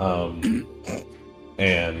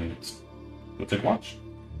 And we'll take a watch.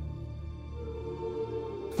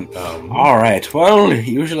 Alright, well,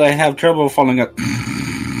 usually I have trouble falling up.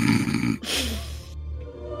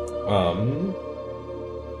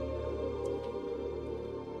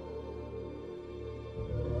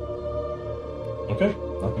 Okay,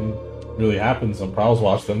 nothing really happens on Prowl's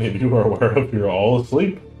watch that maybe you are aware of. You're all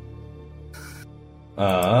asleep.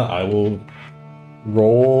 I will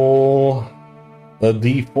roll a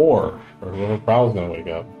d4 for whoever Prowl's gonna wake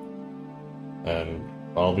up. And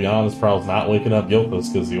I'll be honest, Prowl's not waking up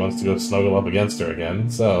Gilthus because he wants to go snuggle up against her again,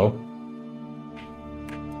 so...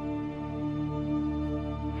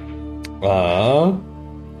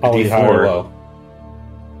 Holly, high or low?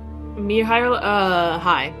 Me high or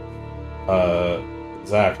high?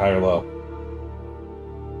 Zach, high or low?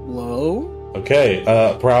 Low? Okay,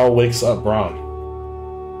 Prowl wakes up Braun.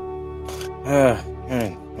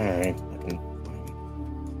 Alright.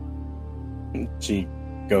 She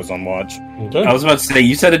goes on watch. Okay. I was about to say,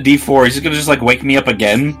 you said a D4. He's gonna just, like, wake me up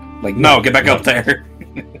again? Like, no, get back up there.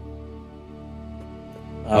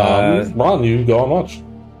 Braun, you go on watch.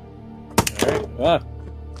 Alright.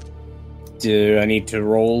 Do I need to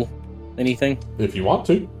roll anything? If you want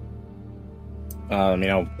to. I mean,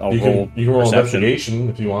 I'll You roll can roll perception. investigation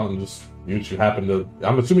if you want, and just you happen to.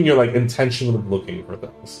 I'm assuming you're like intentionally looking for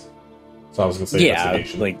things. So I was gonna say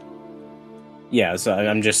investigation. So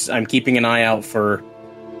I'm keeping an eye out for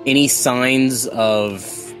any signs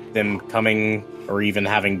of them coming or even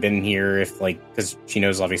having been here. If because she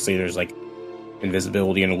knows obviously there's like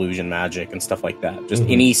invisibility and illusion magic and stuff like that. Just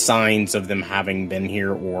any signs of them having been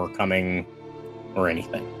here or coming or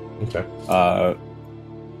anything. Okay.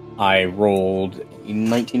 I rolled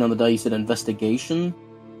 19 on the dice at investigation.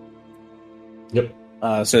 Yep.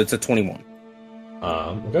 so it's a 21.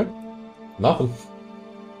 Okay. Nothing.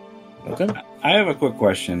 Okay. I have a quick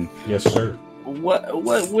question. Yes, sir.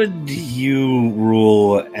 What would you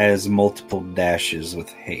rule as multiple dashes with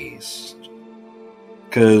haste?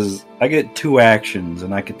 Because I get 2 actions,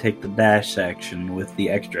 and I could take the dash action with the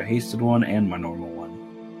extra hasted one and my normal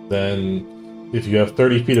one. Then, if you have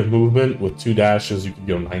 30 feet of movement with 2 dashes, you can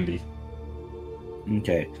go 90.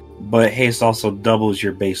 Okay. But haste also doubles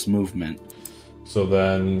your base movement. So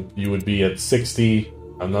then you would be at 60.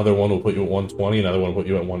 Another one will put you at 120. Another one will put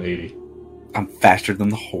you at 180. I'm faster than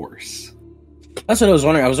the horse. That's what I was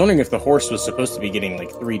wondering. I was wondering if the horse was supposed to be getting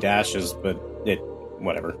like 3 dashes, but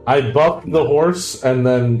whatever. I buffed the horse and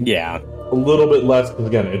then Yeah. a little bit less because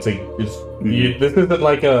again, this isn't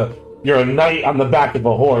like you're a knight on the back of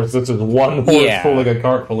a horse. This is one horse Yeah. pulling a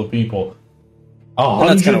cart full of people.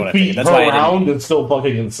 that's kinda what 100 I feet figured. That's per why I didn't- round is still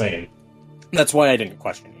fucking insane. That's why I didn't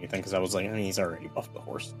question anything, because I was like, he's already buffed the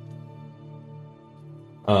horse.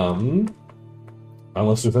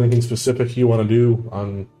 Unless there's anything specific you want to do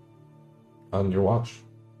on your watch.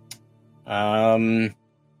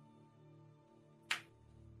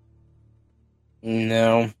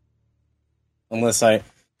 No. Unless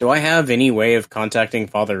do I have any way of contacting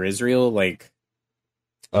Father Israel? Like,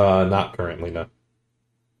 Not currently, no.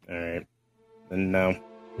 alright. Then no.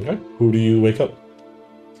 Okay. Who do you wake up?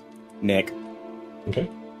 Nick. Okay.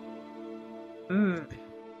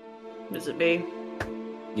 Is it me?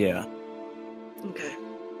 Yeah. Okay.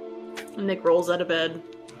 Nick rolls out of bed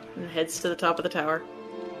and heads to the top of the tower.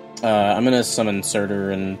 I'm gonna summon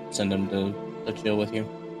Surtur and send him to chill with you.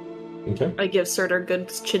 Okay. I give Surtur good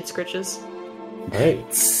chin scritches. Alright.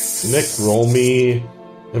 Nick, roll me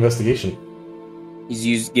investigation.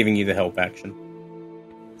 He's giving you the help action.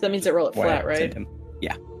 So that means I roll it Why flat, I right? sent him.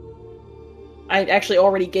 Yeah. I actually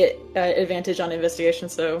already get advantage on investigation,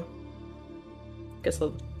 so guess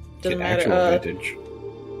it doesn't Get matter. actual advantage.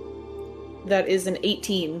 That is an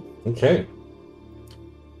 18. Okay.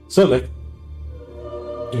 So, Nick,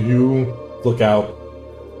 you look out.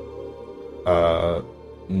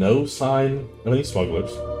 No sign of any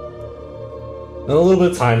smugglers. And a little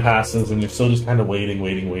bit of time passes, and you're still just kind of waiting.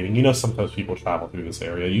 You know, sometimes people travel through this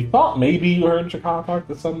area. You thought maybe you heard Chakar talk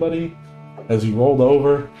to somebody as you rolled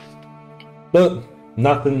over, but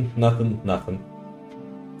nothing.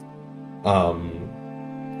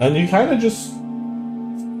 And you kind of just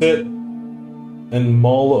sit and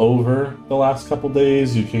mull over the last couple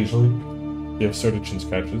days. You occasionally give certain chin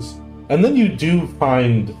scratches. And then you do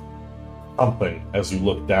find something as you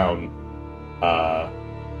look down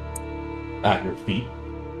at your feet.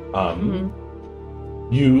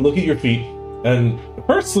 You look at your feet, and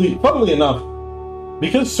firstly, funnily enough,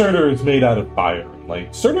 because Surtur is made out of fire,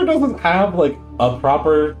 like, Surtur doesn't have, like, a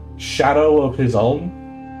proper shadow of his own.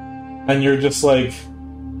 And you're just like,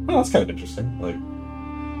 oh, that's kind of interesting. Like,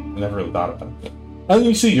 I never really thought of that. And then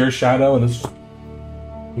you see your shadow, and it's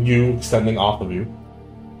you extending off of you.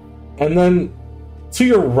 And then, to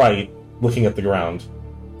your right, looking at the ground,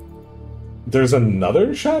 there's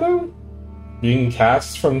another shadow being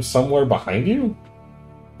cast from somewhere behind you.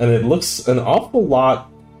 And it looks an awful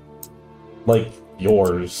lot like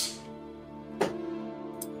yours.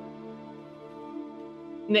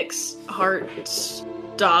 Nick's heart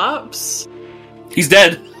stops. He's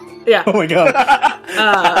dead. Yeah. Oh my god.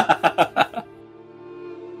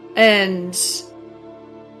 And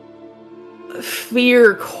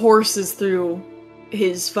fear courses through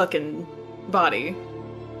his fucking body.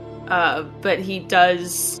 But he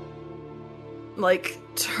does, like,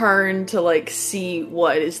 turn to, like, see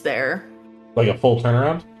what is there. Like a full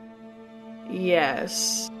turnaround?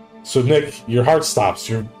 Yes. So, Nick, your heart stops.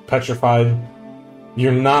 You're petrified.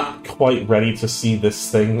 You're not quite ready to see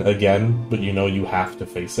this thing again, but you know you have to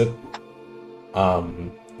face it.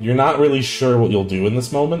 You're not really sure what you'll do in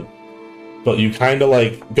this moment, but you kind of,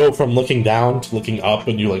 like, go from looking down to looking up,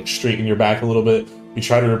 and you, like, straighten your back a little bit. You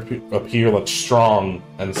try to appear, like, strong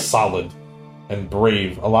and solid and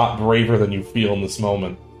brave, a lot braver than you feel in this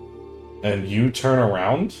moment. And you turn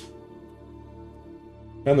around,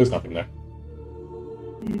 and there's nothing there.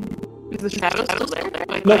 Is the shadow still there?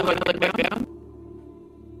 Like, No. like down?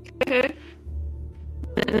 Okay.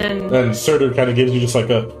 And then And Surtur kind of gives you just like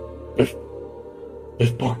a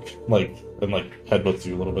if bark, like, and like headbutts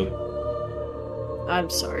you a little bit. I'm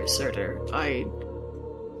sorry, Surtur. I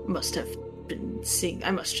must have been seeing.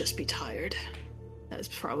 I must just be tired. That's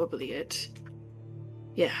probably it.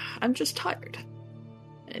 Yeah, I'm just tired.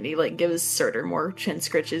 And he, like, gives Surtur more chin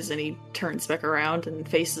scritches, and he turns back around and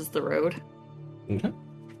faces the road. Okay.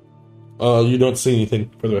 You don't see anything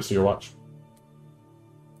for the rest of your watch.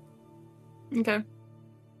 Okay.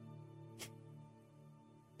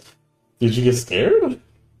 Did you get scared?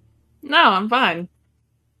 No, I'm fine.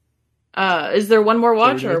 Is there one more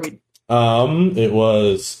watch, or are we... It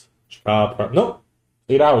was no,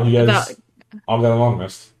 8 hours. You guys all got a long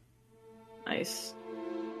rest. Nice.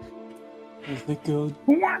 Oh my god.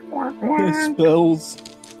 Spells.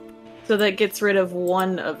 So that gets rid of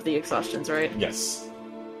one of the exhaustions, right? Yes.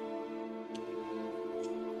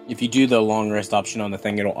 If you do the long rest option on the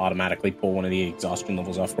thing, it'll automatically pull one of the exhaustion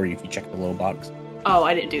levels off for you if you check the little box. Oh,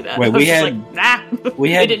 I didn't do that. Wait, I was we just had- like, nah.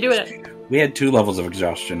 We I had didn't do it. We had 2 levels of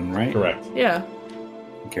exhaustion, right? Correct. Yeah.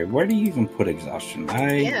 Okay, where do you even put exhaustion?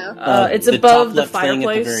 Yeah. It's the above top the left thing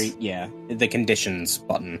at fireplace. Yeah, the conditions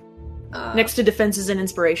button. Next to defenses and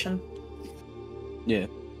inspiration. Yeah.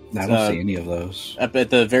 I don't see any of those. Up at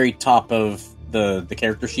the very top of the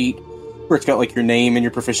character sheet, where it's got like your name and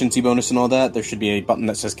your proficiency bonus and all that, there should be a button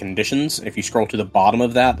that says conditions. If you scroll to the bottom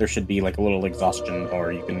of that, there should be like a little exhaustion,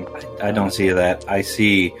 or you can. I don't see that. I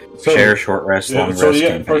see So- share, short rest, Yeah, long so rest. yeah,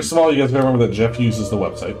 campaign. first of all, you guys gotta remember that Jeff uses the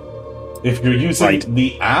website. If you're using Right.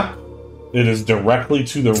 the app, it is directly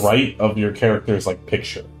to the right of your character's like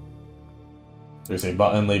picture. There's a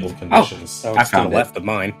button labeled conditions. Oh, I it's to the found it. left of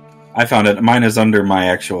mine. I found it. Mine is under my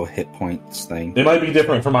actual hit points thing. It might be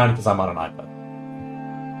different for mine because I'm on an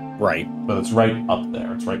iPad, Right. but it's right up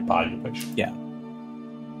there. It's right by your picture.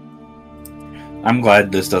 I'm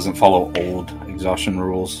glad this doesn't follow old exhaustion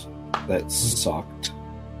rules. That sucked.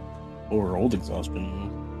 Or old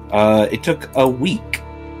exhaustion. It took a week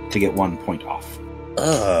to get 1 point off.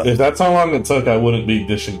 If that's how long it took, I wouldn't be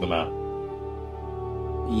dishing them out.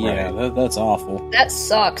 Yeah, that's awful. That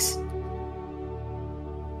sucks.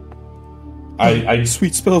 I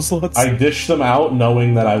Sweet spell slots. I dish them out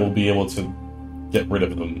knowing that I will be able to get rid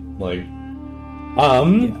of them. Like,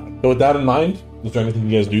 so with that in mind, is there anything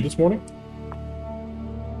you guys do this morning?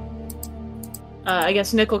 I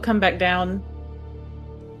guess Nick will come back down.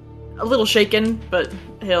 A little shaken, but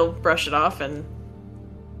he'll brush it off and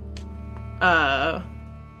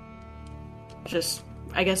just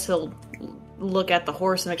I guess he'll look at the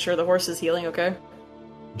horse and make sure the horse is healing okay.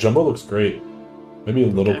 Jumbo looks great. Maybe a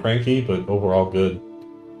little Okay. cranky, but overall good.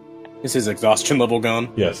 Is his exhaustion level gone?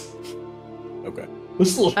 Yes. Okay.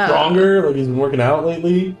 Looks a little stronger, like he's been working out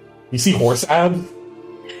lately. You see horse abs?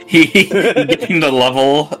 He gained a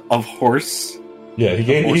level of horse. Yeah, he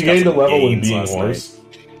gained horse got a some level in gains being last horse.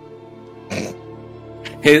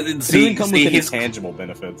 His, It see, doesn't come see with any his tangible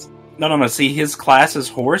benefits. no. See, his class is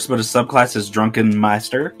horse, but his subclass is drunken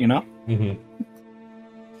master. You know, Hmm.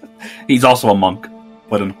 he's also a monk,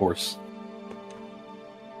 but in horse.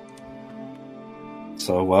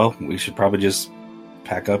 So, well, we should probably just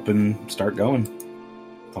pack up and start going.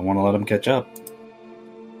 I want to let him catch up.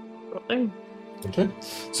 Okay.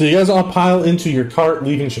 So you guys all pile into your cart,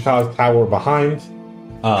 leaving Chicago's tower behind.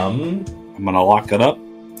 I'm gonna lock it up.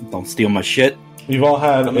 Don't steal my shit. We've all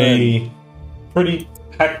had Come a pretty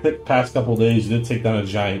hectic past couple days. You did take down a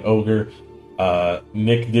giant ogre.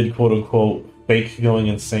 Nick did quote unquote fake going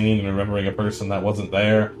insane and remembering a person that wasn't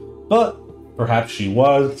there, but perhaps she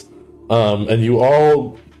was. And you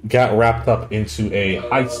all got wrapped up into a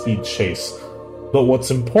high speed chase. But what's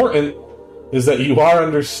important is that you are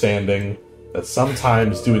understanding that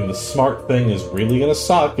sometimes doing the smart thing is really going to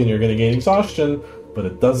suck and you're going to gain exhaustion, but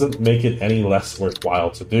it doesn't make it any less worthwhile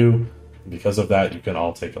to do. Because of that, you can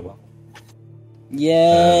all take a level.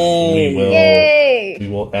 Yay! Yay! We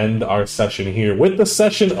will end our session here. With the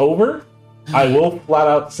session over, I will flat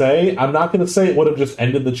out say, I'm not going to say it would have just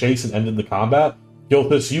ended the chase and ended the combat.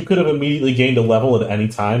 Gilthus, you could have immediately gained a level at any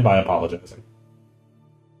time by apologizing.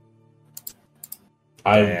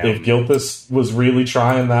 If Gilthus was really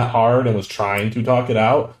trying that hard and was trying to talk it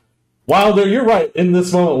out, Wilder, you're right. In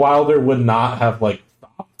this moment, Wilder would not have, stopped.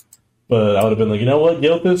 But I would have been like, you know what,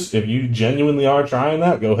 Gilthus, if you genuinely are trying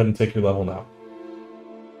that, go ahead and take your level now.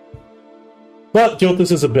 But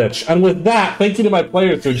Gilthus is a bitch. And with that, thank you to my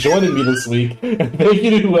players for joining me this week. And thank you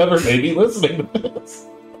to whoever may be listening to this.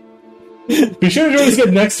 Be sure to join us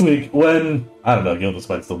again next week when, I don't know, Gilthus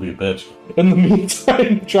might still be a bitch. In the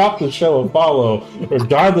meantime, drop the show a follow,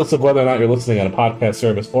 regardless of whether or not you're listening on a podcast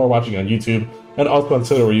service or watching on YouTube. And also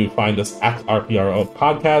consider where you find us at RPRO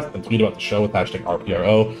Podcast and tweet about the show with hashtag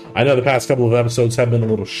RPRO. I know the past couple of episodes have been a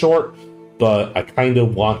little short, but I kind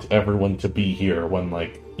of want everyone to be here when,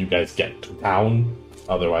 you guys get to town.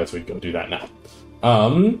 Otherwise, we'd go do that now.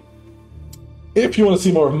 If you want to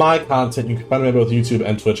see more of my content, you can find me on both YouTube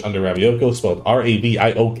and Twitch under Ravioko, spelled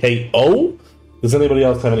Ravioko. Does anybody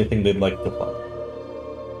else have anything they'd like to plug?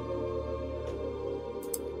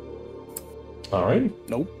 Alright.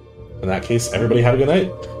 Nope. In that case, everybody have a good night.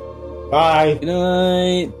 Bye. Good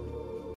night.